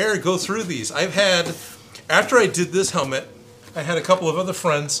feel the air go through these. I've had, after I did this helmet, I had a couple of other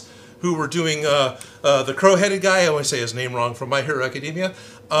friends who were doing the crow-headed guy. I always say his name wrong, from My Hero Academia.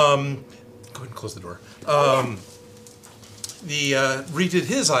 Go ahead and close the door. Redid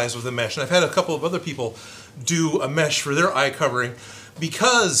his eyes with a mesh, and I've had a couple of other people do a mesh for their eye covering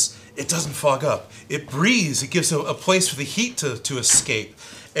because it doesn't fog up. It breathes. It gives a place for the heat to escape,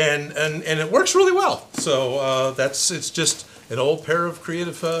 and it works really well. So it's just an old pair of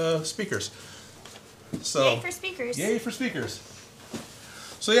creative speakers. So Yay for speakers. Yay for speakers.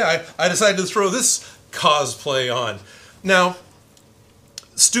 So yeah, I decided to throw this cosplay on. Now,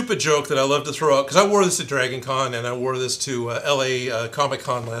 stupid joke that I love to throw out, because I wore this to Dragon Con and I wore this to LA Comic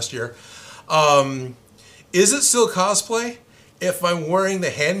Con last year. Is it still cosplay if I'm wearing the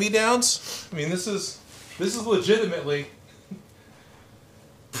hand-me-downs? I mean, this is legitimately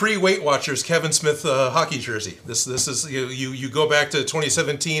pre-Weight Watchers Kevin Smith hockey jersey. This is you go back to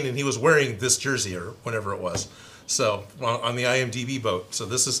 2017 and he was wearing this jersey or whenever it was. So on the IMDb boat. So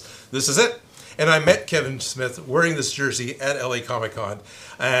this is it. And I met Kevin Smith wearing this jersey at LA Comic Con,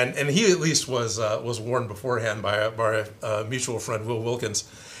 and he at least was worn beforehand by a mutual friend, Will Wilkins,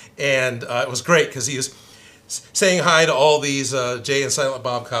 and it was great because he was saying hi to all these Jay and Silent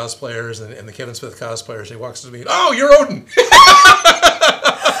Bob cosplayers and the Kevin Smith cosplayers. He walks to me, "Oh, you're Odin." He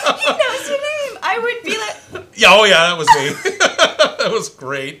knows your name. I would be like, Yeah, oh yeah, that was me. That was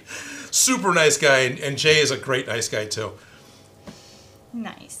great. Super nice guy, and Jay is a great nice guy too.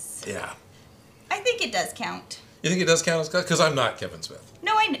 nice. Yeah. I think it does count. You think it does count as cosplay? Because I'm not Kevin Smith.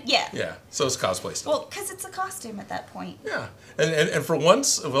 No, yeah. Yeah, so it's cosplay stuff. Well, because it's a costume at that point. Yeah, and for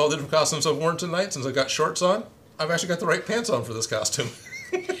once, of all the different costumes I've worn tonight, since I've got shorts on, I've actually got the right pants on for this costume.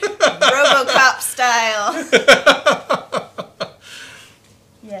 RoboCop style.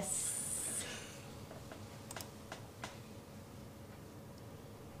 Yes.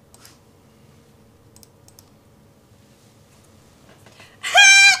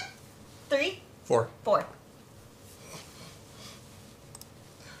 Three? Four.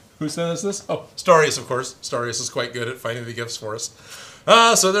 Who sent us this? Oh, Starius, of course. Starius is quite good at finding the gifts for us.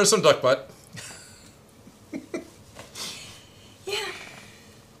 So there's some duck butt. Yeah.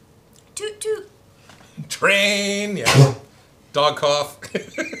 Toot toot. Train, yeah. Dog cough.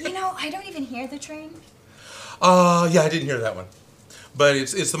 You know, I don't even hear the train. Yeah, I didn't hear that one. But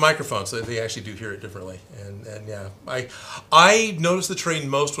it's the microphone, so they actually do hear it differently. And yeah, I notice the train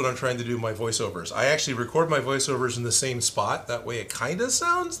most when I'm trying to do my voiceovers. I actually record my voiceovers in the same spot. That way it kind of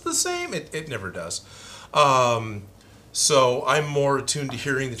sounds the same. It never does. So I'm more attuned to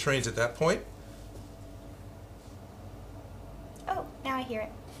hearing the trains at that point. Oh, now I hear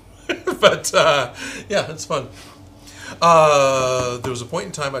it. But yeah, it's fun. There was a point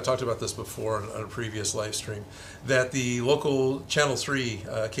in time, I talked about this before on a previous live stream, that the local Channel 3,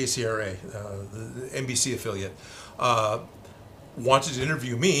 KCRA, the NBC affiliate, wanted to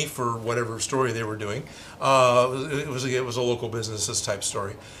interview me for whatever story they were doing. It was a local businesses type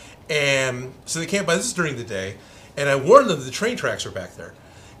story. And so they came by, this is during the day, and I warned them that the train tracks are back there.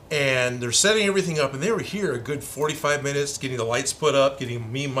 And they're setting everything up, and they were here a good 45 minutes, getting the lights put up, getting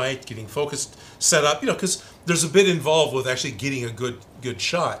me mic'd, getting focus set up, because there's a bit involved with actually getting a good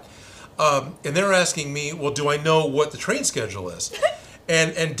shot. And they're asking me, well, do I know what the train schedule is?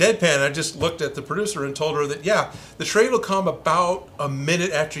 And deadpan, I just looked at the producer and told her that, yeah, the train will come about a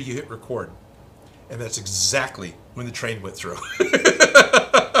minute after you hit record. And that's exactly when the train went through.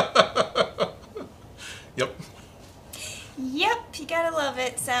 Yep. Yep, you gotta love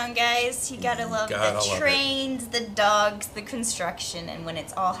it, sound guys. You gotta love the trains, the dogs, the construction, and when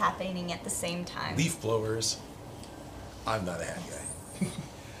it's all happening at the same time. Leaf blowers. I'm not a hat guy.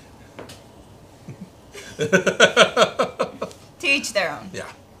 To each their own.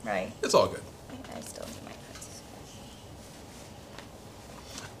 Yeah. Right. It's all good. I still need my cuts.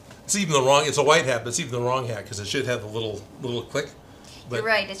 It's even the wrong. It's a white hat, but it's even the wrong hat because it should have the little click. But, You're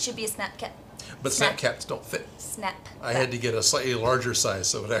right. It should be a snap cap. But snap caps don't fit. Snap. I had to get a slightly larger size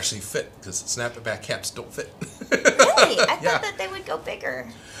so it would actually fit because snap-back caps don't fit. Really? I thought that they would go bigger.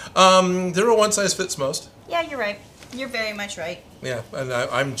 They're a one size fits most. Yeah, you're right. You're very much right. Yeah, and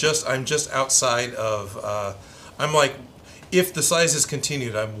I'm just outside of. I'm like, if the sizes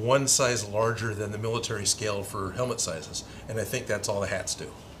continued, I'm one size larger than the military scale for helmet sizes, and I think that's all the hats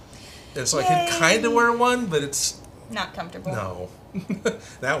do. And so I can kind of wear one, but it's not comfortable. No,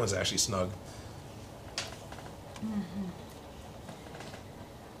 that one's actually snug.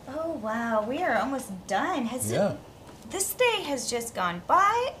 Oh, wow. We are almost done. This day has just gone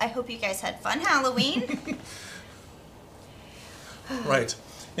by. I hope you guys had fun Halloween. Right.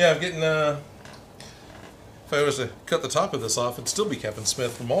 Yeah, I'm getting, if I was to cut the top of this off, it'd still be Kevin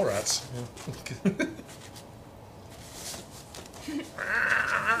Smith from Mallrats.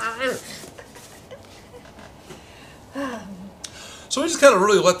 Yeah. So we just kind of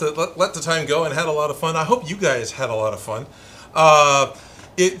really let the time go and had a lot of fun. I hope you guys had a lot of fun.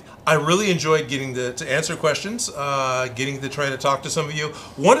 I really enjoyed getting to answer questions, getting to try to talk to some of you.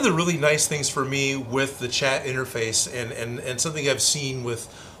 One of the really nice things for me with the chat interface and something I've seen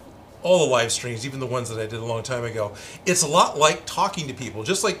with all the live streams, even the ones that I did a long time ago, it's a lot like talking to people.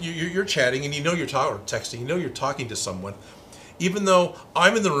 Just like you're chatting and you know you're talking, or texting, you know you're talking to someone. Even though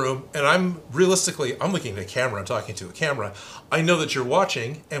I'm in the room and I'm looking at a camera, I'm talking to a camera, I know that you're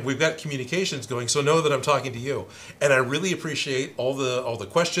watching and we've got communications going, so know that I'm talking to you. And I really appreciate all the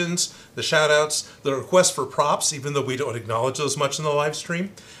questions, the shout outs, the requests for props, even though we don't acknowledge those much in the live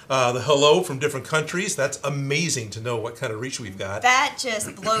stream. The hello from different countries, that's amazing to know what kind of reach we've got. That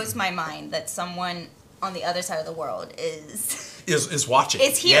just blows my mind that someone on the other side of the world is watching.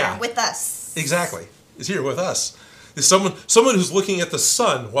 Is here with us. Exactly. Is here with us. Is someone who's looking at the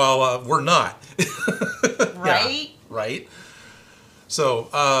sun while we're not. Right? Yeah, right? So,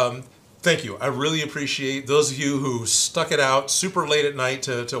 thank you. I really appreciate those of you who stuck it out super late at night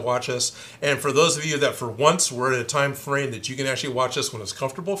to watch us. And for those of you that for once were at a time frame that you can actually watch us when it's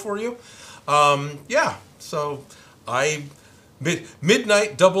comfortable for you. Yeah, so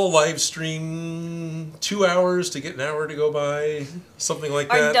midnight double live stream, 2 hours to get an hour to go by, something like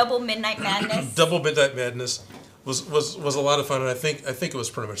that. Our double midnight madness. Double midnight madness. Was a lot of fun, and I think it was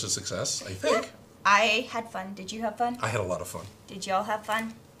pretty much a success. I think. Yeah. I had fun. Did you have fun? I had a lot of fun. Did y'all have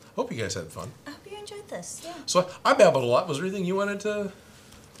fun? Hope you guys had fun. I hope you enjoyed this. Yeah. So I babbled a lot. Was there anything you wanted to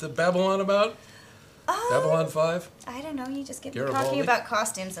babble on about? Babylon 5? I don't know. You just get me Garibaldi? talking about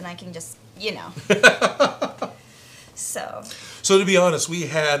costumes, and I can just, So to be honest, we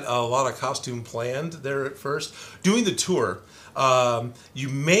had a lot of costume planned there at first. Doing the tour, you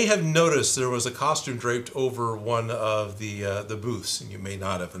may have noticed there was a costume draped over one of the booths, and you may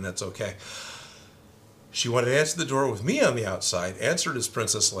not have, and that's okay. She wanted to answer the door with me on the outside, answered as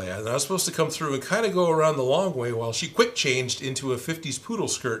Princess Leia, and I was supposed to come through and kind of go around the long way while she quick changed into a 50s poodle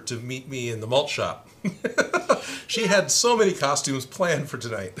skirt to meet me in the malt shop. She had so many costumes planned for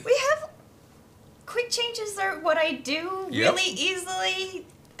tonight. we have quick changes are what I do really easily.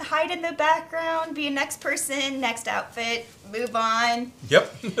 Hide in the background, be a next person, next outfit, move on.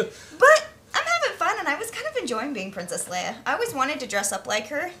 Yep. But I'm having fun, and I was kind of enjoying being Princess Leia. I always wanted to dress up like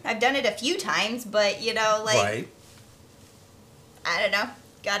her. I've done it a few times, but, Right. I don't know.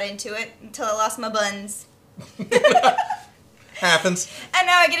 Got into it until I lost my buns. Happens. And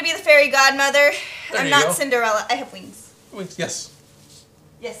now I get to be the fairy godmother. There I'm you not go. Cinderella. I have wings. Yes.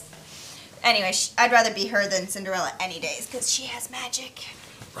 Yes. Anyway, I'd rather be her than Cinderella any days, because she has magic.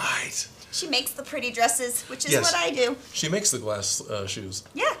 Right. She makes the pretty dresses, which is Yes. what I do. She makes the glass shoes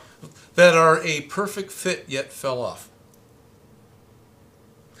Yeah. that are a perfect fit yet fell off.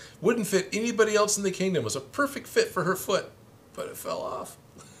 Wouldn't fit anybody else in the kingdom. Was a perfect fit for her foot, but it fell off.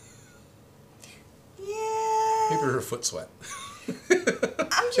 Yeah. Maybe her foot sweat. I'm It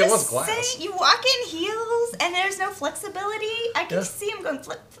was just glass. saying, you walk in heels and there's no flexibility. I can Yeah. see him going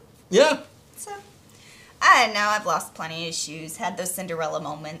flip. Yeah. So, I don't know. I've lost plenty of shoes, had those Cinderella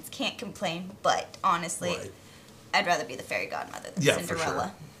moments. Can't complain, but honestly, Right. I'd rather be the fairy godmother than Yeah, for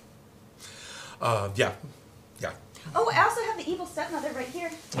Cinderella. Yeah. Yeah. Oh, I also have the evil stepmother right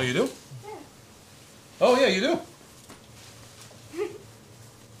here. Oh, you do? Yeah. Oh, yeah, you do.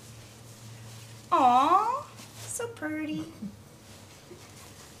 Aww, so pretty.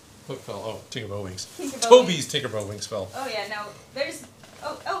 What fell? Oh, Tinkerbell wings. Tinkerbell Toby's Tinkerbell wings fell. Oh yeah, no, there's.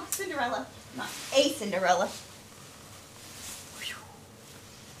 Oh, Cinderella, not a Cinderella.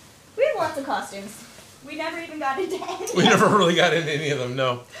 We have lots of costumes. We never even got into any. We never really got into any of them.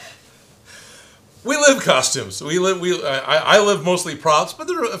 No. We live costumes. I live mostly props, but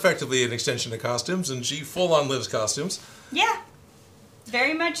they're effectively an extension of costumes, and she full on lives costumes. Yeah,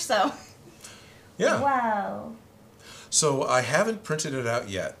 very much so. Yeah. Wow. So I haven't printed it out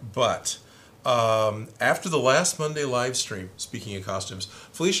yet, but after the last Monday live stream, speaking of costumes,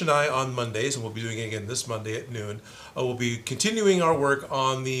 Felicia and I on Mondays, and we'll be doing it again this Monday at noon, we'll be continuing our work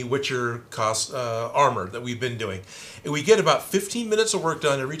on the Witcher armor that we've been doing. And we get about 15 minutes of work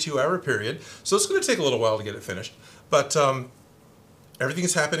done every 2-hour period, so it's going to take a little while to get it finished. But everything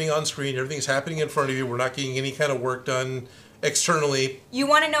is happening on screen, everything is happening in front of you. We're not getting any kind of work done externally. You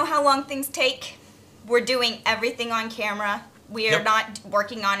want to know how long things take? We're doing everything on camera. We are not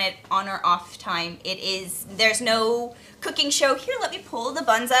working on it on our off time. There's no cooking show. Here, let me pull the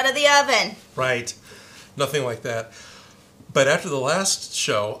buns out of the oven. Right. Nothing like that. But after the last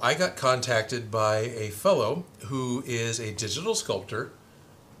show, I got contacted by a fellow who is a digital sculptor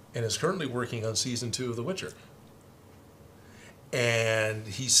and is currently working on season 2 of The Witcher. And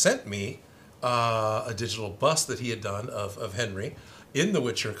he sent me a digital bust that he had done of Henry in the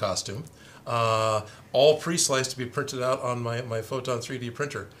Witcher costume, all pre-sliced to be printed out on my Photon 3D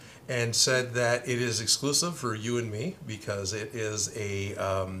printer, and said that it is exclusive for you and me because it is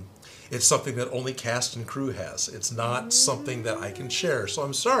it's something that only cast and crew has. It's not something that I can share. So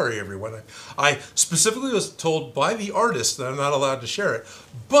I'm sorry, everyone. I specifically was told by the artist that I'm not allowed to share it,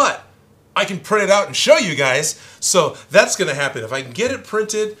 but I can print it out and show you guys. So that's going to happen. If I can get it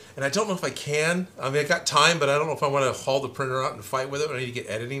printed, and I don't know if I can. I mean, I got time, but I don't know if I want to haul the printer out and fight with it. I need to get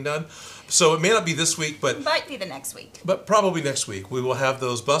editing done. So it may not be this week, but... Might be the next week. But probably next week. We will have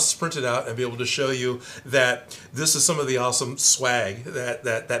those busts printed out and be able to show you that this is some of the awesome swag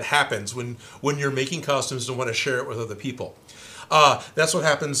that happens when you're making costumes and want to share it with other people. That's what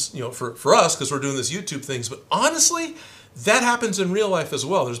happens, for us, because we're doing this YouTube things. But honestly... that happens in real life as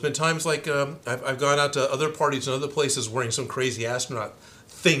well. There's been times like I've gone out to other parties and other places wearing some crazy astronaut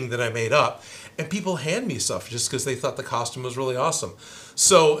thing that I made up, and people hand me stuff just because they thought the costume was really awesome.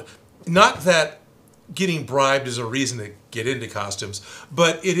 So not that getting bribed is a reason to get into costumes,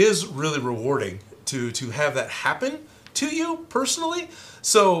 but it is really rewarding to have that happen to you personally.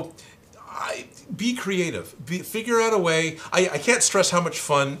 So be creative. Figure out a way. I can't stress how much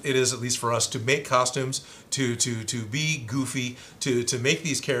fun it is, at least for us, to make costumes, to be goofy, to make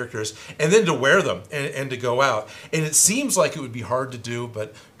these characters, and then to wear them and to go out. And it seems like it would be hard to do,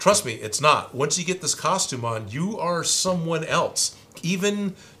 but trust me, it's not. Once you get this costume on, you are someone else,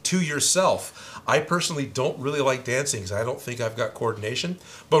 even to yourself. I personally don't really like dancing because I don't think I've got coordination.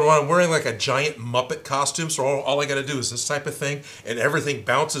 But when I'm wearing like a giant Muppet costume, so all I got to do is this type of thing, and everything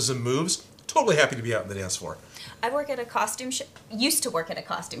bounces and moves, totally happy to be out on the dance floor. I work at a costume shop. Used to work at a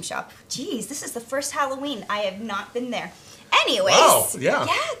costume shop. Geez, this is the first Halloween. I have not been there. Anyways. Wow, yeah.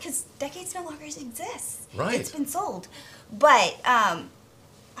 Yeah, because Decades no longer exists. Right. It's been sold. But,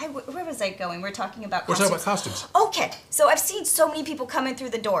 where was I going? We're talking about costumes. We're talking about costumes. Okay, so I've seen so many people coming through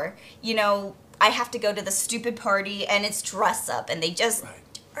the door. I have to go to the stupid party, and it's dress up, and they just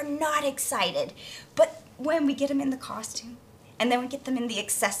are not excited. But when we get them in the costume, and then we get them in the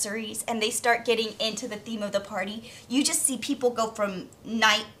accessories, and they start getting into the theme of the party, you just see people go from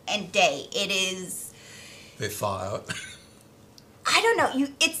night and day. It is... They thaw out. I don't know.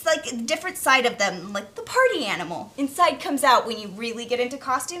 It's like a different side of them, like the party animal. Inside comes out when you really get into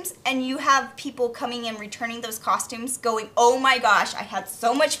costumes, and you have people coming in, returning those costumes, going, oh my gosh, I had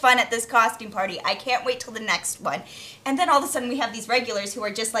so much fun at this costume party. I can't wait till the next one. And then all of a sudden we have these regulars who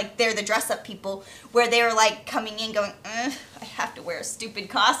are just like, they're the dress-up people, where they're like coming in going, I have to wear a stupid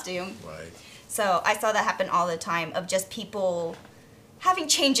costume. Right. So I saw that happen all the time, of just people having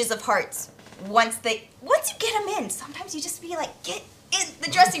changes of hearts. Once you get them in, sometimes you just be like, get in the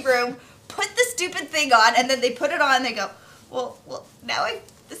dressing room, put the stupid thing on, and then they put it on, and they go, well, now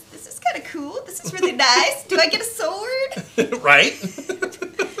this is kind of cool. This is really nice. Do I get a sword? Right.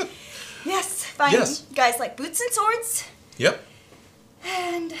 Yes, fine. Yes. Guys like boots and swords. Yep.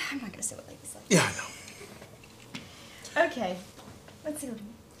 And I'm not going to say what ladies like. Yeah, I know. Okay. Let's see.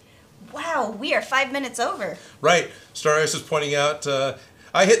 Wow, we are 5 minutes over. Right. Star Ice is pointing out,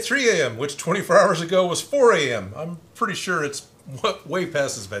 I hit 3 a.m., which 24 hours ago was 4 a.m. I'm pretty sure it's way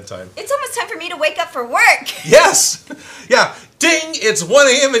past his bedtime. It's almost time for me to wake up for work. Yes! Yeah. Ding! It's 1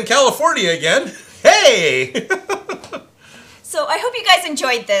 a.m. in California again. Hey! So I hope you guys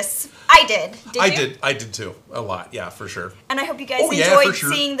enjoyed this. I did. Did you? I did too. A lot. Yeah, for sure. And I hope you guys yeah, enjoyed for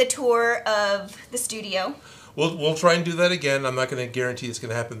sure. seeing the tour of the studio. We'll try and do that again. I'm not going to guarantee it's going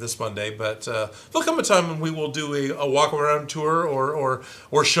to happen this Monday, but there'll come a time when we will do a walk around tour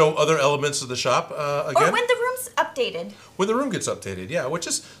or show other elements of the shop again. Or when the room's updated. When the room gets updated, yeah, which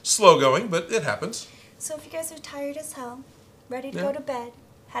is slow going, but it happens. So if you guys are tired as hell, ready to go to bed,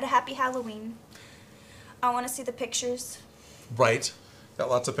 had a happy Halloween, I want to see the pictures. Right. Got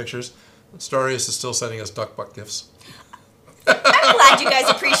lots of pictures. Starius is still sending us duck butt gifts. I'm glad you guys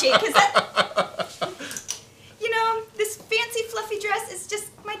appreciate it, because this fancy fluffy dress is just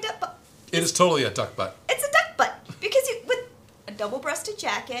my duck butt. It is totally a duck butt. It's a duck butt, because with a double-breasted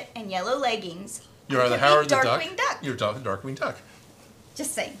jacket and yellow leggings, You are the Howard the Duck. Darkwing Duck. You're Darkwing Duck.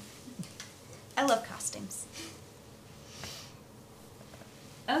 Just saying. I love costumes.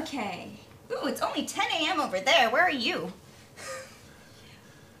 Okay. Ooh, it's only 10 a.m. over there. Where are you?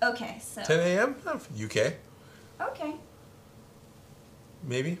 Okay, so... 10 a.m. UK. Okay.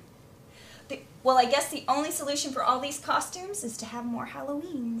 maybe. Well, I guess the only solution for all these costumes is to have more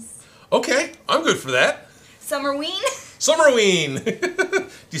Halloweens. Okay, I'm good for that. Summerween? Summerween!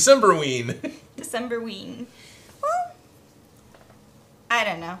 Decemberween. Decemberween. Well, I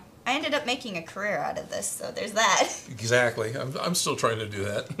don't know. I ended up making a career out of this, so there's that. Exactly. I'm still trying to do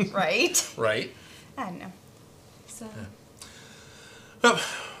that. Right? Right. I don't know. So... Well,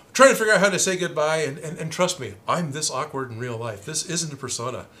 trying to figure out how to say goodbye, and trust me, I'm this awkward in real life. This isn't a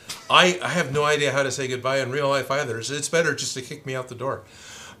persona. I have no idea how to say goodbye in real life either. So it's better just to kick me out the door.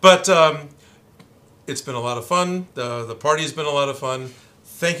 But it's been a lot of fun. The party's been a lot of fun.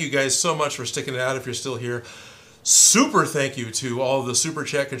 Thank you guys so much for sticking it out if you're still here. Super thank you to all the Super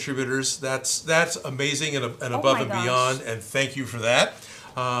Chat contributors. That's amazing and above and beyond, and thank you for that.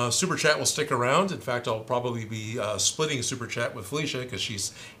 Super Chat will stick around. In fact, I'll probably be splitting Super Chat with Felicia because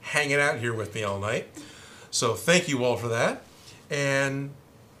she's hanging out here with me all night. So thank you all for that. And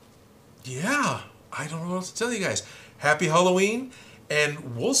yeah, I don't know what else to tell you guys. Happy Halloween,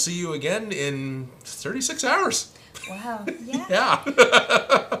 and we'll see you again in 36 hours. Wow. Yeah.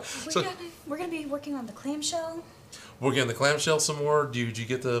 Yeah. We're gonna be working on the clamshell. Working on the clamshell some more. Did you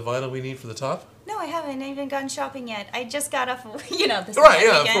get the vinyl we need for the top? No, I haven't even gone shopping yet. I just got off of, this Right,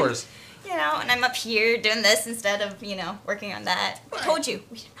 yeah, weekend, of course. And I'm up here doing this instead of, working on that. Right. I told you,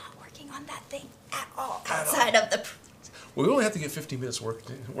 we're not working on that thing at all outside of the... We only have to get 15 minutes work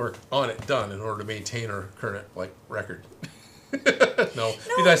on it done in order to maintain our current record. No,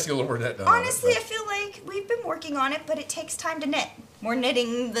 it'd be nice to get a little more net done. Honestly, I feel like we've been working on it, but it takes time to knit. We're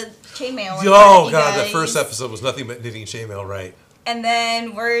knitting the chainmail. Oh God, the first episode was nothing but knitting chainmail, right? And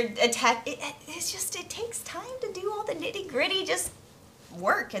then we're attacked. It takes time to do all the nitty gritty, just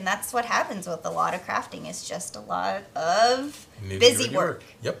work, and that's what happens with a lot of crafting. It's just a lot of busy work.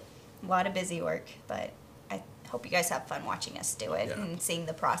 Yep. A lot of busy work, but I hope you guys have fun watching us do it and seeing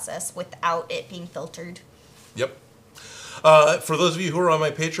the process without it being filtered. Yep. For those of you who are on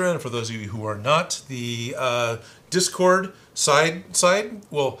my Patreon, and for those of you who are not, the Discord side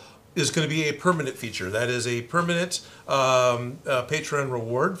is going to be a permanent feature. That is a permanent Patreon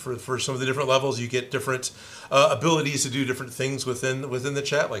reward for some of the different levels. You get different abilities to do different things within the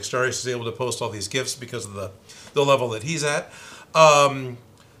chat. Like Starius is able to post all these gifts because of the level that he's at.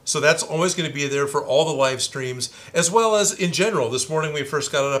 So that's always going to be there for all the live streams, as well as in general. This morning when we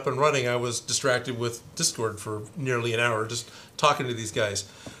first got it up and running, I was distracted with Discord for nearly an hour just talking to these guys.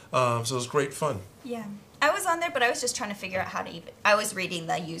 So it was great fun. Yeah. I was on there, but I was just trying to figure out how to I was reading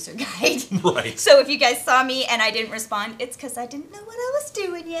the user guide. Right. So if you guys saw me and I didn't respond, it's because I didn't know what I was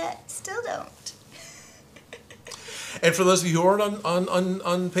doing yet. Still don't. And for those of you who aren't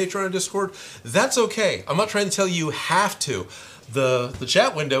on Patreon or Discord, that's okay. I'm not trying to tell you you have to. The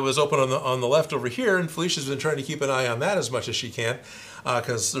chat window is open on the left over here, and Felicia's been trying to keep an eye on that as much as she can,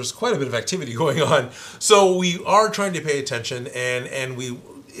 because there's quite a bit of activity going on. So we are trying to pay attention, and we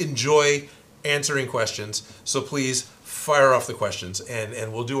enjoy answering questions. So please fire off the questions,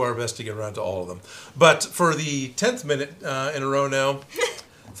 and we'll do our best to get around to all of them. But for the 10th minute in a row now,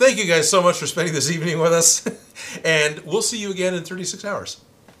 thank you guys so much for spending this evening with us, and we'll see you again in 36 hours.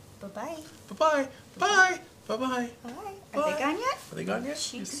 Bye-bye. Bye-bye. Bye. Bye-bye. Bye. Are they gone yet? Are they gone yet?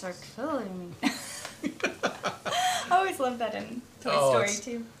 Cheeks are killing me. I always love that in Toy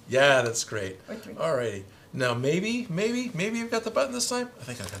Story 2. Yeah, that's great. Or 3. Alrighty. Now maybe I've got the button this time. I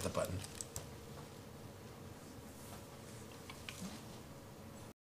think I got the button.